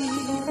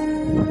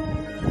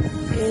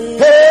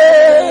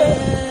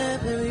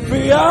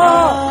 Every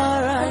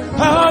hour,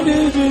 I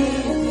need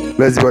thee.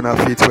 Let's be on our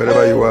feet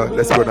wherever you are.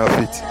 Let's be on our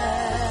feet.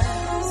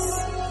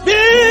 Be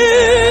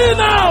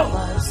now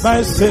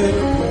my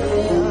Savior.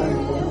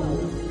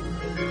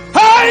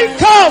 I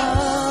come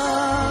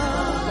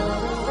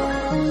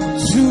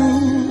to.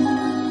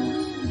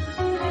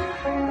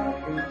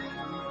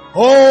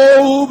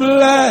 Oh,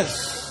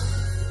 bless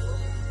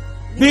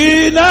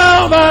be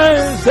now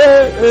my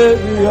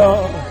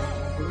Savior.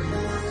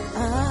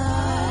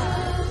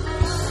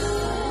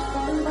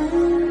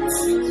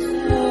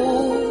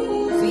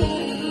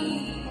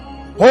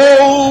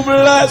 Oh,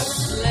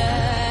 bless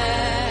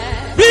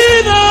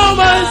be now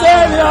my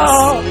Savior.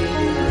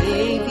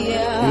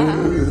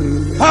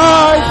 I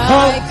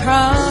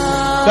come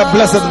the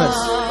blessedness.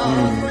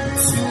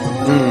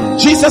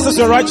 Jesus is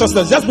your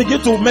righteousness. Just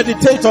begin to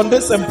meditate on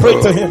this and pray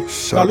to him.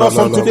 The Lord,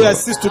 from today I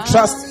cease to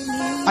trust.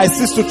 I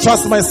cease to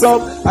trust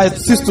myself. I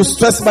cease to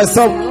stress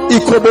myself.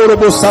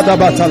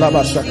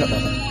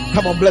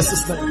 Come on, bless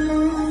his name.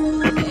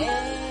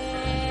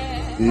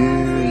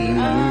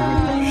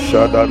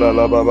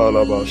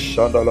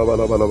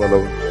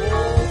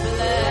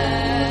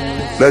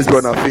 Let's be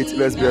on our feet.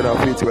 Let's be on our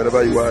feet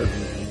wherever you are.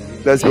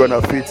 Let's be on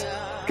our feet.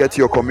 Get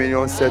your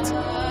communion set.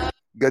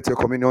 Get your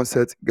communion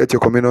set. Get your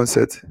communion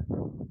set.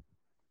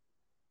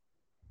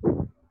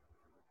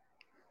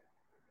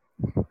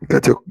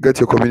 Get your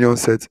communion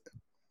set.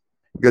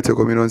 Get your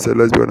communion set.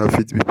 Let's be on our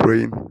feet. Be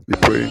praying. Be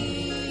praying.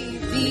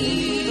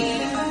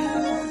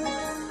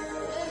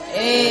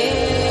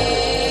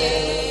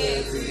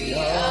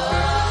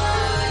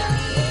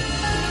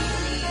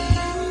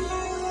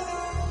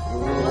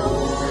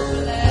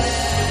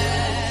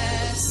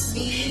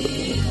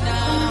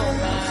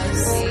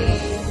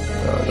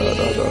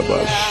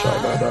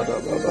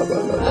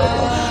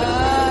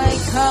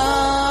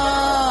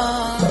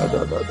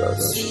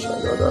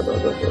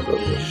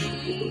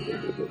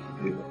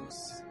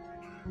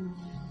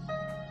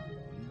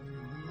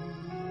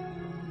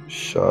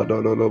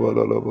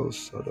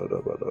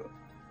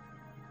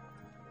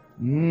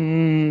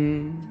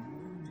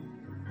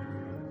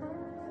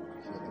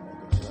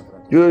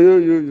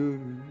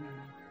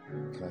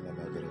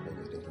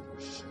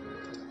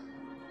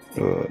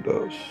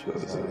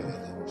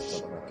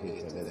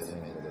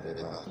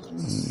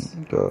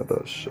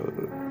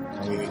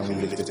 Can we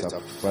lift it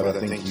up? Father,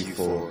 thank you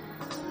for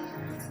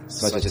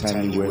such a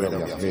timely word that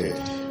we have heard.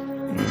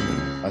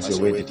 As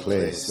your word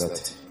declares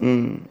that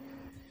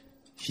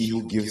he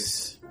who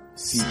gives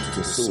seed to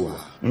the sower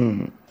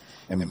and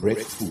bread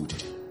food,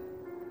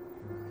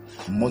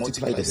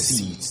 multiply the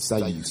seeds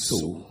that you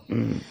sow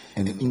and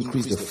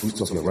increase the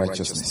fruits of your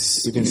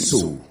righteousness. Even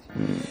so,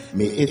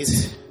 may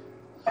it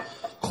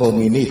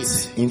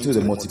culminate into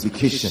the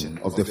multiplication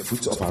of the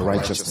fruits of our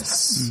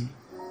righteousness.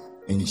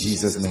 In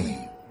Jesus'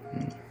 name,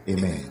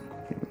 amen.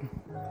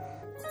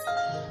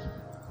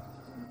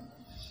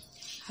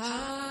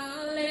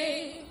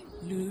 Hallelujah.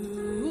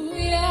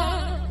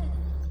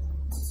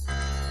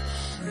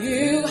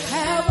 You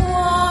have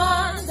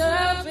won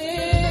the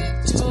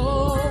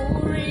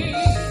victory.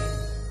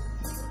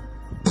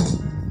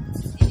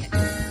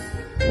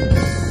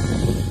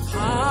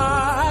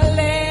 Hallelujah.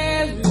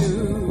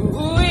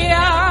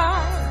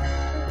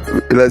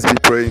 Let's be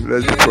praying.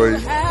 Let's be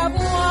praying.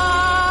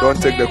 Don't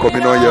take the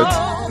communion yet.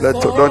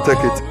 Don't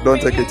take it.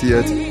 Don't take it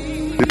yet.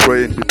 Be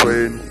praying. Be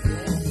praying.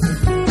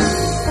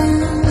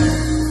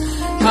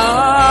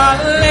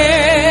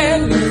 Hallelujah.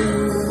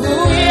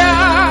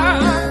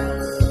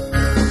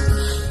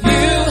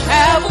 You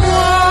have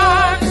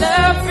won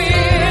the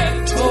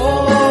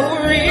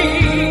victory.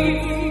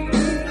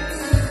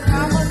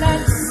 Come on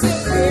and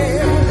sing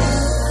it.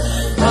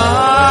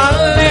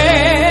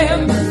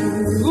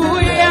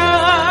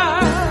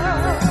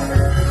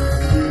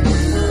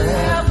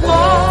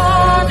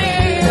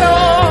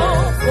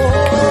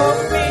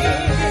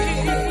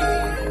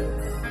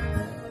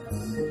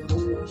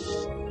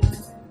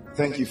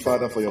 Thank you,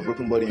 Father, for your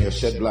broken body and your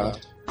shed blood.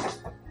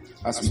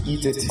 As we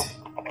eat it,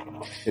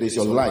 it is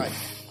your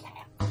life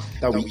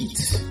that we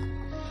eat.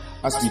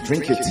 As we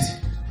drink it,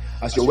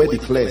 as your word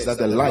declares that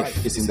the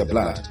life is in the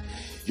blood,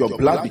 your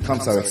blood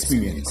becomes our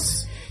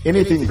experience.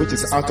 Anything which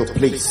is out of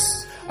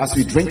place, as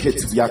we drink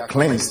it, we are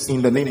cleansed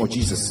in the name of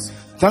Jesus.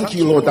 Thank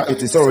you, Lord, that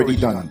it is already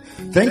done.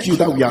 Thank you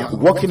that we are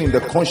walking in the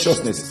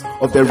consciousness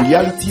of the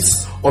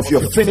realities of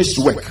your finished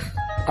work.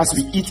 As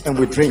we eat and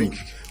we drink,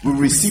 we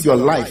receive your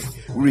life,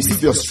 we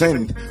receive your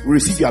strength, we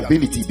receive your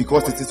ability,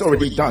 because it is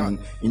already done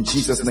in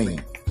Jesus' name.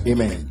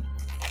 Amen.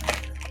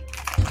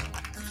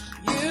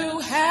 You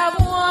have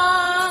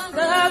won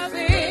the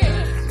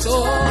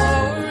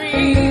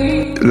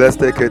victory. Let's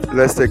take it.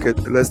 Let's take it.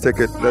 Let's take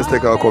it. Let's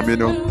take our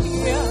communion.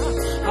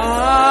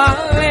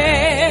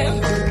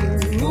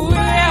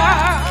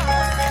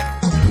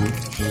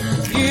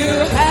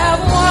 You have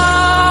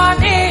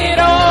won it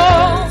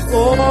all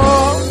for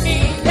me.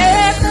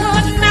 It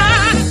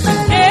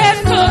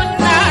could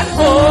not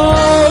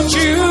hold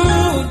you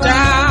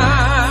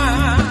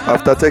down.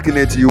 After taking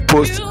it, you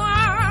post,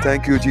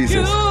 thank you,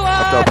 Jesus.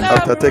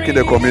 After taking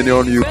the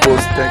communion, you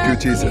post, thank you,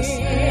 Jesus.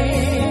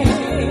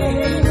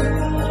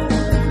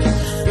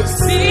 You're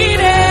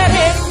seated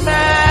in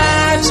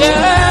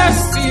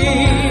majesty.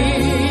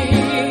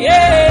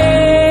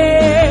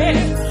 Yeah.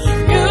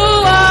 You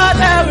are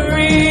the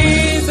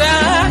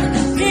reason,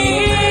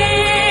 King.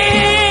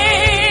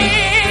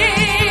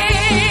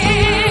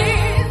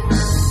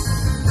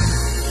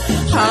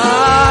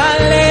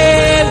 Hallelujah.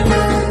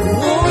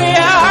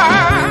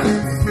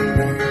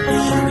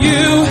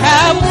 You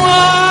have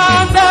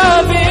won the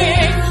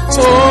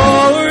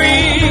victory.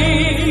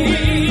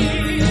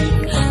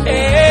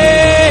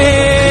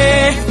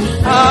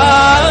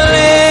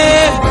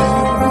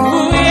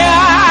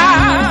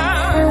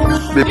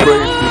 Be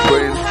praying, be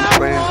praying, be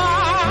praying,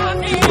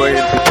 be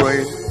praying, be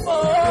praying,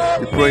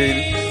 be praying.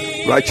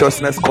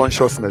 Righteousness,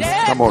 consciousness.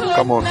 Come on,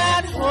 come on.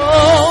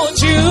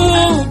 Hold you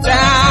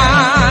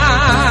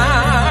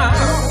down.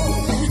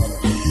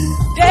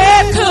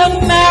 They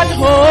could not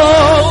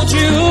hold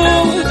you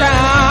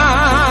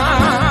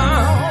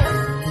down.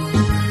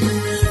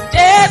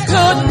 They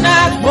could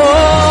not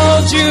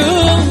hold you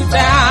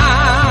down.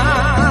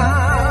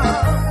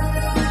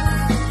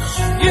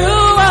 You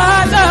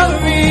are the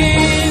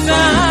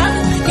reason.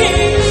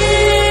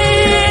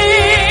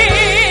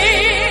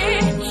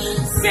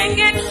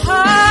 Singing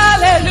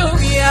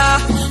hallelujah,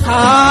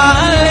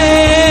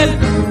 hallelujah.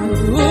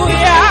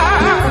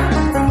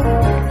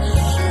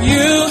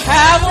 You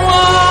have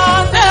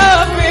won the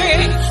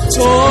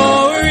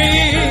victory.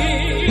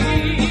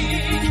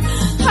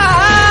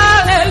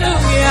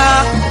 Hallelujah,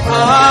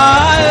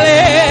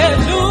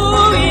 hallelujah.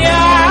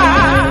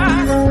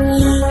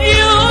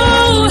 You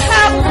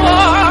have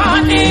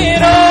won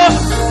it all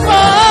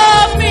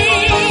for me.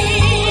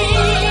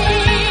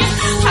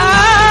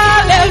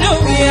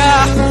 Hallelujah,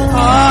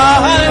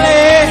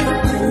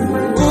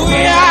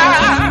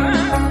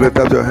 hallelujah. Lift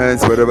up your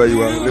hands wherever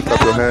you are. Lift up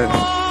your hands.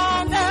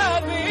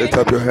 Lift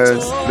up your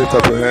hands. Lift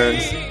up your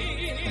hands.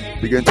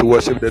 Begin to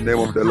worship the name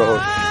of the Lord.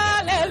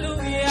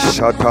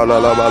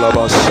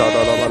 Shatalalabalaba,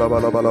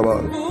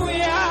 shatalabalabalaba.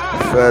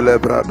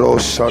 Felebrado,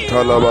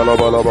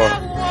 shatalabalabalaba.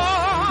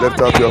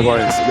 Lift up your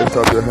hands. Lift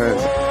up your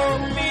hands.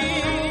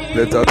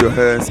 Lift up your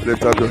hands.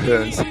 Lift up your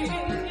hands.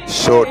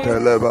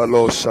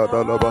 Shotelebalo,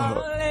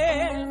 shadalabaha.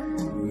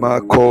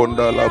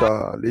 Makonda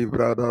laba,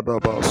 librada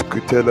daba,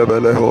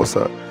 skutelebele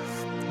hosa.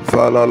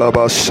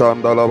 Falalaba,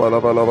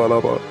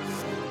 shandalabalabalaba.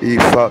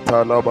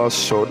 Ifatalaba,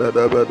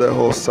 shodedebede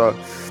hosa.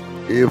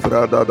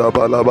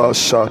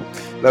 Ivradadabalabasha.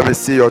 Let me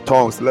see your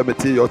tongues. Let me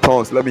see your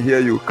tongues. Let me hear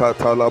you.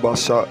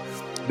 Katalabasha.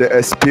 The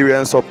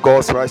experience of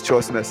God's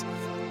righteousness.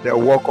 The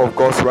work of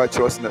God's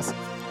righteousness.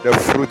 The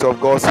fruit of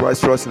God's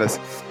righteousness.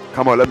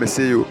 Come on, let me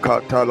see you.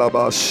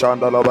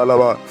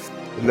 Katalabashandalabalaba.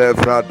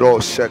 Levrado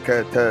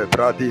shekete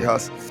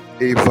bradihas.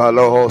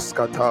 Ivalohos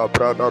kata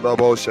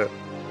bradadaboshe.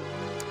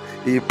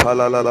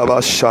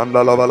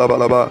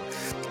 Ipalalabashandalabalaba.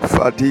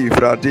 Fadi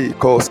vradi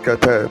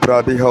koskete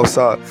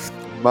bradihosa.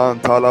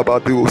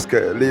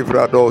 Mantalabaduske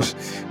livrados.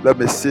 Let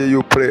me see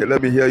you pray.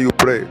 Let me hear you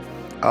pray.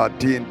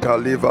 Adin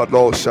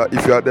talivadosha.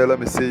 If you are there, let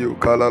me see you.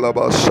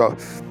 Kalalabasha.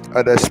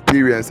 And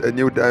experience a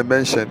new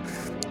dimension.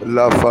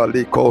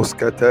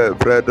 Lavalikoskete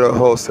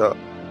vredahosa.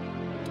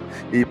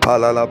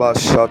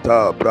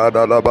 Ipalalabashata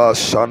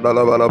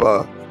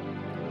bradalabashandalabalaba.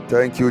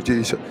 Thank you,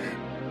 Jesus.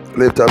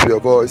 Lift up your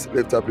voice.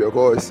 Lift up your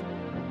voice.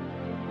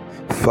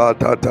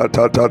 Fata ta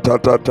ta ta ta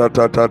ta ta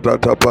ta ta ta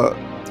ta pa.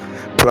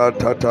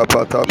 Prata ta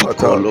pa ta pa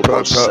ta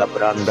prata.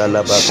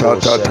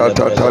 Shata ta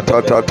ta ta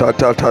ta ta ta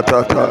ta ta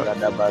ta ta.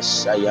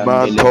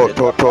 Man to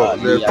to to.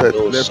 Lift it,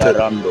 lift it.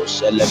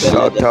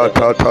 Shata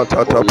ta ta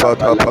ta ta pa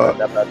ta pa.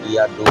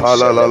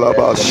 Pala la la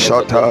ba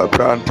shata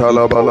pranta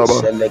la ba la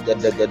ba.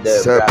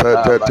 Sepe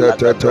te te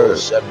te te.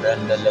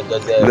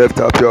 Lift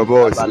up your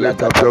voice.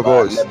 Lift up your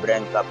voice.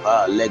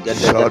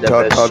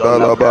 Shata ta da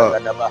la ba.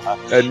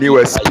 A new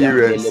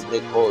experience.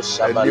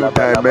 A new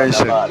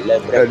dimension,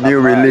 a new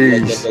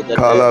release.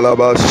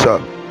 Kalalaba Basha.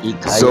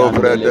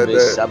 Sovredede,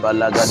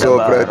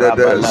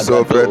 sovredede,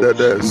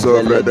 sovredede,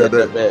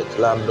 sovredede.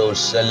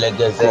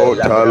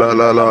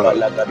 Kotalalala.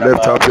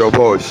 Lift up your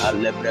voice.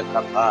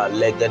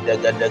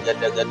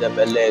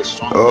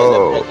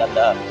 Oh,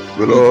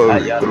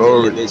 glory,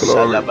 glory,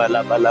 glory.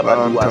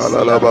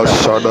 Mantalalaba,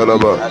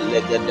 shadalaba.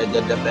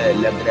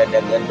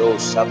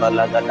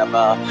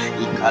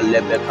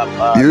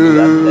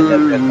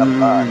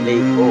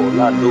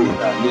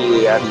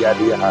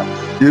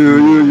 You.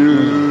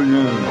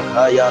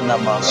 Kayana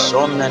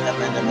masonne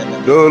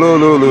No.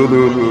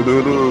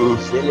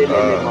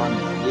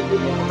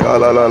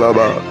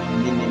 Kalalalaba.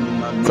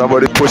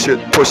 Somebody push it.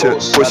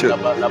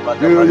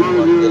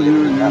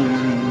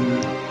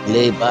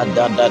 Leba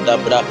da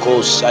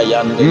brako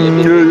sayande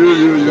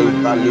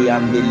leba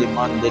liande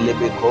limande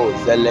lebeko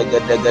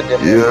zelegede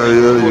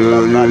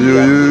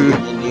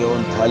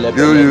minion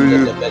talebele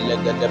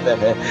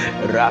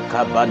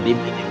rakabadi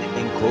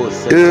miniko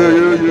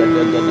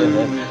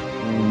zelegede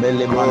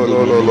melemande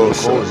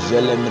miniko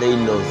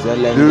zelemrino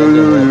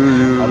zelengede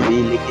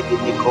abili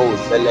kidiniko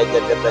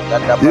zelegede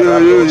begada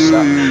baradosa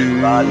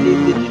bali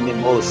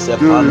minimo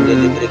sepande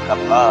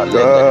librikapa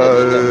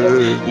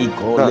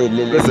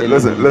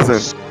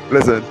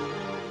Listen.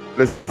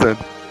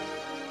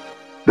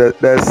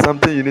 There's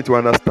something you need to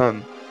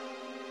understand.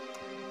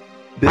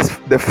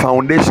 The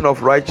foundation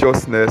of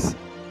righteousness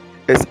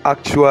is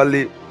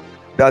actually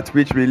that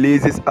which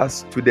releases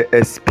us to the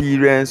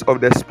experience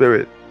of the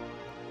Spirit.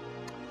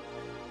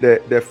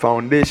 The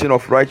foundation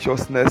of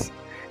righteousness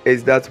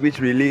is that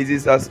which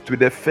releases us to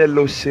the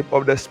fellowship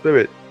of the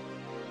Spirit.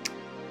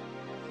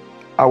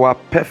 Our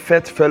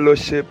perfect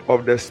fellowship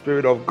of the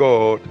Spirit of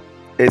God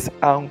is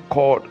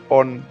anchored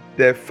on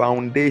the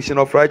foundation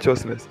of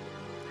righteousness.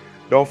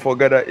 Don't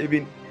forget that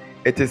even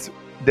it is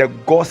the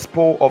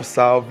gospel of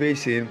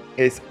salvation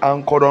is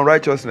anchored on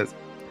righteousness.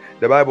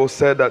 The Bible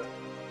said that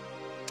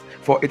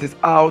for it is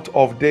out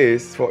of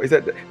this, the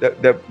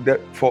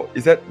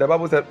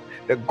Bible said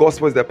the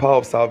gospel is the power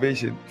of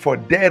salvation, for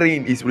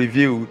therein is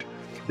revealed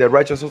the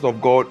righteousness of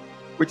God,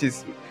 which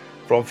is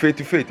from faith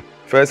to faith.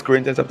 1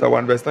 Corinthians chapter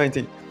 1 verse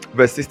 19,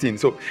 verse 16.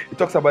 So it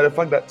talks about the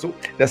fact that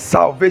the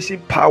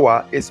salvation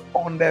power is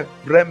on the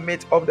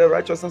remit of the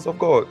righteousness of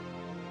God.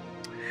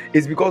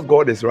 It's because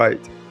God is right.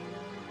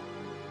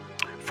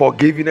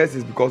 Forgiveness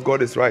is because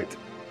God is right.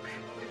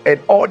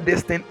 And all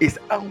this thing is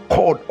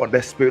anchored on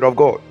the Spirit of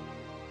God.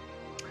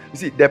 You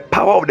see, the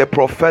power of the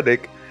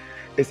prophetic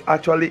is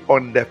actually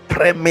on the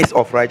premise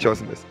of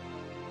righteousness.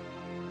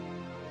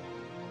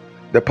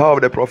 The power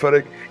of the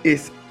prophetic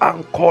is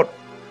anchored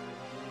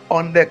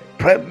on the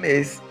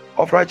premise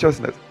of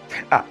righteousness.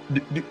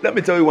 Let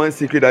me tell you one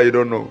secret that you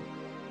don't know.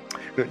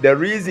 The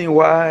reason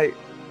why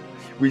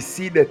we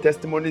see the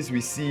testimonies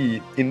we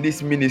see in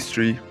this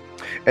ministry,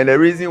 and the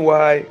reason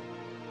why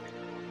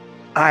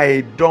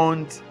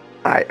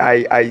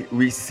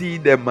we see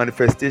the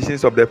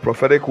manifestations of the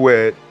prophetic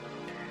word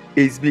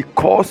is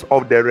because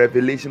of the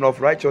revelation of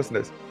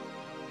righteousness.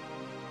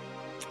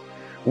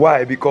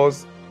 Why?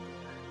 Because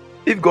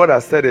if God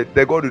has said it,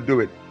 they're going to do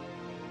it.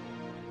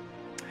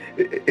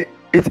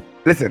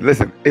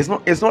 Listen. It's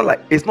not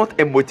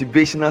a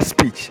motivational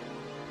speech,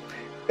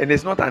 and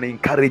it's not an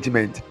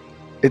encouragement.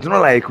 It's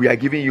not like we are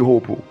giving you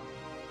hope.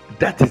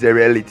 That is the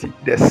reality.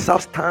 The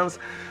substance.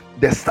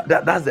 That's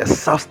the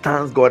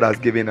substance God has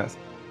given us.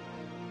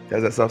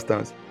 That's the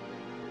substance.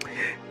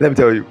 Let me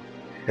tell you.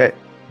 Hey,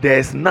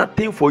 there's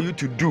nothing for you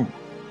to do.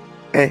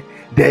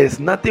 There's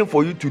nothing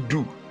for you to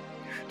do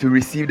to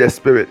receive the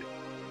Spirit.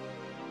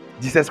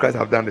 Jesus Christ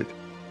have done it.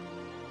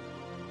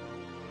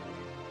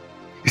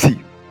 You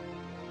see,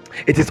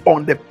 it is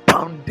on the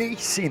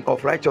foundation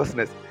of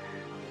righteousness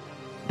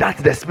that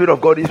the Spirit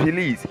of God is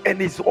released,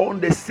 and it's on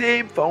the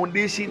same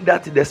foundation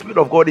that the Spirit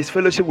of God is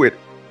fellowship with.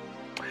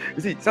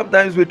 You see,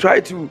 sometimes we try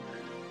to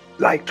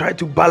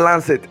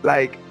balance it,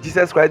 like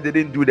Jesus Christ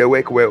didn't do the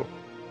work well.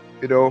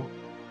 You know,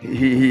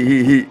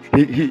 he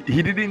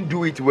didn't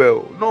do it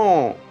well.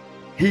 No,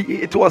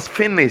 it was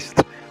finished.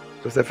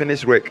 It was a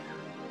finished work.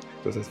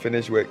 It was a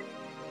finished work.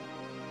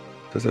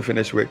 It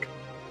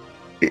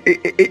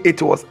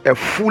was a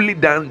fully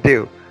done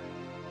deal.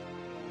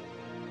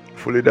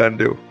 Fully done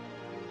deal.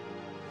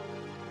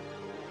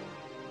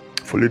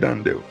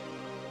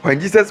 When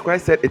Jesus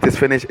Christ said it is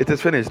finished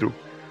though.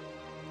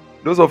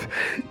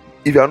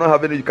 If you are not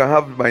having it, you can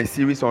have my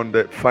series on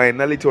the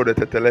finality of the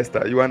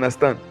Tetelestai. You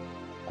understand?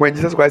 When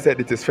Jesus Christ said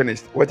it is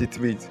finished, what it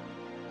means?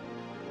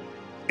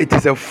 It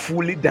is a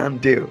fully done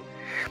deal.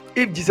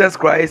 If Jesus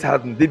Christ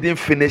didn't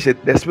finish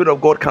it, the Spirit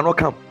of God cannot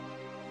come.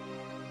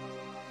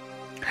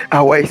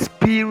 Our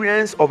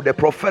experience of the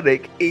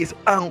prophetic is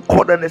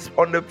anchored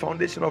on the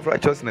foundation of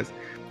righteousness.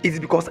 It's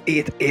because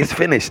it is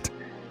finished.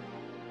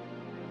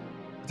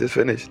 It is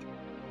finished.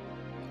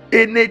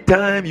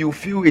 Anytime you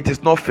feel it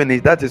is not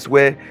finished, that is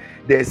where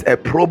there's a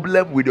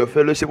problem with your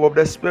fellowship of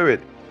the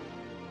Spirit.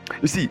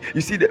 You see,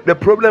 the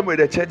problem with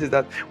the church is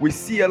that we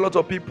see a lot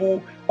of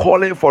people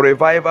calling for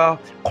revival,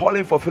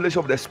 calling for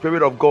fellowship of the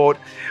Spirit of God,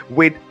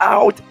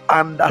 without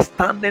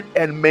understanding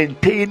and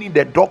maintaining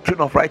the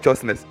doctrine of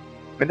righteousness.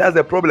 And that's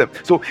the problem.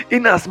 So,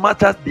 in as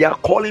much as they are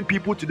calling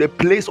people to the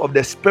place of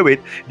the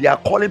spirit, they are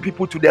calling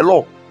people to the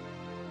law.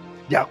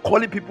 They are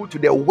calling people to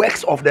the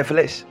works of the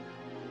flesh.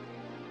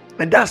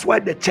 And that's why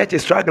the church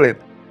is struggling.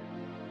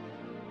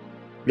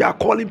 We are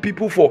calling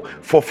people for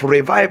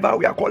revival.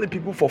 We are calling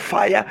people for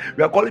fire.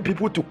 We are calling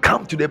people to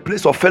come to the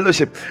place of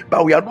fellowship.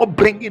 But we are not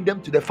bringing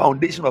them to the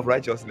foundation of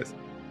righteousness.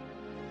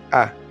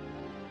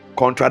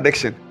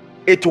 Contradiction.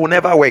 It will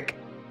never work.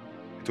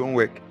 It won't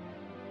work.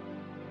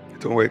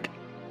 It won't work.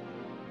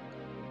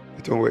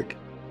 It won't work.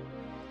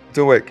 It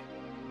won't work.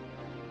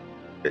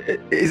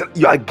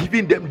 You are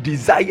giving them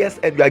desires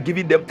and you are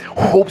giving them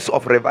hopes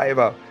of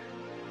revival,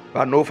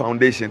 but no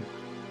foundation.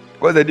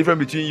 What's the difference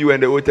between you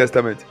and the Old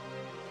Testament?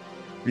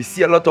 We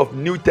see a lot of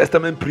New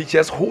Testament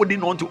preachers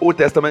holding on to Old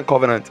Testament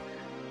covenant.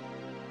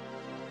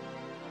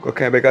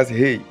 Okay, because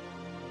hey,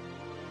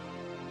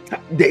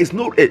 there is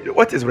no.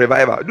 What is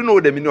revival? Do you know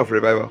the meaning of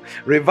revival?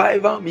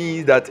 Revival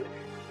means that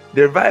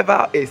the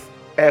revival is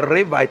a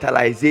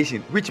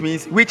revitalization,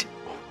 which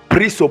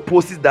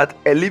presupposes that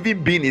a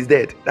living being is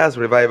dead. That's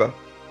revival.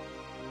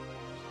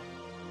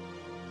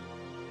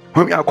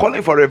 When we are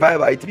calling for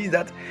revival, it means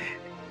that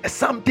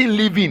something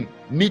living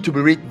need to be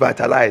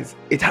revitalized.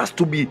 It has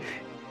to be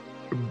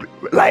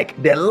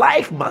like the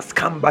life must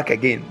come back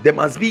again. There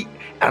must be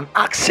an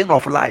action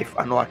of life,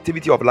 an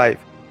activity of life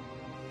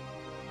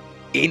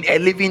in a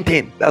living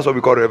thing. That's what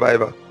we call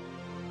revival.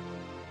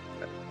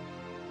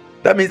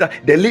 That means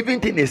that the living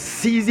thing is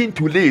ceasing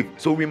to live.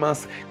 So we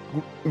must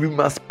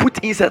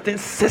put in certain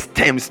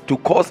systems to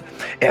cause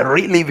a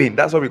reliving.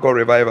 That's what we call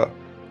revival.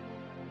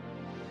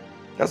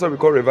 That's what we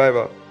call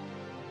revival.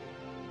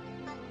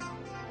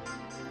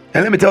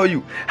 And let me tell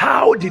you,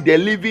 how did the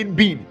living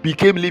being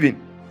become living?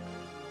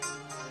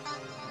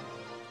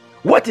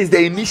 What is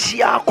the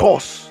initial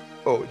cause?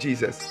 Oh,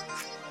 Jesus.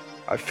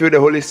 I feel the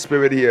Holy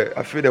Spirit here.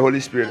 I feel the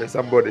Holy Spirit in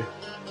somebody.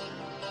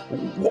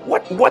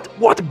 What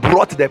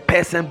brought the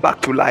person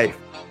back to life?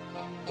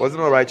 Was it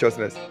not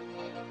righteousness?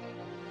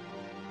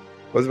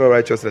 Was it not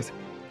righteousness?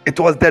 It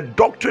was the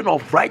doctrine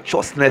of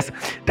righteousness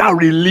that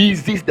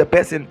releases the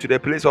person to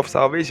the place of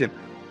salvation.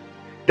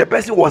 The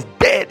person was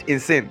dead in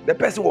sin. The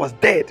person was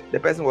dead. The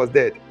person was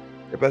dead.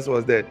 The person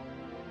was dead.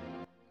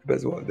 The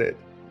person was dead.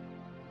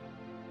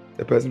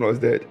 The person was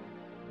dead.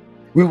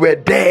 We were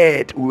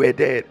dead. We were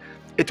dead.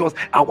 It was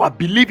our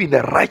belief in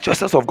the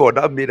righteousness of God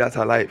that made us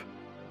alive.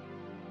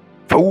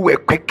 For we were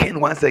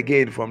quickened once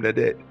again from the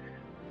dead.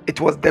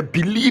 It was the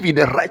belief in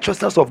the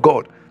righteousness of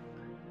God.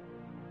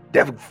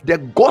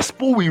 The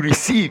gospel we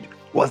received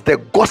was the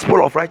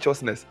gospel of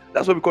righteousness.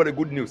 That's what we call the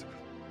good news.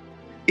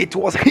 It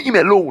was Him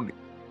alone.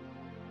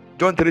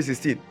 John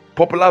 3:16,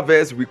 popular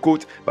verse we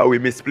quote, but we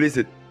misplace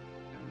it.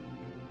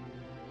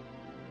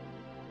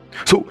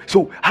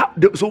 So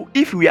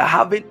if we are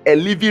having a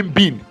living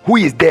being who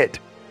is dead,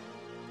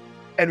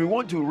 and we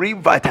want to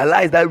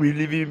revitalize that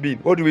living being,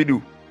 what do we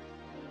do?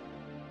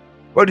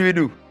 What do we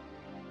do?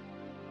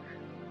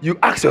 You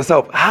ask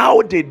yourself,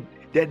 how did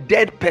the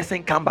dead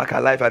person come back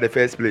alive at the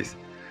first place?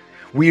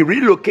 We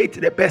relocate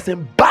the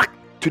person back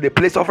to the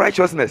place of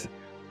righteousness.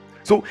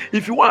 So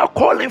if you are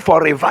calling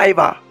for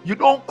revival, you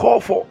don't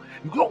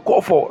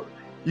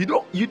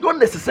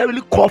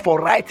necessarily call for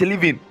right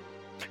living.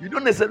 You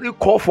don't necessarily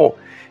call for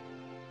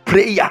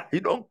prayer.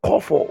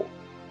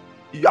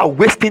 You are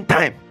wasting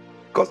time,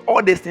 because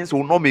all these things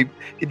will not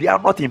they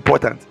are not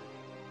important.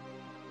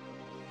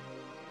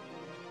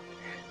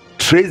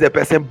 Trace the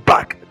person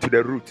back to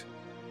the root,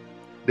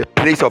 the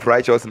place of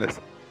righteousness.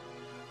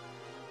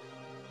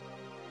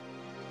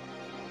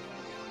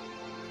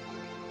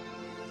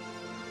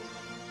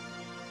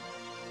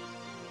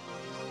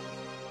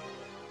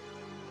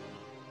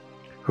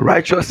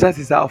 Righteousness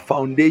is our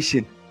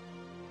foundation.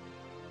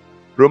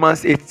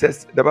 Romans 8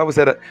 says, the Bible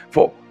said that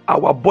for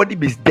our body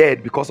is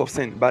dead because of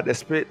sin, but the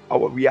spirit,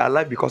 we are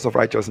alive because of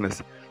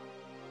righteousness.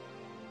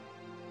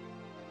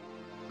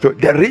 So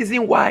the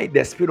reason why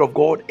the Spirit of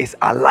God is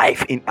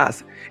alive in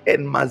us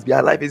and must be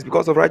alive is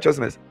because of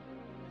righteousness.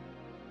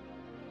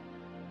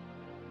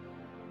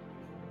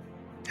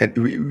 And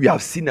we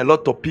have seen a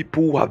lot of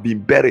people who have been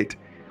buried.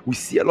 We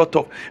see a lot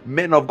of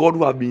men of God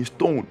who have been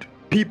stoned.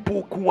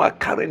 People who are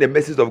carrying the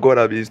message of God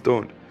have been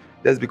stoned.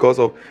 That's because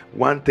of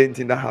one thing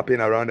that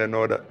happened around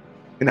another.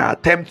 In our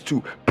attempt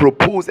to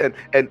propose and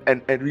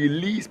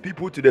release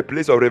people to the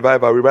place of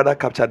revival, we rather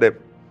capture them.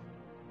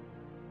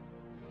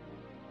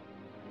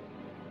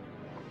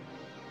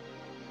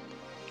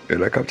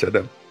 Capture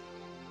them.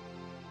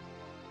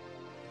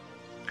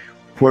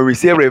 When we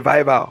say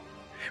revival,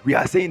 we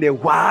are saying that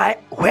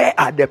where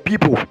are the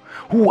people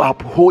who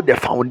uphold the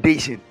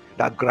foundation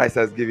that Christ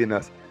has given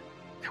us?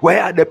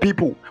 Where are the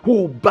people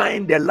who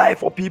bind the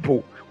life of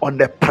people on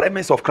the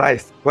premise of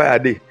Christ? Where are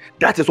they?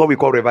 That is what we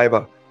call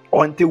revival.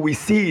 Until we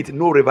see it,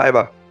 no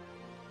revival.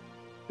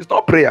 It's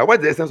not prayer.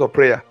 What's the essence of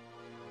prayer?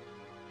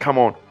 Come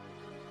on.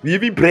 We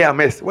even pray a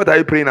mess. What are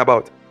you praying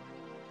about?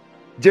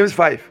 James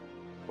 5.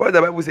 What does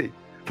the Bible say?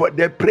 For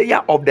the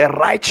prayer of the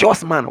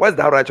righteous man. What's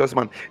the righteous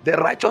man? The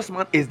righteous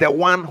man is the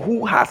one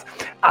who has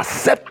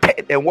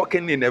accepted and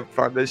walking in the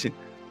foundation.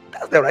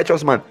 That's the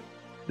righteous man.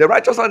 The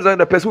righteous man is not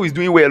the person who is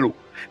doing well.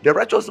 The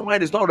righteous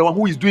man is not the one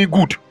who is doing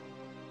good.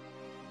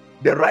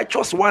 The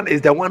righteous one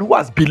is the one who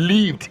has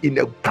believed in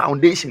the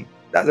foundation.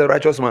 That's the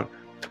righteous man.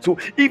 So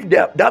if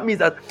that means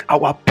that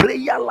our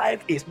prayer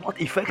life is not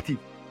effective.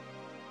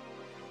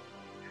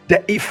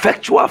 The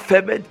effectual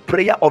fervent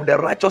prayer of the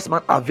righteous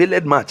man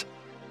availeth much.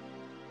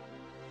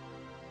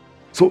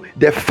 So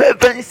the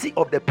fervency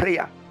of the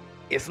prayer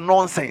is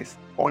nonsense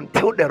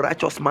until the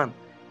righteous man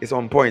is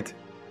on point.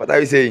 What are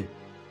you saying?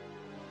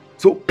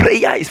 So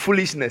prayer is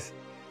foolishness.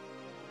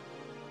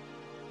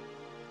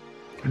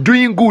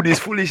 Doing good is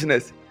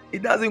foolishness.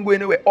 It doesn't go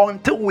anywhere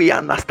until we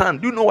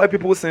understand. Do you know why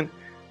people sin?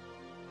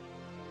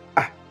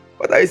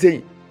 What are you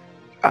saying?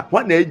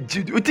 When you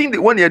think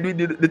that when they are doing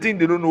the thing,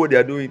 they don't know what they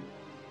are doing.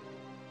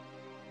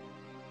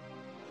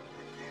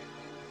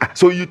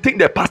 So you think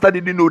the pastor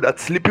didn't know that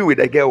sleeping with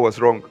a girl was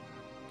wrong?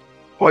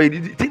 Or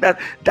you think that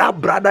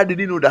brother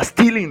didn't know that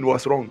stealing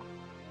was wrong?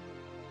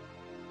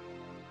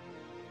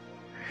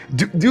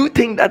 Do you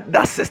think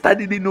that sister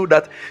didn't know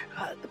that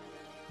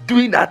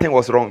doing that thing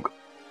was wrong?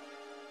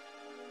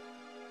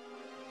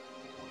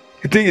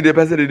 You think the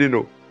person didn't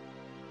know?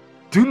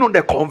 Do you know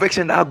the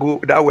conviction that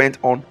went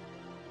on?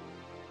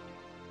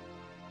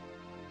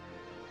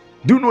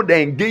 Do you know the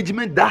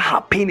engagement that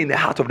happened in the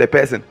heart of the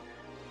person?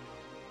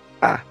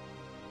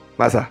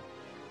 Master.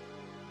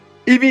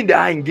 Even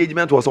their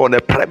engagement was on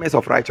the premise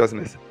of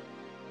righteousness.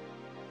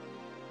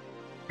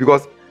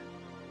 Because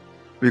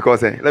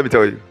let me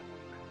tell you,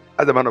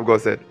 as the man of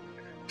God said,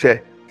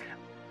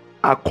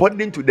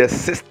 according to the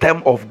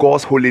system of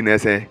God's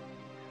holiness, and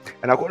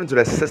according to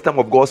the system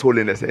of God's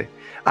holiness,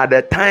 at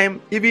the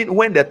time, even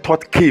when the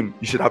thought came,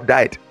 you should have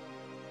died.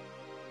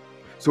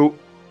 So,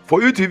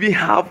 for you to even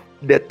have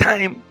the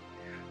time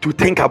to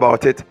think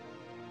about it,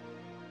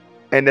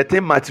 and the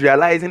thing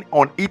materializing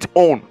on its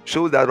own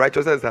shows that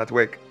righteousness is at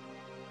work.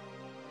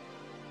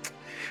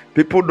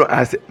 People don't.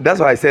 That's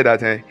why I said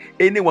that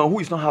anyone who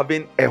is not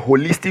having a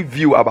holistic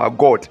view about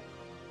God,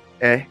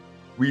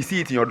 we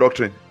see it in your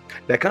doctrine.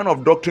 The kind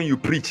of doctrine you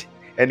preach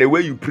and the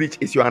way you preach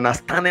is your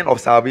understanding of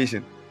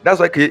salvation. That's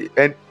why,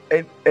 and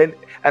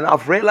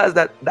I've realized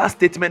that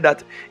statement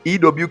that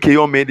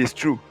E.W.K.O. made is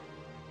true.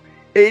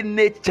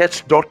 Any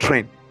church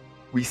doctrine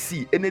we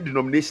see, any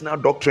denominational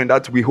doctrine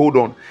that we hold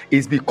on,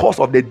 is because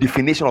of the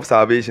definition of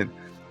salvation.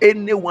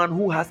 Anyone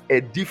who has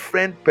a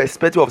different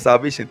perspective of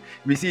salvation,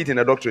 we see it in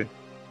the doctrine.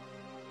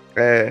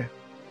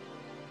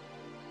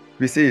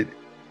 We see it.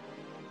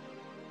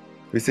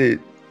 We see it.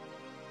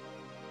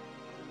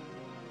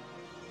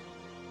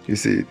 You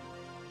see it.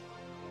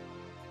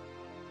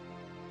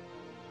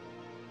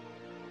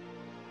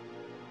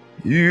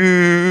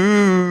 You.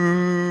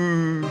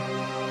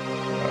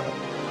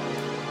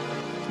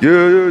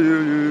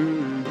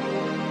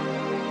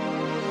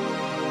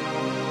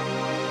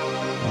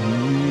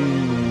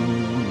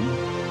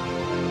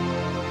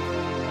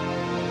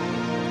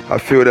 I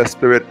feel the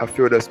spirit. I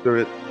feel the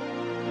spirit.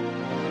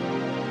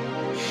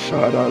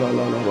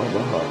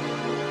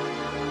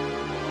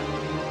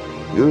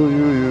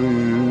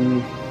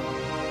 You.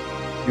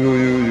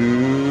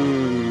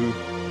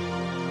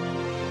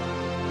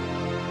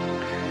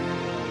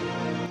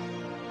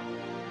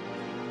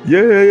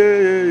 Yeah.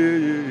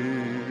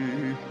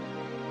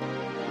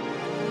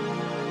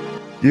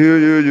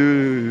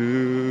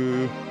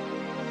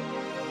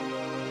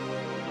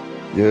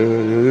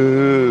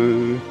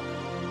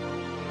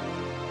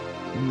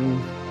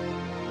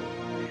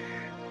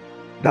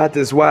 That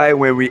is why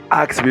when we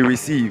ask, we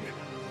receive.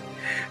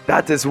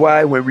 That is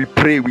why when we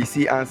pray, we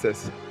see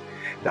answers.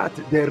 That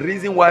the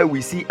reason why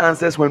we see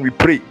answers when we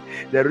pray,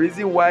 the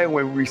reason why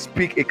when we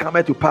speak it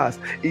cometh to pass,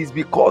 is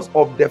because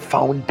of the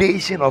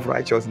foundation of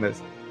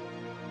righteousness.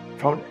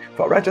 For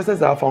righteousness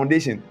is our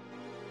foundation.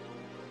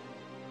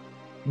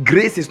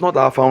 Grace is not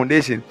our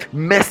foundation.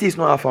 Mercy is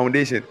not our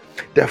foundation.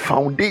 The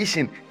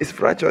foundation is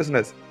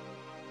righteousness.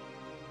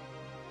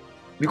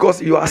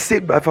 Because you are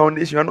saved by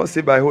foundation, you are not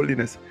saved by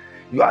holiness.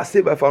 You are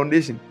saved by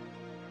foundation.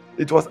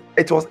 It was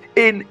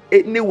in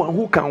anyone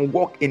who can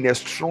walk in a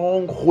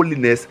strong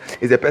holiness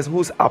is a person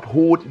who's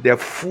uphold the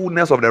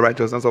fullness of the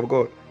righteousness of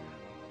God.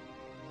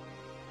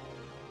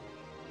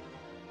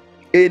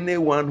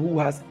 Anyone who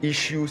has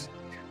issues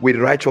with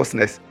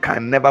righteousness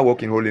can never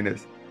walk in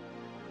holiness.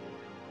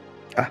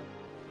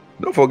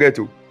 Don't forget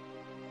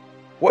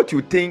what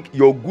you think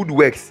your good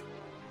works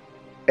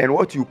and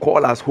what you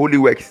call as holy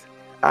works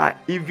are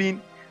even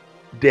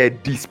the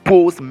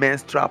disposed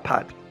menstrual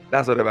pad.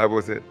 That's what the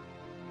Bible said.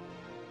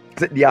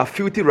 They are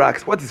filthy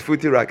rags. What is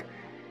filthy rag?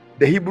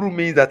 The Hebrew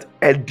means that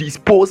a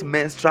disposed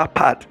menstrual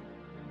pad.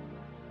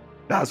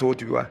 That's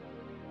what you are.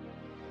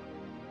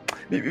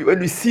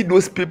 When you see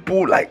those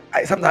people,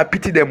 sometimes I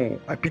pity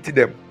them. I pity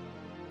them.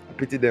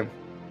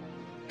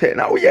 Okay,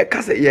 now you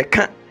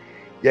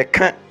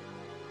can't.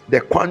 The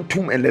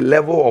quantum and the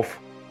level of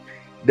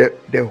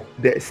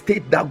the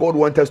state that God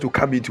wants us to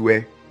come into.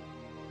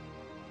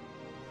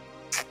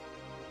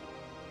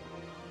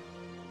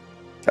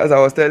 As I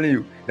was telling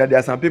you, that there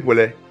are some people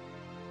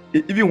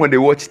even when they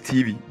watch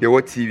TV,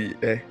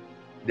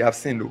 they have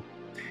sinned though.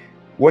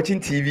 watching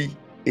TV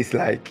is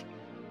like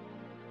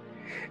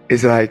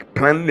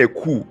planning a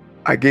coup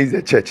against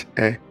the church,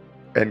 and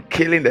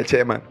killing the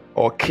chairman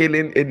or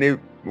killing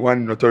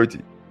anyone in authority.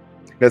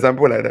 There's some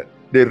people like that.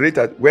 They rate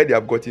at where they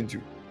have gotten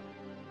to.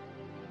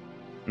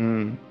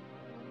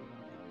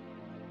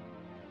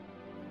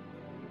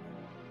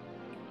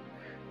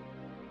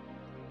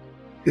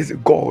 This is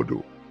God,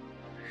 though.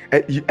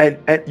 And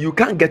you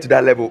can't get to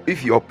that level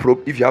if you have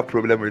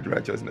problem with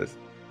righteousness.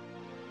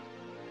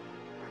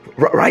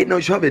 Right now,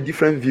 you should have a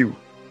different view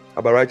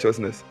about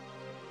righteousness.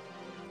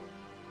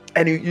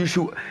 And you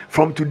should,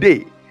 from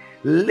today,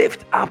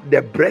 lift up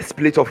the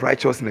breastplate of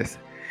righteousness.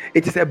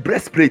 It is a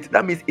breastplate.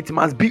 That means it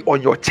must be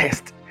on your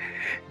chest.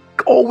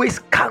 Always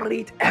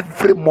carry it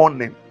every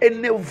morning.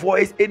 Any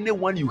voice,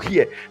 anyone you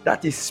hear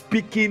that is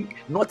speaking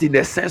not in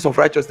the sense of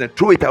righteousness,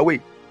 throw it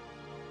away.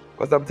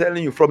 Because I'm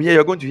telling you, from here,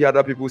 you're going to hear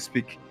other people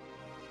speak.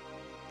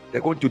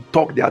 They're going to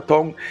talk their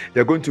tongue.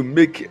 They're going to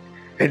make,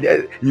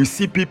 and you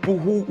see people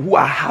who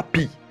are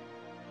happy.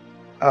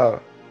 Who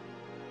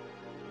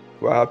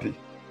are happy.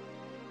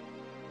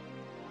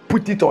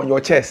 Put it on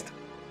your chest.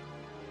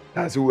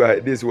 This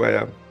is who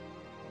I am.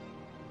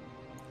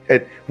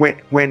 And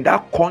when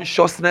that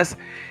consciousness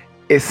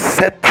is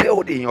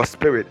settled in your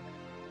spirit,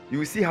 you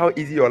will see how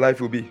easy your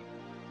life will be.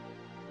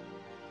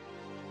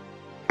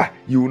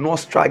 You will not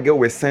struggle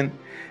with sin.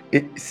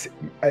 And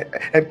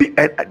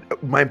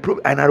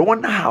I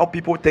wonder how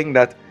people think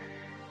that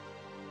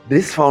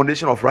this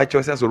foundation of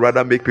righteousness will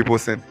rather make people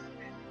sin.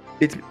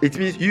 It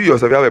means you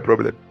yourself have a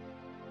problem.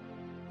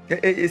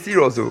 It's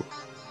serious, though.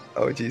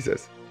 Oh,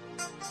 Jesus.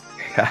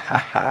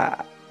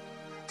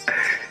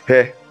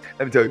 Hey,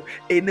 let me tell you,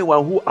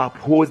 anyone who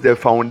upholds the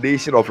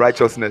foundation of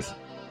righteousness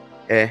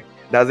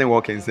doesn't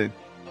walk in sin.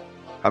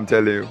 I'm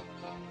telling you.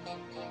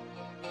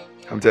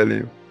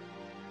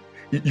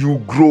 You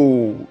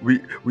grow.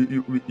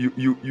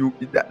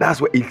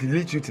 That's where it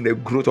leads you to the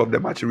growth of the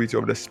maturity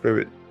of the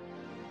spirit.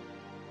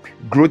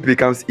 Growth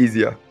becomes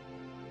easier.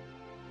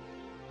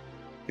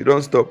 You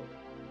don't stop.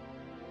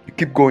 You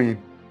keep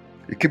going.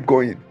 You keep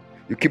going.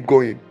 You keep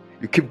going.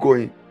 You keep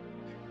going.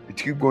 You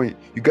keep going.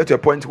 You get to a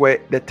point where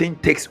the thing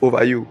takes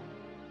over you.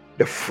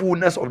 The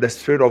fullness of the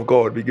Spirit of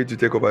God begins to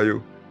take over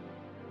you.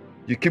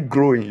 You keep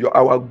growing.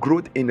 Our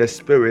growth in the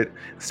spirit,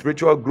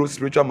 spiritual growth,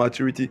 spiritual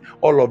maturity,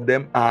 all of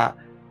them are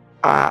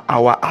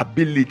our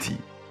ability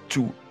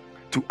to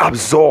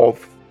absorb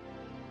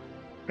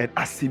and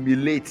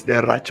assimilate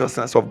the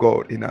righteousness of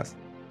God in us.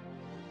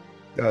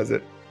 That's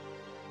it.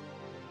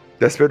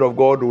 The Spirit of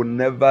God will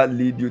never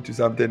lead you to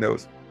something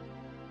else.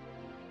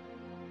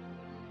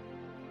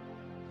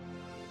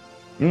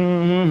 Yeah.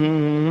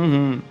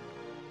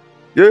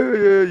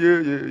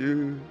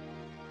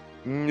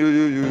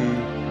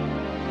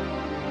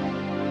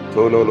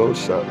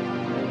 Tololosha.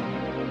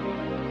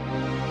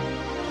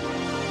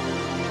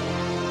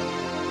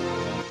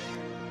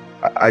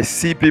 I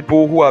see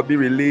people who are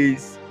being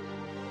released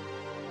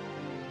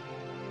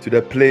to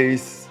the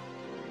place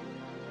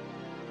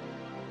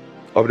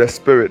of the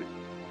Spirit.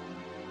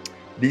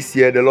 This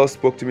year, the Lord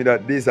spoke to me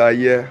that this is a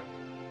year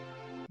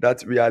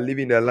that we are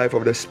living the life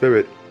of the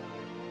Spirit.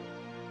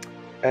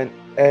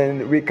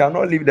 And we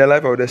cannot live the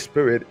life of the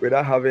Spirit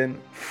without having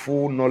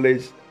full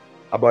knowledge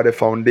about the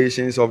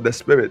foundations of the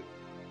Spirit.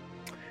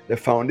 The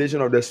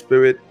foundation of the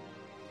Spirit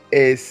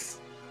is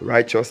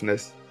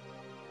righteousness.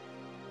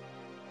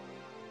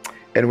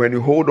 And when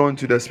you hold on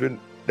to the Spirit,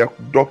 the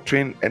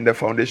doctrine and the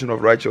foundation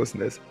of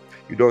righteousness,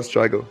 you don't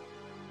struggle.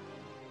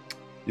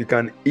 You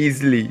can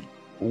easily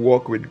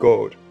walk with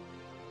God.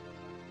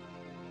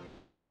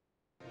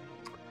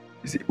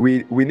 You see,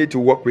 we need to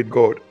walk with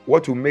God.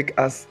 What will make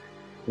us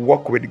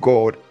walk with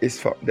God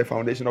is the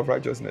foundation of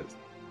righteousness.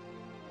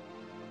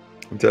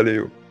 I'm telling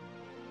you.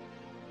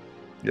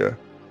 Yeah.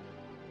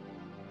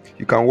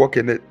 You can walk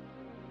in it.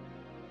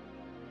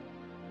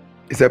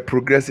 It's a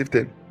progressive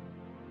thing.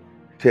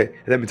 Okay,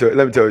 let me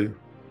tell you.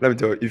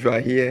 If you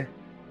are here,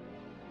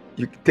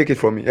 you take it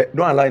from me.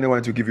 Don't allow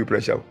anyone to give you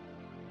pressure.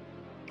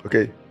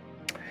 Okay?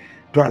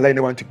 Don't allow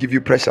anyone to give you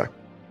pressure.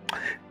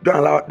 Don't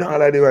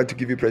allow anyone to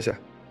give you pressure.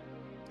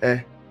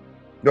 Don't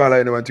allow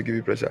anyone to give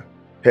you pressure.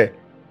 Hey,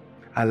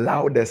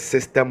 allow the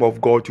system of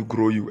God to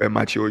grow you and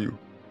mature you.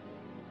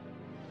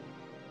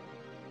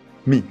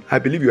 Me, I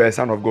believe you are a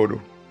son of God.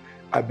 Though.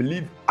 I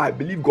believe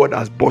God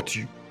has bought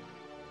you.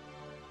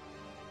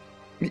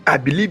 Me, I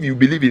believe you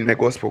believe in the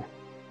gospel.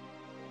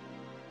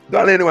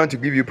 Don't allow anyone to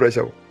give you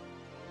pressure.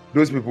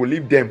 Those people,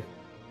 leave them.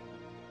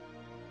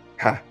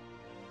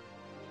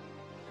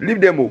 Leave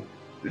them. Oh.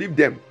 Leave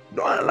them.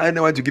 Don't allow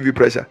anyone to give you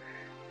pressure.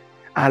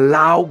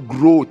 Allow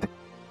growth.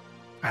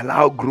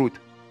 Allow growth.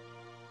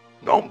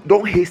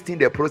 Don't hasten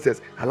the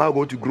process. Allow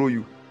God to grow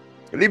you.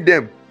 Leave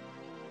them.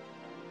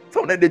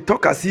 Some of them, they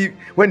talk as if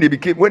when they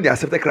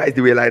accepted Christ,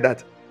 they were like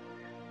that.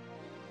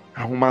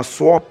 And woman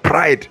saw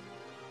pride.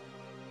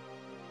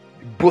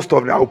 Boast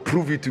of them, I'll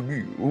prove you to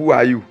be. Who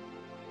are you?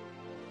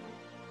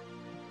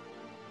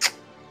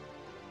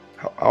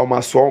 No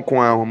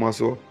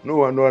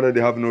wonder they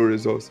have no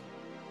results.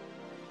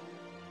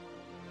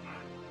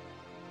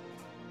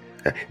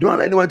 Don't allow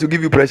anyone to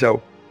give you pressure.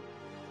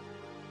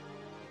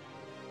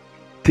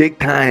 Take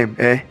time,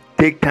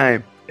 take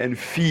time and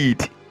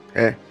feed.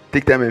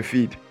 Take time and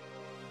feed.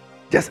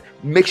 Just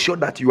make sure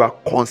that you are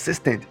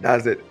consistent.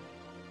 That's it.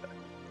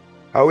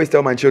 I always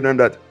tell my children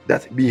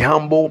that be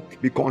humble,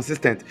 be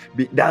consistent.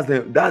 That's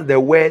the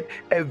word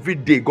every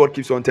day God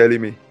keeps on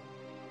telling me.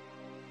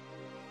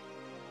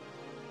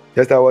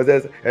 Just I was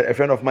there, a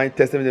friend of mine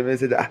tested me and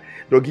said,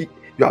 Doggy,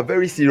 you are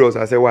very serious.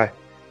 I said, why? I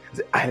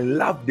said, I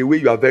love the way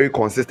you are very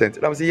consistent.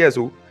 And I said, yes.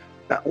 So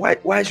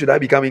why should I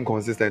become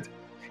inconsistent?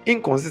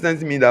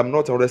 Inconsistency means that I'm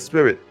not of the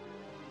spirit.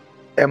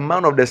 A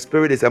man of the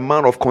spirit is a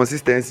man of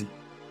consistency.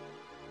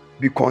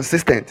 Be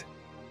consistent.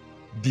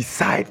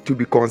 Decide to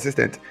be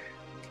consistent.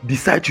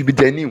 Decide to be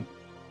genuine.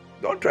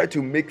 Don't try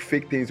to make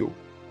fake things.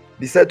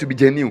 Decide to be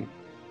genuine.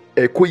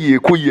 It's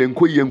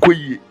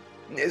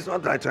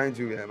not like trying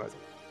to.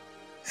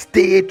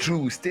 Stay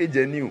true. Stay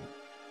genuine.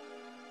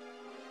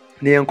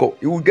 You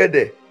will get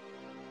there.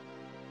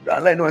 Don't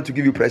allow anyone to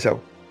give you pressure.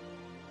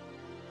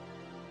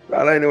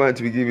 Don't allow anyone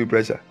to give you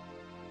pressure.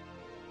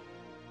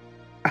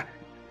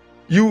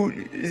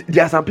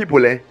 There are some people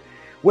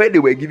where they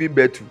were giving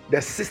birth to,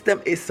 the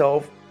system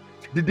itself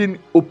didn't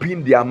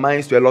open their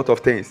minds to a lot of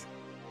things.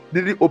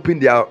 Didn't open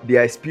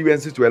their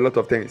experiences to a lot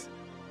of things.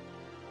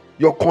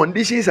 Your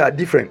conditions are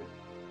different,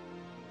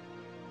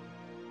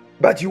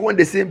 but you want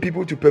the same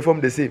people to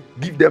perform the same.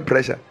 Give them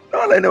pressure.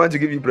 Don't allow anyone to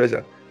give you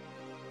pressure.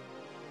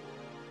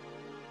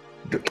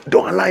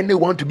 Don't allow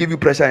anyone to give you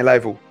pressure in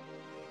life.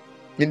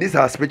 In this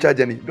our spiritual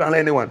journey, don't allow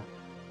anyone.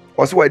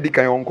 Also, why did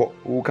your uncle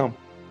who will come?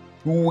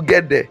 Who will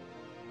get there?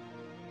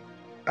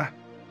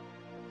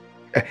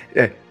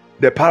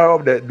 The power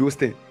of those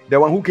things. The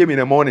one who came in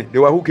the morning, the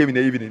one who came in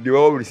the evening, they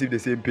all receive the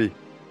same pay.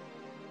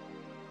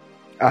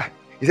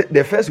 He said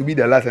the first will be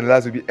the last, and the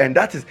last will be. And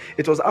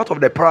it was out of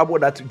the parable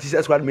that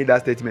Jesus Christ made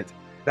that statement.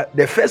 That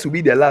the first will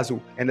be the last,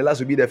 and the last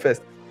will be the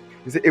first.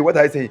 He said, hey, what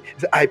are you saying? He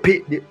said, I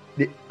pay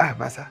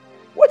Master.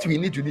 What we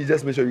need to do is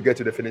just make sure you get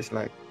to the finish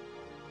line.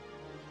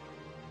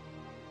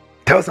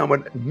 Tell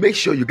someone, make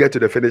sure you get to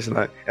the finish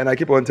line. And I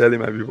keep on telling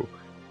my people,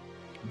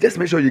 just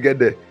make sure you get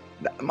there.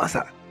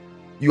 Master,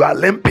 you are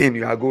limping,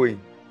 you are going.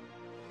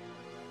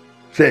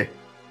 Say,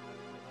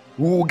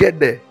 we will get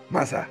there,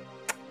 Master.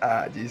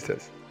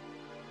 Jesus.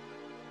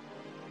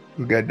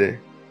 We'll get there.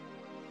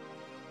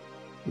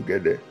 We'll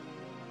get there.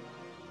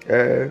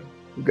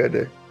 We'll get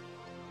there.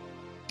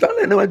 Don't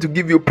let anyone to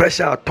give you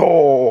pressure at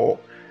all.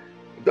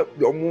 A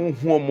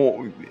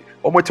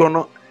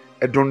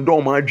don't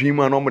dream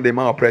and the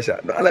amount of pressure.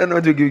 Don't let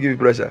anyone to give you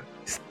pressure.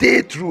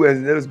 Stay true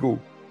and let's go.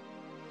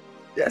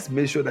 Just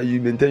make sure that you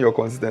maintain your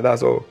consistency.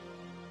 That's all.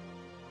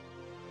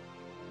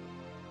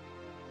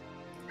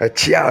 A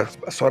chair,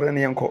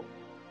 sorry, uncle.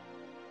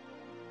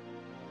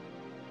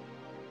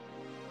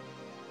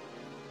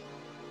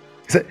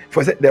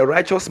 For the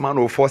righteous man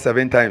will fall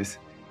 7 times.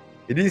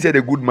 He didn't say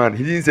the good man.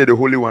 He didn't say the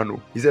holy one.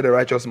 No. He said the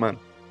righteous man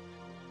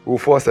will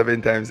fall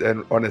 7 times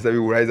and on the 7th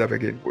will rise up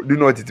again. Do you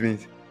know what it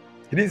means?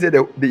 He didn't say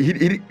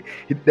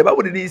the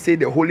Bible didn't say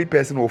the holy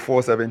person will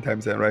fall 7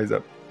 times and rise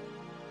up.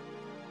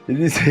 He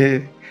didn't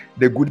say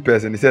the good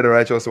person. He said the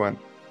righteous one.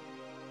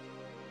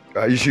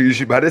 You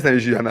should by this time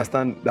you should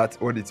understand that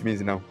what it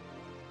means now.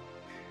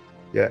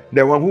 Yeah,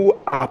 the one who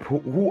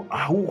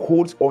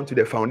holds on to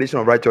the foundation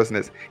of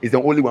righteousness is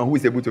the only one who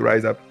is able to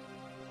rise up.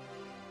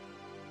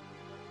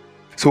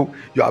 So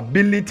your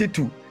ability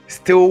to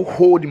still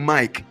hold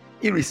mic,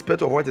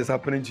 irrespective of what is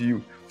happening to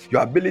you,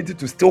 your ability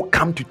to still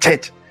come to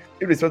church,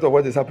 irrespective of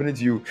what is happening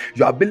to you,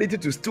 your ability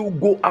to still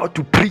go out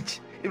to preach,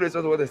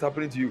 irrespective of what is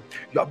happening to you,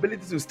 your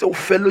ability to still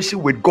fellowship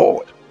with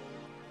God,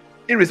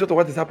 irrespective of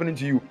what is happening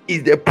to you,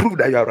 is the proof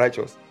that you are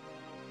righteous.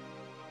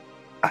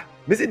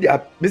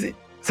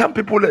 Some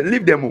people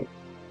leave them.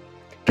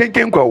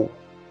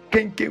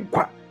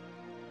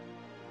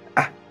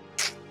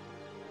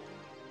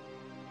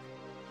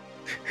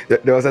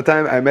 There was a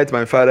time I met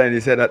my father and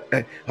he said that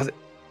I said,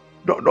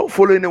 don't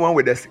follow anyone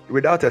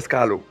without a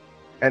scar.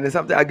 And then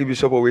something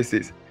Archbishop always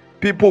says,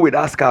 people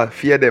without scars,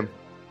 fear them.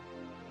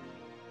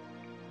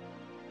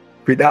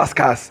 Without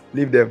scars,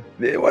 leave them.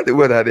 What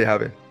are they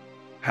having?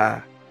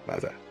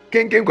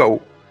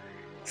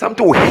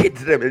 Something will hit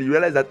them and you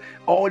realize that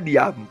all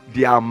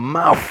their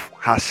mouth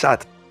has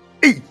shut.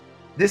 Hey,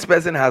 this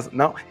person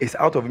is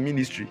out of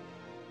ministry.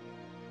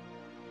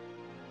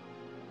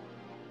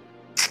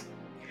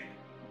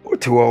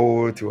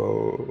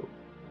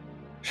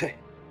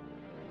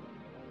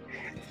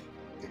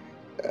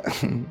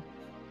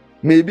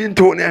 Maybe in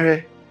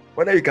Tony,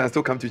 whether you can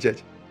still come to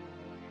church,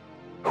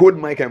 hold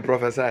mic and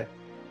prophesy.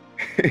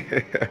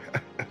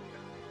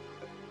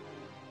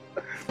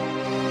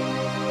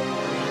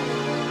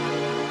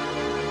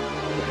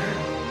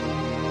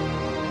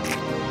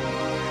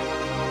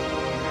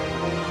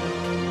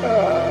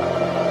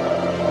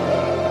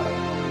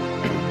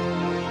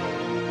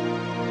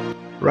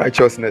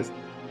 Righteousness.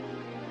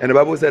 And the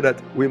Bible said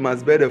that we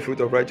must bear the fruit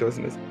of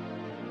righteousness.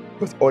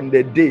 Because on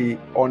the day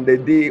of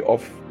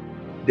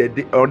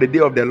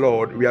the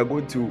Lord, we are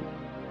going to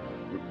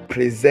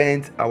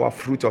present our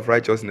fruit of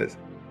righteousness.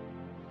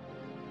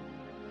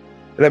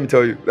 Let me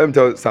tell you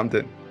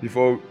something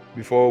before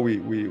we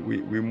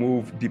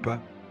move deeper.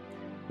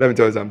 Let me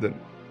tell you something.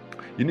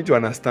 You need to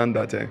understand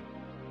that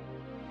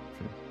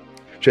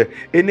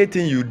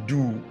anything you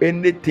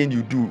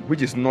do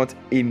which is not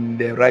in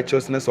the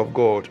righteousness of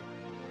God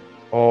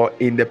or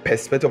in the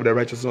perspective of the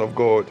righteousness of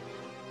God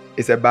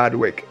is a bad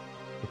work.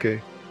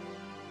 Okay,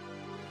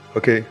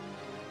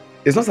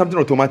 it's not something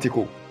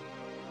automatical.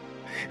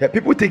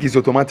 People think it's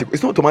automatic.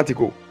 It's not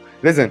automatical.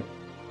 Listen.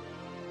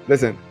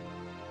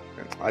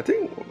 I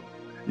think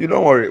you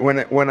don't worry. When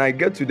we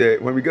get to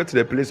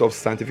the place of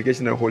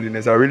sanctification and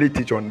holiness, I really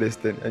teach on this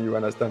thing, and you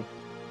understand.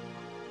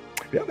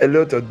 We have a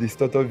lot of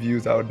distorted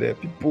views out there.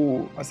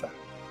 People,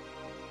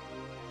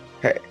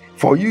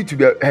 for you to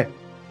be,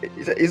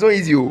 it's not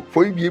easy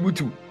for you to be able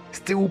to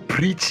still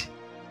preach,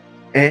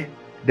 the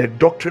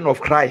doctrine of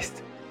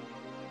Christ,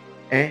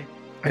 and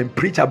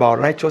preach about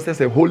righteousness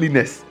and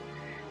holiness,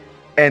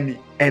 and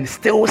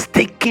still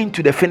sticking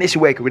to the finished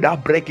work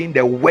without breaking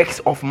the works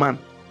of man.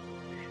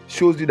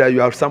 Shows you that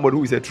you are somebody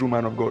who is a true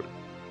man of God.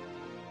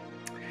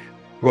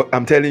 God,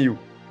 I'm telling you,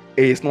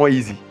 it's not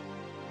easy.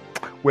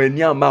 When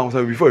you're a man,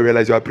 before you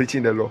realize you are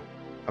preaching the law,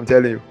 I'm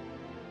telling you.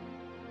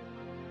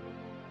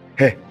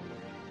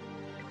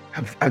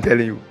 I'm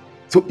telling you.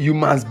 So you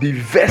must be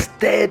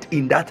vested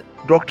in that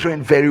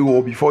doctrine very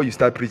well before you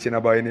start preaching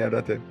about any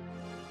other thing.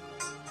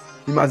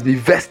 You must be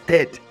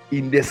vested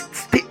in the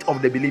state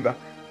of the believer.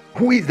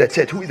 Who is the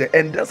church?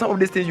 And that's some of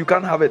these things you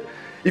can't have it.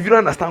 If you don't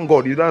understand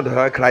God, you don't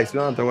understand Christ, you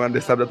don't understand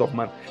the subject of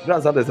man, you don't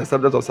understand the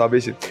subject of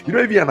salvation, you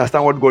don't even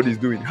understand what God is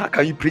doing. How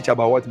can you preach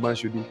about what man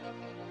should do?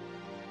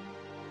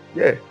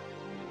 Yeah.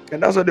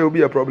 And that's why there will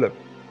be a problem.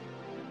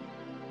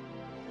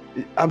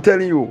 I'm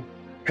telling you,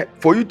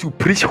 for you to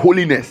preach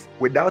holiness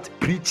without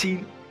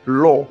preaching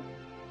law,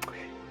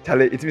 it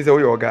means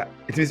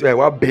it means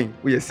we're being,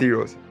 we are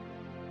serious.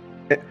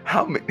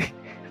 How many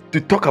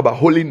to talk about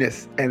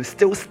holiness and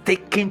still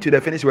sticking to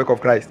the finished work of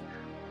Christ?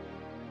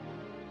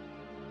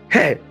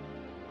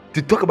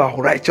 To talk about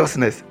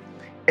righteousness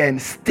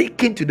and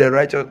sticking to the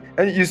righteous,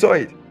 and you saw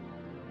it.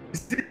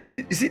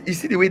 You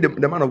see the way the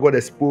man of God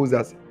exposed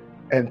us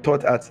and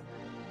taught us.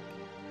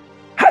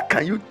 How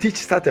can you teach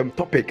certain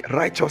topic,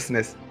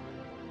 righteousness,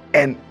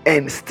 and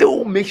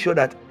still make sure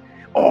that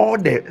all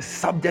the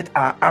subjects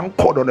are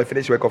anchored on the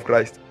finished work of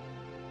Christ?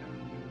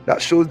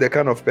 That shows the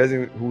kind of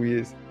person who he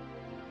is,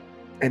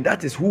 and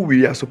that is who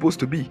we are supposed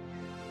to be.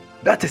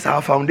 That is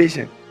our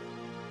foundation,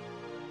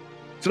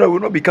 so that we will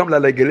not become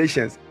like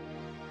Galatians.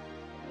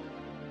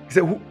 He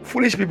said,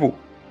 foolish people,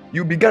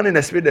 you began in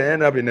the spirit and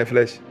end up in the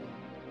flesh.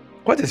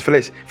 What is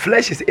flesh?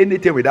 Flesh is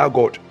anything without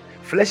God.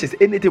 Flesh is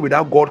anything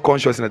without God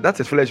consciousness. That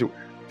is flesh.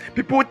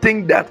 People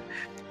think that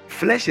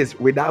flesh is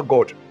without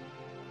God.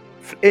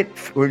 When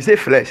we say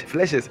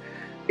flesh is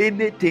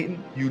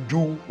anything you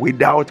do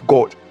without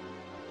God.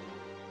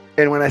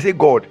 And when I say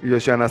God, you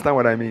should understand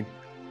what I mean.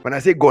 When I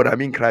say God, I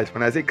mean Christ.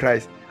 When I say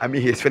Christ, I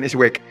mean his finished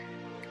work.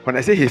 When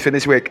I say his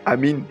finished work, I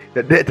mean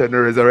the death and the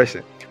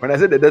resurrection. When I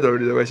say the death and the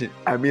resurrection,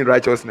 I mean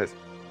righteousness.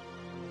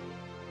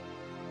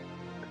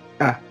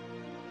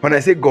 When I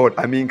say God,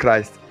 I mean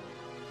Christ.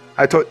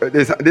 I thought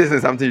this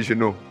is something you should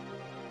know.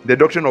 The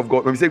doctrine of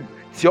God. When we say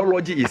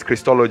theology is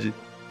Christology,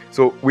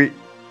 so we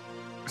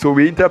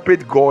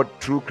interpret God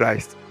through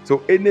Christ.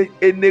 So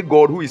any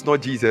God who is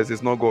not Jesus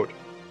is not God.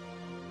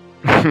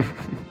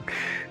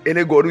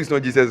 Any God who is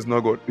not Jesus is not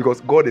God, because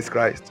God is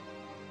Christ.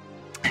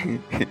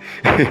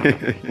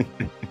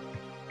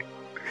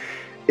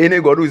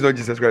 Any God who is not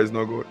Jesus Christ is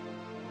not God.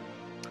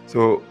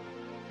 So,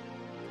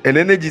 and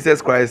any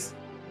Jesus Christ.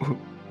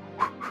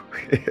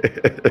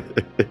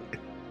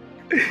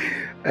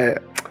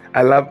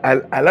 I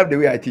love the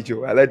way I teach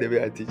you. I like the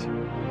way I teach.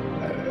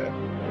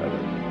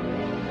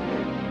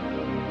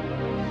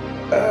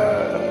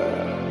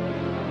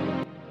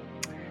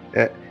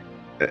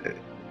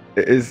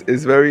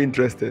 It's very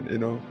interesting, you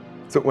know.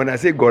 So when I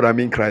say God, I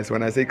mean Christ.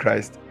 When I say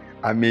Christ,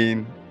 I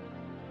mean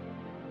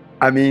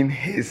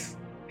his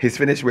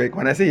finished work.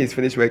 When I say his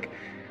finished work,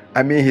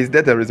 I mean his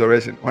death and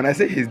resurrection. When I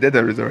say his death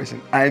and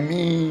resurrection, I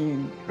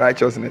mean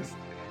righteousness.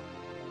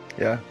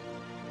 Yeah.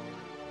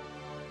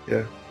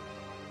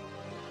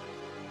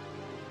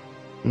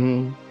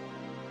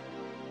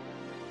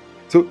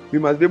 So we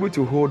must be able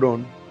to hold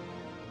on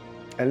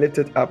and lift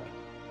it up.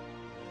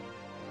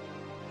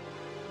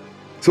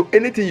 So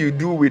anything you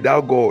do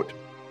without God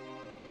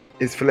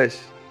is flesh.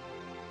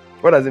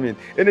 What does it mean?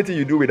 Anything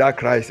you do without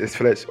Christ is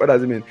flesh. What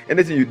does it mean?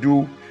 Anything you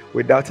do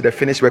without the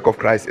finished work of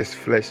Christ is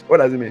flesh. What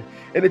does it mean?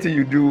 Anything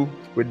you do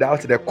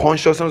without the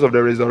consciousness of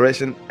the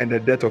resurrection and the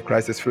death of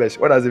Christ is flesh.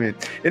 What does it mean?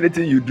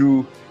 Anything you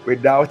do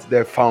without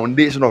the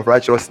foundation of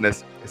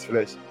righteousness is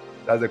flesh.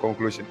 That's the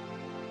conclusion.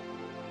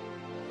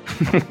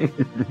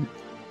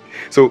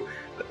 So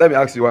let me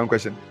ask you one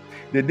question.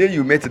 The day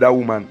you met that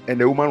woman and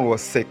the woman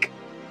was sick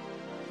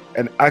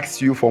and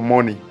asked you for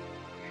money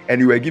and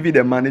you were giving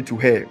the money to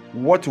her,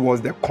 what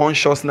was the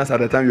consciousness at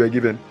the time you were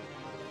giving?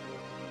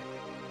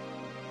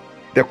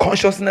 The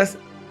consciousness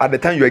at the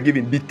time you are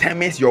giving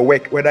determines your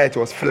work, whether it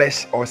was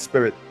flesh or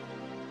spirit.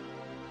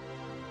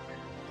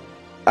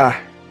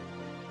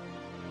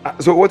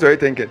 So what are you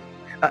thinking?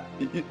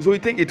 So you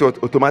think it was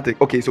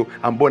automatic? Okay, so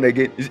I'm born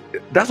again.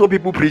 That's what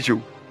people preach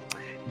you.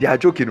 They are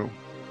joking, you know.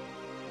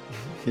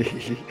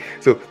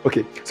 So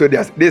okay, so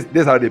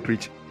this how they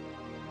preach.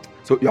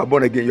 So you are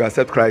born again, you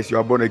accept Christ, you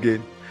are born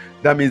again.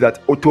 That means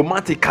that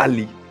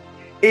automatically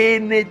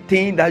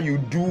anything that you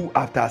do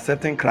after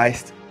accepting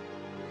Christ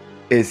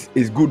is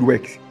good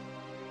works.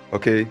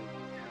 Okay.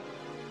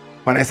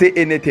 When I say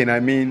anything, I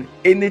mean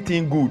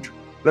anything good.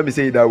 Let me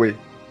say it that way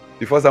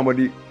before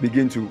somebody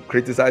begin to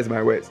criticize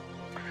my words.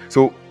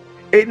 So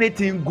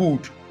anything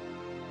good,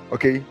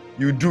 okay,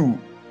 you do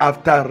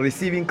after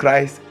receiving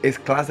Christ is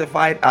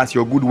classified as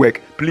your good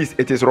work. Please,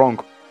 it is wrong.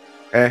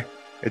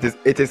 It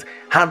is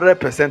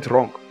 100%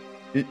 wrong.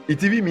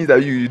 It even means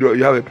that you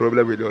have a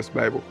problem with your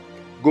Bible.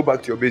 Go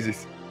back to your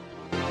basis.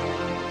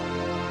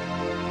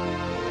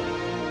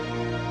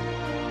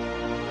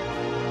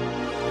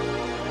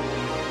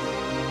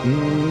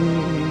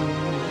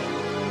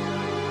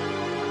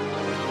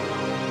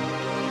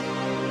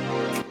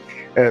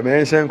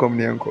 Mention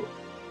Komnienko.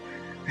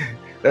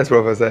 Let's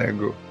prophesy and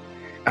go.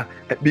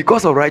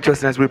 Because of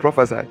righteousness, we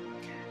prophesy.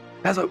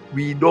 That's why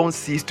we don't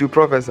cease to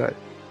prophesy.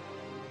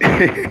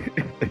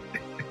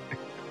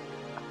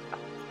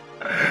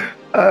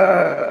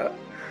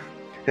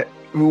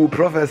 We will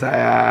prophesy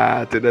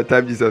to the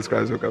time Jesus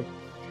Christ will come.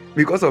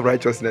 Because of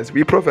righteousness,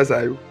 we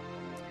prophesy.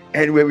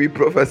 And when we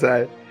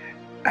prophesy,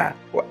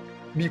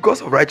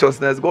 because of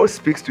righteousness, God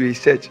speaks to his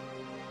church.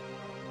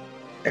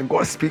 And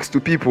God speaks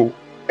to people.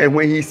 And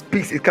when he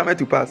speaks, it cometh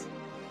to pass.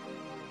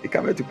 It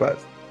cometh to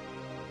pass.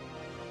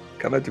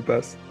 Cometh to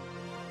pass.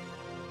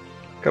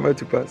 Cometh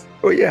to pass.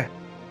 Oh yeah.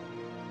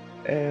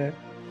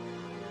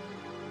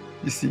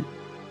 You see,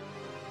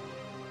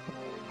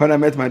 when I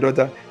met my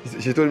daughter,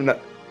 she told me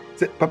that,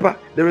 said, Papa,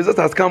 the result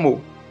has come.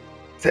 Oh.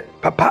 Said,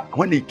 Papa,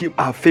 when he came,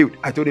 I failed.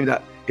 I told him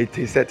that it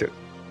is settled.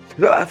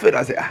 So I failed.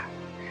 I said,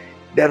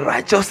 the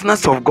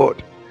righteousness of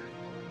God,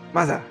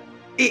 Master,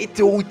 it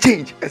will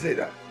change. I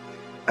said,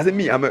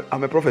 me, I'm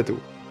a prophet. Oh.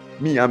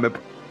 Me,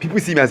 people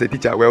see me as a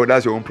teacher. Well,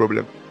 that's your own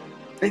problem.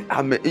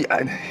 I'm a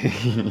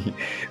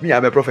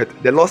prophet.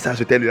 The Lord says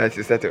to tell you that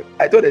it's settled.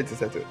 I told her it's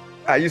settled.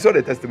 You saw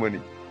the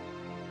testimony.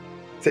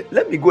 Say,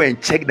 let me go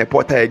and check the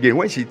portal again.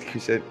 When she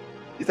said,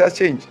 it has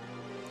changed.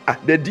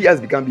 The D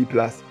has become B+.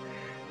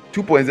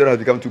 2.0 has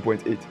become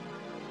 2.8.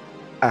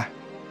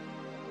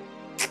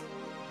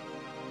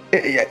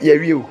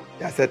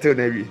 Yeah, settled.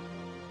 Yeah.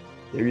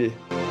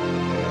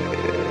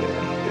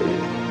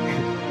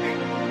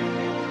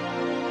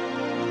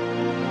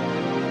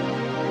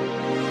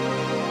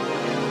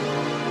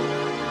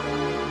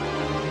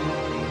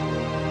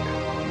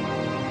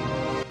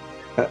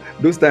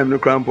 Those times, no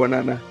crampon,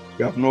 Anna.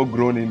 We have not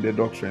grown in the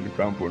doctrine,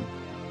 crampon.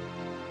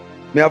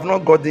 We have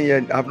not gotten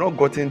yet. I have not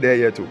gotten there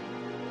yet. Too.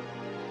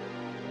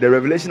 The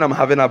revelation I'm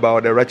having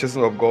about the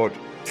righteousness of God,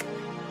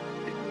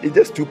 it's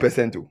just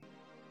 2%. Too.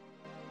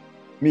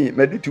 Me,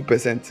 maybe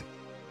 2%.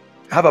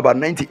 I have about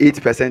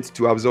 98%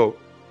 to absorb.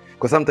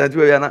 Because sometimes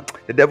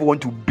the devil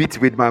want to beat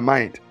with my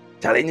mind.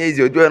 Challenge is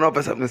you're doing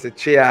enough something. Say,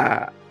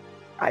 chair.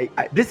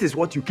 This is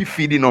what you keep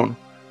feeding on.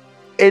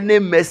 Any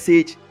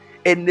message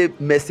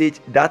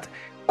that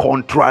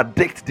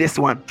contradict this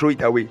one, throw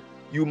it away.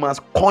 You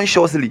must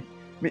consciously.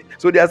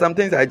 So there are some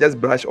things I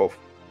just brush off.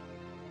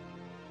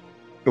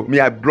 So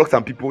I block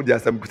some people. There are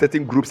some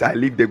certain groups I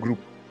leave the group.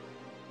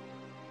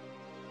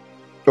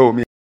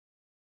 Me